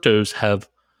Certos have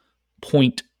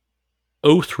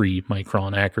 0.03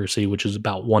 micron accuracy, which is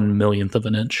about 1 millionth of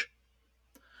an inch.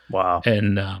 Wow.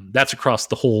 And that's across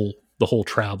the whole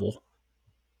travel.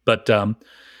 But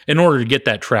in order to get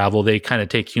that travel, they kind of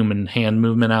take human hand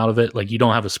movement out of it. Like, you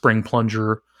don't have a spring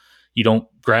plunger. You don't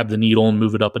grab the needle and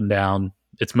move it up and down.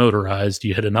 It's motorized.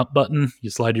 You hit an up button, you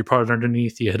slide your part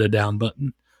underneath, you hit a down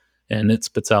button, and it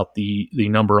spits out the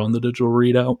number on the digital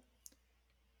readout.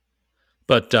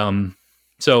 But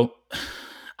so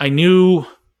I knew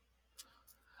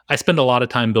I spend a lot of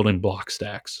time building block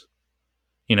stacks.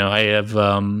 I have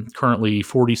currently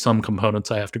 40 some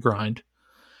components I have to grind.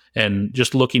 And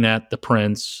just looking at the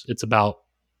prints, it's about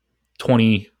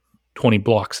 20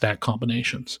 block stack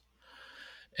combinations.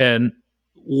 And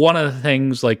one of the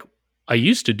things like I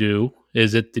used to do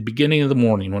is at the beginning of the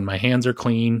morning when my hands are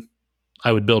clean,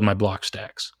 I would build my block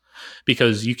stacks,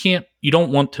 because you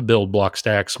don't want to build block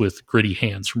stacks with gritty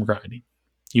hands from grinding.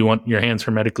 You want your hands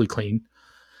hermetically clean.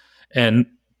 And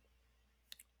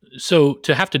so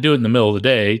to have to do it in the middle of the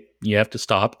day, you have to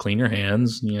stop, clean your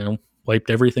hands, wiped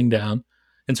everything down.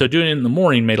 And so doing it in the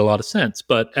morning made a lot of sense.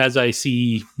 But as I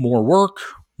see more work,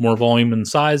 more volume and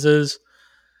sizes,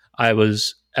 I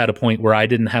was at a point where I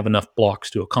didn't have enough blocks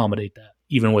to accommodate that,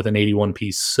 even with an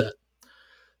 81-piece set.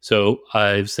 So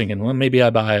I was thinking, well, maybe I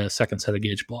buy a second set of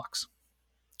gauge blocks.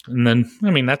 And then,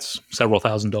 that's several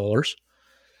 $1,000s.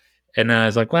 And then I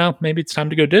was like, well, maybe it's time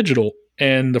to go digital.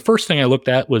 And the first thing I looked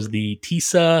at was the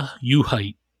TISA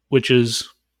U-Height, which is,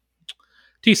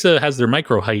 TISA has their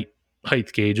micro height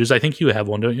gauges. I think you have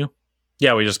one, don't you?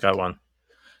 Yeah, we just got one.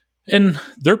 And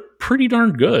they're pretty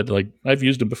darn good. Like, I've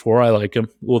used them before. I like them.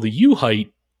 Well, the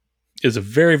U-Height is a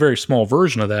very, very small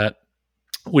version of that,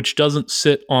 which doesn't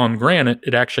sit on granite.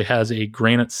 It actually has a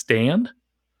granite stand,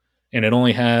 and it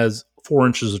only has 4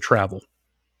 inches of travel.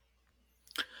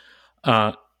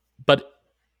 But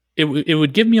it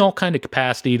would give me all kind of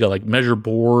capacity to like measure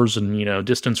bores and,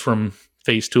 distance from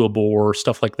face to a bore,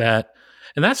 stuff like that.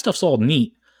 And that stuff's all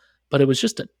neat, but it was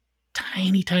just a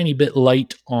tiny, tiny bit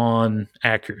light on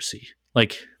accuracy.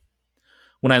 Like,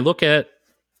 when I look at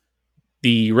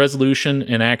the resolution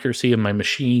and accuracy of my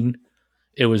machine,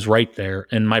 it was right there.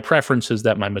 And my preference is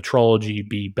that my metrology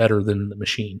be better than the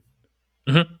machine.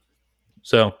 Mm-hmm.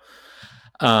 So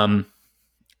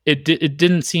it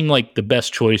didn't seem like the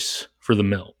best choice for the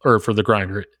mill or for the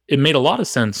grinder. It made a lot of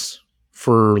sense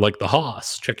for like the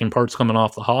Haas, checking parts coming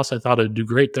off the Haas. I thought it'd do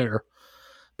great there,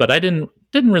 but I didn't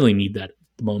really need that at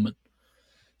the moment.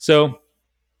 So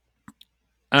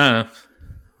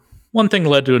one thing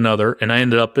led to another, and I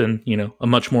ended up in, a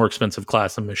much more expensive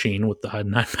class of machine with the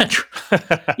Heidenheim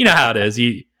Metro. You know how it is.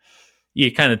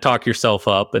 You kind of talk yourself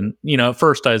up, and at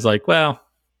first I was like, well,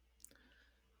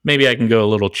 maybe I can go a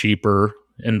little cheaper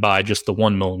and buy just the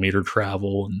 1mm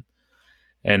travel,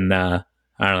 and I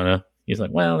don't know. He's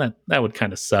like, well, that would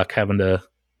kind of suck having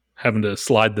to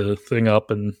slide the thing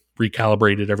up and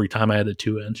recalibrate it every time I had a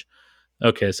 2-inch.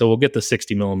 Okay, so we'll get the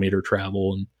 60mm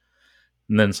travel,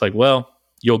 and then it's like, well,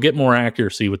 you'll get more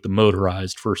accuracy with the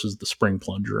motorized versus the spring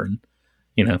plunger, and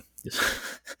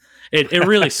it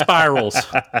really spirals.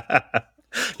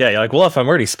 Yeah, you're like, well, if I'm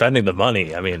already spending the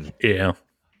money, I mean, yeah.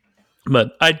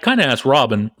 But I'd kind of asked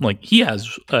Robin, like, he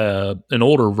has an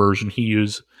older version he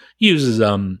uses.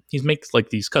 He makes like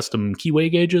these custom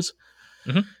keyway gauges.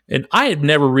 Mm-hmm. And I had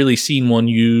never really seen one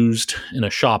used in a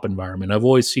shop environment. I've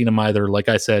always seen them either, like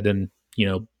I said, in,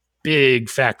 big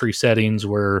factory settings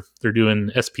where they're doing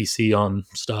SPC on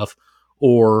stuff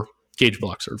or gauge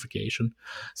block certification.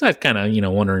 So I was kind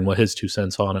of, wondering what his 2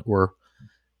 cents on it were.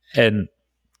 And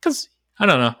because, I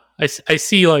don't know, I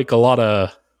see like a lot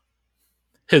of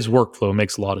his workflow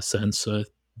makes a lot of sense. So I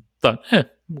thought,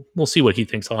 we'll see what he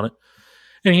thinks on it.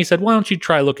 And he said, why don't you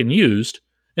try looking used?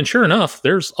 And sure enough,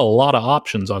 there's a lot of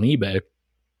options on eBay.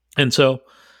 And so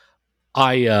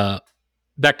I,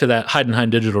 back to that Heidenheim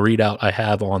digital readout I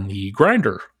have on the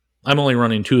grinder, I'm only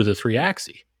running 2 of the 3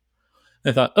 axes.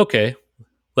 I thought, okay,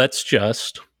 let's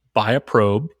just buy a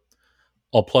probe.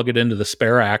 I'll plug it into the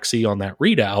spare axis on that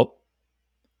readout.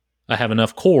 I have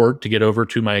enough cord to get over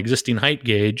to my existing height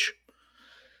gauge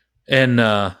and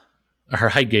her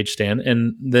height gauge stand,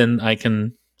 and then I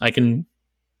can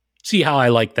see how I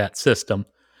like that system.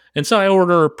 And so I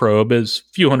order a probe, is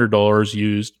a few $100s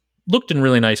used, looked in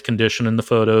really nice condition in the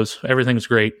photos. Everything's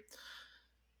great.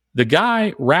 The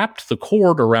guy wrapped the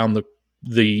cord around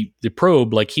the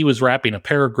probe like he was wrapping a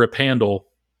paragrip handle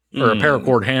or a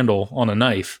paracord handle on a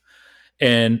knife.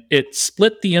 And it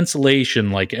split the insulation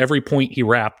like every point he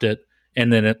wrapped it,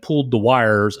 and then it pulled the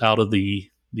wires out of the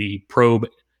probe.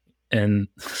 And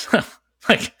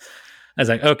like, I was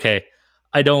like, okay,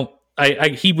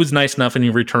 he was nice enough and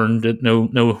he returned it.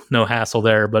 No hassle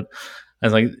there. But I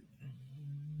was like,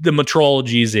 the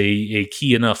metrology is a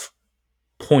key enough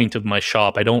point of my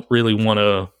shop. I don't really want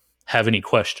to have any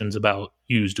questions about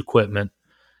used equipment.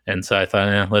 And so I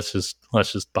thought, let's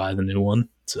just buy the new one.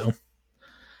 So,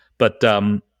 but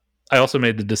I also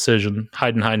made the decision.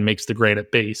 Heidenheim makes the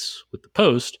granite base with the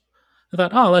post. I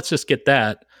thought, let's just get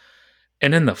that.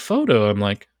 And in the photo, I'm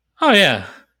like, oh yeah,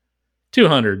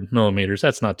 200mm.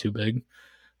 That's not too big.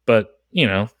 But,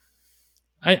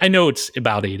 I know it's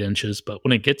about 8 inches, but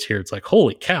when it gets here, it's like,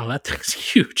 holy cow, that thing's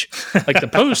huge. Like the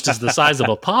post is the size of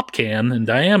a pop can in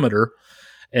diameter.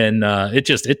 And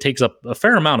it takes up a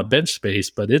fair amount of bench space,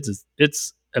 but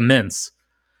it's immense.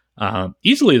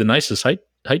 Easily the nicest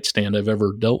height stand I've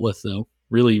ever dealt with, though.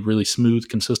 Really, really smooth,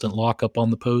 consistent lockup on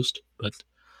the post. But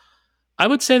I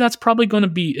would say that's probably going to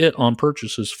be it on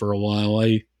purchases for a while.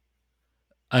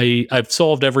 I've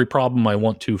solved every problem I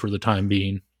want to for the time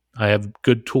being. I have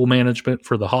good tool management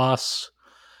for the Haas.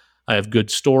 I have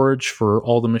good storage for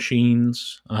all the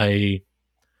machines. I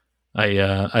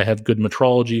have good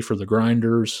metrology for the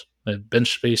grinders. I have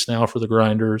bench space now for the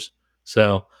grinders.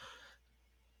 So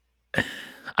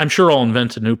I'm sure I'll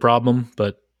invent a new problem,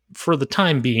 but for the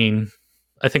time being,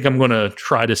 I think I'm going to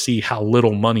try to see how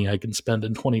little money I can spend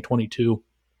in 2022.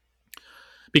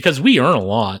 Because we earn a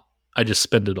lot. I just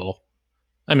spend it all.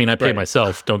 I mean, I pay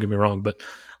myself, don't get me wrong, but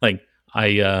like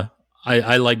I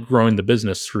like growing the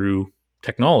business through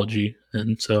technology,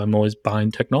 and so I'm always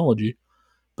buying technology.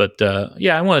 But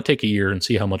I want to take a year and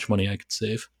see how much money I could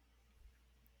save.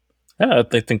 Yeah,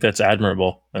 I think that's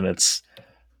admirable, and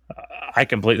I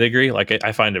completely agree. Like,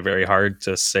 I find it very hard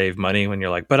to save money when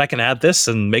you're like, but I can add this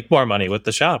and make more money with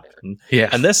the shop, and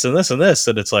this and this and this,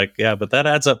 and it's like, yeah, but that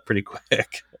adds up pretty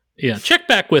quick. Yeah, check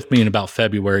back with me in about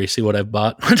February, see what I've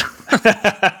bought.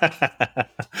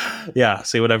 Yeah,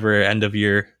 see whatever end of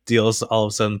year deals all of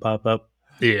a sudden pop up.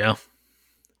 Yeah.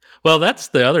 Well, that's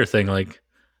the other thing. Like,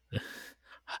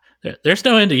 there's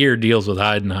no end of year deals with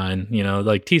Heidenheim.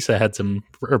 Like Tisa had some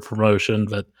promotion,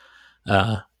 but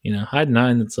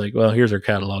Heidenheim, it's like, well, here's our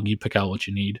catalog. You pick out what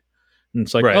you need. And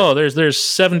it's like, oh, there's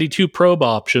 72 probe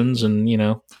options and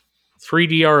 3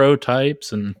 DRO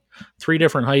types and 3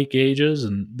 different height gauges,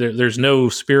 and there's no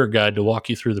spirit guide to walk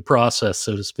you through the process,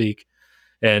 so to speak.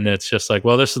 And it's just like,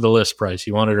 well, this is the list price.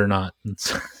 You want it or not?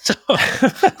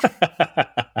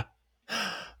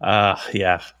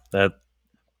 Yeah, that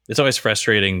it's always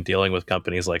frustrating dealing with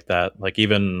companies like that. Like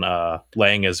even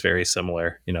Lang is very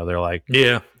similar. They're like,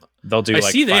 yeah, they'll do. I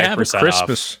like see they 5% have a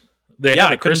Christmas. Off. They Yeah,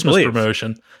 had I a couldn't Christmas believe.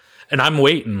 promotion, and I'm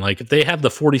waiting. Like if they have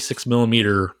the 46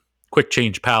 millimeter quick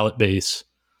change pallet base,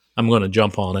 I'm going to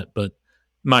jump on it. But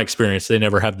my experience, they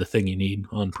never have the thing you need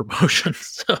on promotion.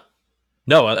 So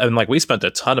No, and like we spent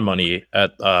a ton of money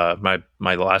at my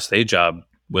last day job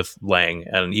with Lang,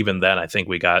 and even then, I think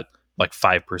we got like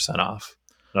 5% off.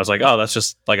 And I was like, oh, that's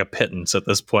just like a pittance at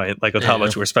this point, like with how yeah.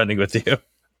 much we're spending with you.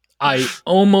 I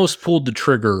almost pulled the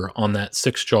trigger on that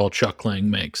 6 jaw Chuck Lang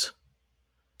makes.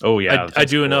 Oh yeah, I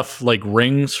that's do cool. enough like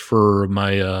rings for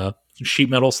my sheet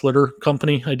metal slitter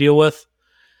company I deal with,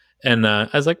 and I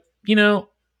was like,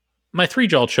 my 3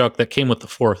 jaw chuck that came with the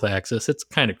fourth axis, it's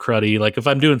kind of cruddy. Like if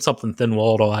I'm doing something thin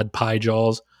walled, I'll add pie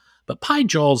jaws, but pie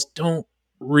jaws don't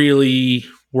really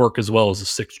work as well as a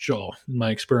 6 jaw in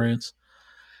my experience.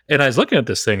 And I was looking at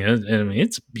this thing, and I mean,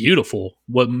 it's beautiful.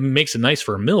 What makes it nice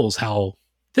for a mill is how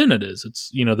thin it is. It's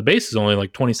the base is only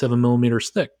like 27 millimeters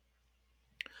thick.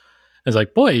 I was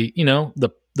like, boy,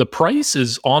 the price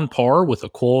is on par with a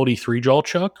quality 3 jaw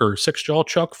chuck or 6 jaw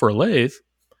chuck for a lathe.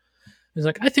 I was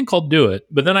like, I think I'll do it.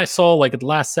 But then I saw like at the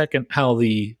last second how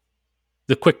the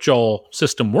quick jaw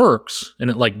system works, and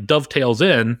it like dovetails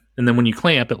in, and then when you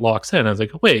clamp, it locks in. I was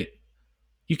like, wait,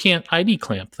 you can't ID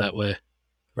clamp that way.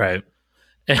 Right.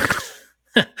 And,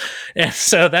 and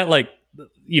so that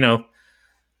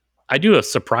I do a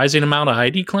surprising amount of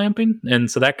ID clamping, and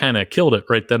so that kind of killed it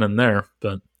right then and there.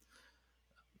 But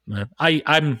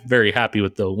I'm very happy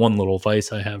with the one little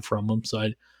vice I have from them.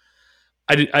 So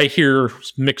I hear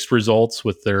mixed results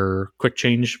with their quick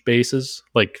change bases.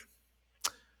 Like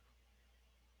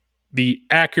the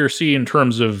accuracy in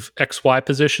terms of XY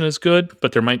position is good,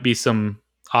 but there might be some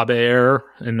Abe error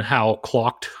in how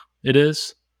clocked it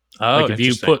is. Oh, Like if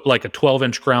you put like a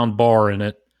 12-inch ground bar in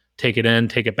it, take it in,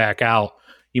 take it back out,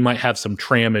 you might have some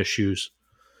tram issues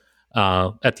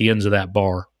at the ends of that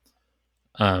bar.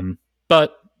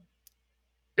 But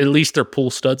at least their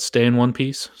pull studs stay in one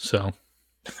piece. So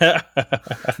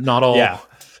not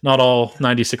all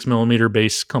 96 millimeter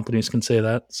base companies can say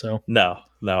that. So no.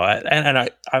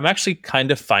 I'm actually kind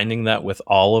of finding that with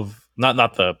all of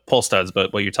not the pull studs,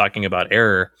 but what you're talking about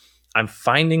error. I'm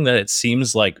finding that it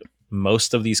seems like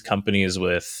most of these companies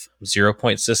with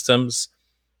 0-point systems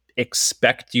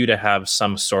expect you to have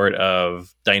some sort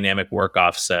of dynamic work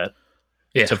offset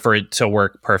for it to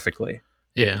work perfectly.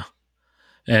 Yeah.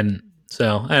 And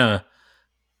so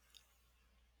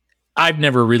I've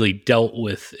never really dealt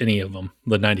with any of them.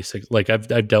 The 96, like I've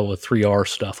dealt with 3R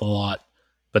stuff a lot,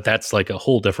 but that's like a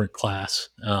whole different class.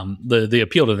 The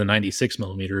appeal to the 96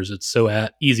 millimeters, it's so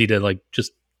easy to like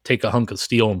just take a hunk of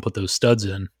steel and put those studs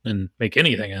in and make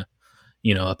anything a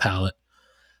pallet.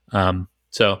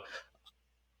 So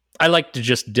I like to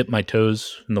just dip my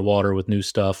toes in the water with new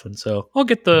stuff, and so I'll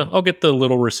get the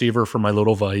little receiver for my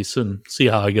little vise and see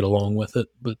how I get along with it.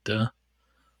 But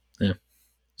yeah,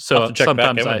 so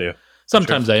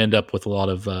sometimes I end up with a lot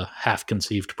of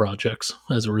half-conceived projects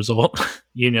as a result.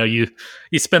 You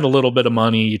spend a little bit of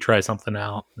money, you try something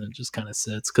out, and it just kind of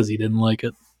sits because you didn't like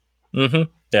it. Mm-hmm.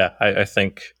 Yeah, I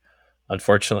think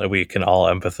unfortunately we can all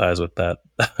empathize with that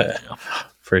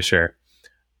for sure.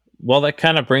 Well, that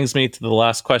kind of brings me to the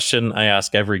last question I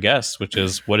ask every guest, which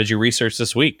is, what did you research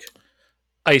this week?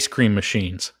 Ice cream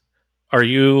machines. Are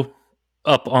you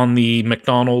up on the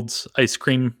McDonald's ice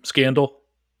cream scandal?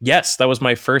 Yes, that was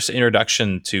my first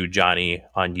introduction to Johnny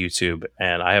on YouTube,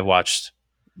 and I have watched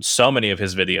so many of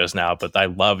his videos now, but I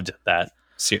loved that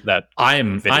I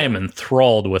am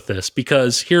enthralled with this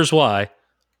because here's why.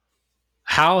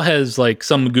 How has like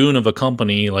some goon of a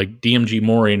company like DMG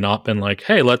Mori not been like,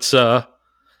 hey, let's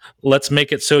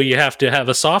make it so you have to have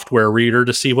a software reader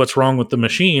to see what's wrong with the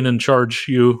machine and charge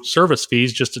you service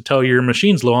fees just to tell you your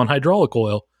machine's low on hydraulic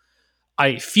oil.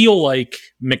 I feel like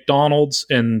McDonald's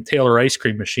and Taylor ice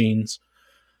cream machines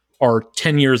are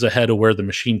 10 years ahead of where the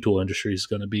machine tool industry is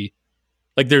going to be.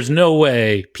 Like there's no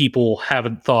way people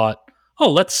haven't thought,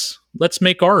 oh, let's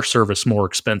make our service more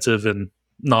expensive and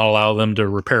not allow them to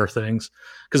repair things,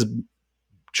 because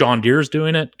John Deere's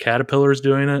doing it, Caterpillar's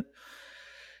doing it.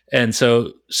 And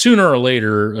so sooner or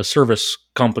later, a service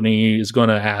company is going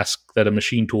to ask that a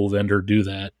machine tool vendor do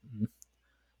that.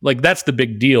 Like that's the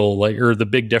big deal, like, or the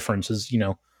big difference is,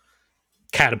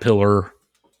 Caterpillar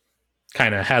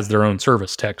kind of has their own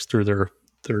service techs through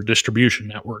their distribution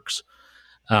networks.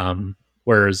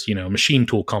 Whereas, machine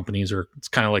tool companies it's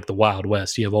kind of like the Wild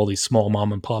West. You have all these small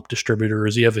mom and pop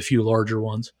distributors. You have a few larger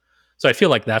ones. So I feel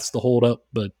like that's the holdup.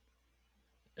 But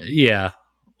yeah,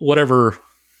 whatever's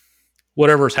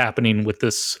happening with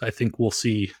this, I think we'll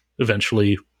see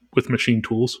eventually with machine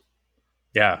tools.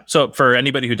 Yeah. So for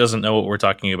anybody who doesn't know what we're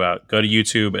talking about, go to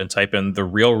YouTube and type in "the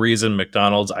real reason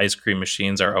McDonald's ice cream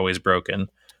machines are always broken,"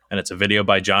 and it's a video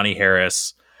by Johnny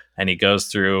Harris, and he goes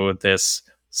through this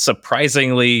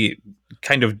surprisingly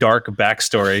kind of dark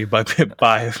backstory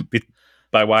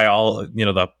by why all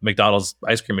the McDonald's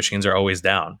ice cream machines are always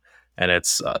down, and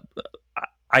it's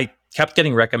I kept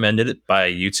getting recommended it by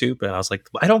YouTube, and I was like,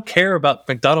 I don't care about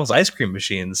McDonald's ice cream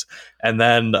machines. And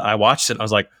then I watched it, and I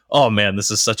was like, oh man, this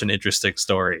is such an interesting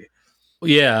story.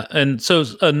 Yeah, and so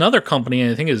another company,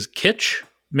 I think is Kitch,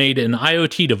 made an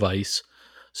IoT device.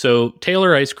 So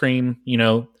Taylor Ice Cream,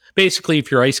 basically if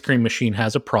your ice cream machine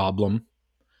has a problem,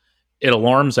 it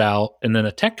alarms out, and then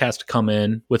a tech has to come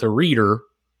in with a reader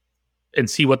and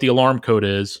see what the alarm code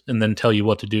is and then tell you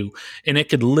what to do. And it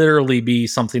could literally be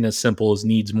something as simple as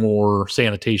needs more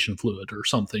sanitation fluid or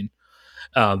something.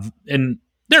 And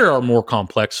there are more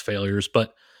complex failures,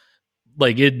 but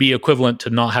like it'd be equivalent to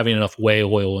not having enough whey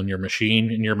oil in your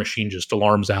machine, and your machine just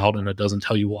alarms out and it doesn't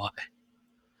tell you why.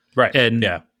 Right. And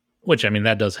yeah. Which, I mean,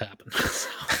 that does happen.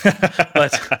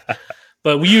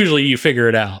 but usually you figure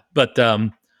it out. But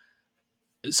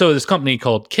so this company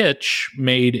called Kitch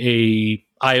made a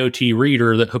IoT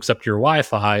reader that hooks up to your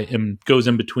Wi-Fi and goes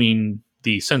in between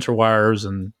the sensor wires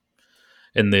and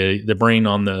the brain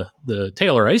on the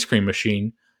Taylor ice cream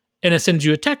machine, and it sends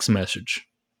you a text message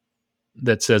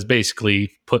that says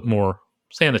basically put more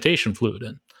sanitation fluid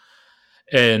in.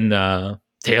 And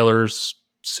Taylor's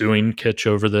suing Kitch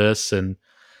over this, and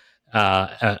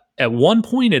at one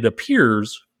point it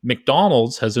appears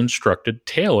McDonald's has instructed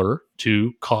Taylor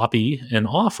to copy and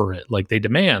offer it like they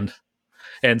demand.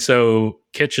 And so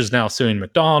Kitch is now suing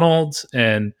McDonald's,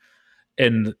 and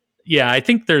yeah, I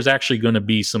think there's actually going to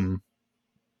be some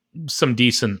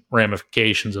decent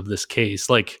ramifications of this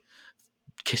case. Like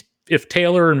if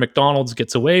Taylor and McDonald's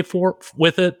gets away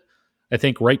with it, I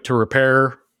think right to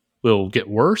repair will get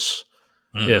worse.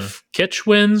 Mm-hmm. If Kitch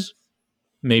wins,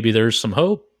 maybe there's some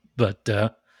hope. But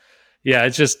yeah,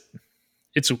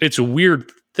 it's a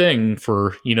weird thing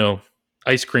for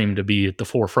ice cream to be at the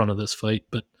forefront of this fight.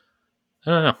 But I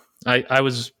don't know. I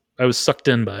was sucked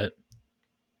in by it.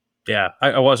 Yeah,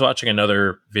 I was watching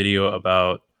another video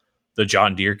about the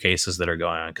John Deere cases that are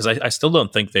going on, because I still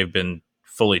don't think they've been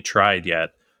fully tried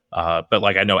yet. But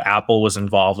like I know Apple was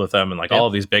involved with them, and like all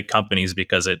of these big companies,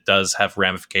 because it does have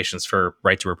ramifications for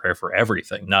right to repair for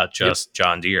everything, not just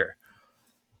John Deere.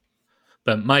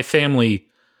 But my family,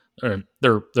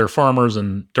 they're farmers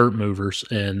and dirt movers,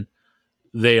 and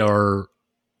they are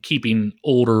keeping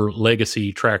older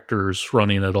legacy tractors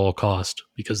running at all cost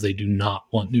because they do not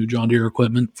want new John Deere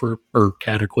equipment or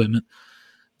Cat equipment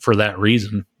for that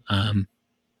reason.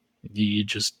 It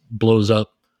just blows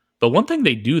up. But one thing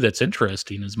they do that's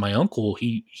interesting is my uncle,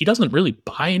 he doesn't really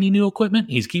buy any new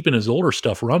equipment. He's keeping his older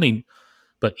stuff running,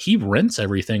 but he rents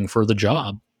everything for the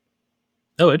job.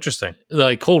 Oh, interesting.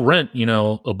 Like he'll rent,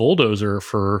 a bulldozer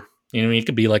for, it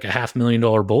could be like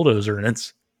 $500,000 bulldozer, and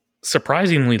it's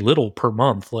surprisingly little per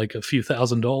month, like a few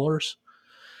 $1,000s.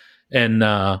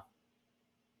 And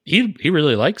he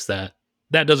really likes that.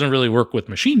 That doesn't really work with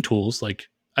machine tools. Like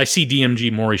I see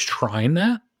DMG Maury's trying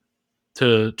that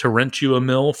to rent you a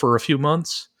mill for a few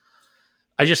months.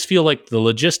 I just feel like the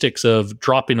logistics of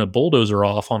dropping a bulldozer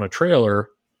off on a trailer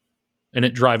and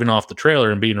it driving off the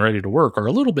trailer and being ready to work are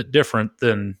a little bit different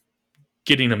than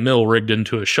getting a mill rigged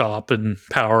into a shop and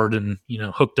powered and,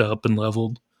 hooked up and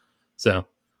leveled. So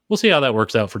we'll see how that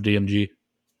works out for DMG.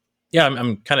 Yeah,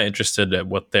 I'm kind of interested at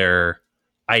what their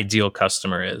ideal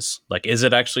customer is. Like, is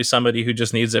it actually somebody who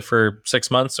just needs it for 6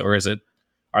 months, or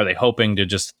are they hoping to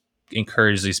just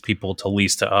encourage these people to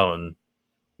lease to own?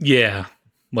 Yeah,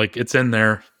 like it's in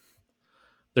there.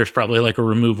 There's probably like a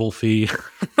removal fee.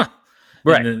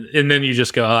 Right. And then you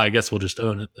just go, I guess we'll just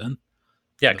own it then.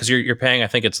 Yeah, because you're paying, I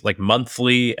think it's like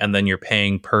monthly, and then you're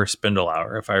paying per spindle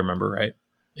hour, if I remember right.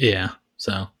 Yeah.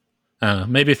 So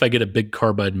maybe if I get a big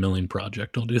carbide milling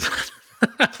project, I'll do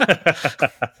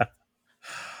that.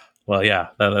 Well, yeah,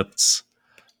 that's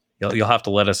you'll have to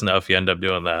let us know if you end up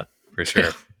doing that for sure.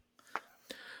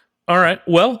 All right.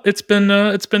 Well, it's been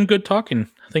good talking.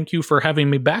 Thank you for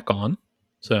having me back on.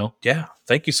 So yeah,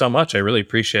 thank you so much. I really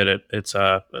appreciate it. It's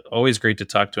always great to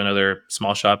talk to another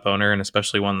small shop owner, and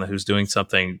especially one who's doing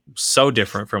something so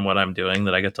different from what I'm doing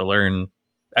that I get to learn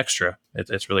extra.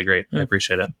 It's really great. I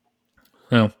appreciate it.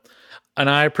 Well,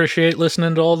 and I appreciate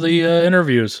listening to all the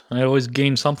interviews. I always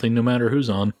gain something no matter who's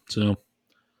on. So,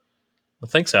 well,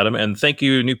 thanks, Adam. And thank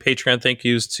you, new Patreon thank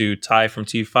yous to Ty from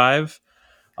T5.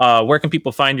 Where can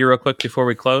people find you real quick before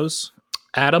we close?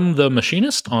 Adam the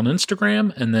Machinist on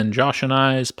Instagram, and then Josh and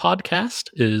I's podcast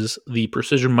is the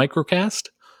Precision Microcast.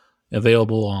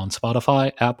 available on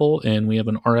Spotify, Apple, and we have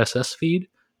an RSS feed.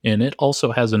 And it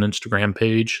also has an Instagram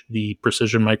page, the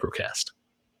Precision Microcast.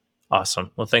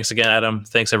 Awesome. Well, thanks again, Adam.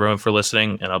 Thanks everyone for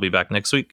listening, and I'll be back next week.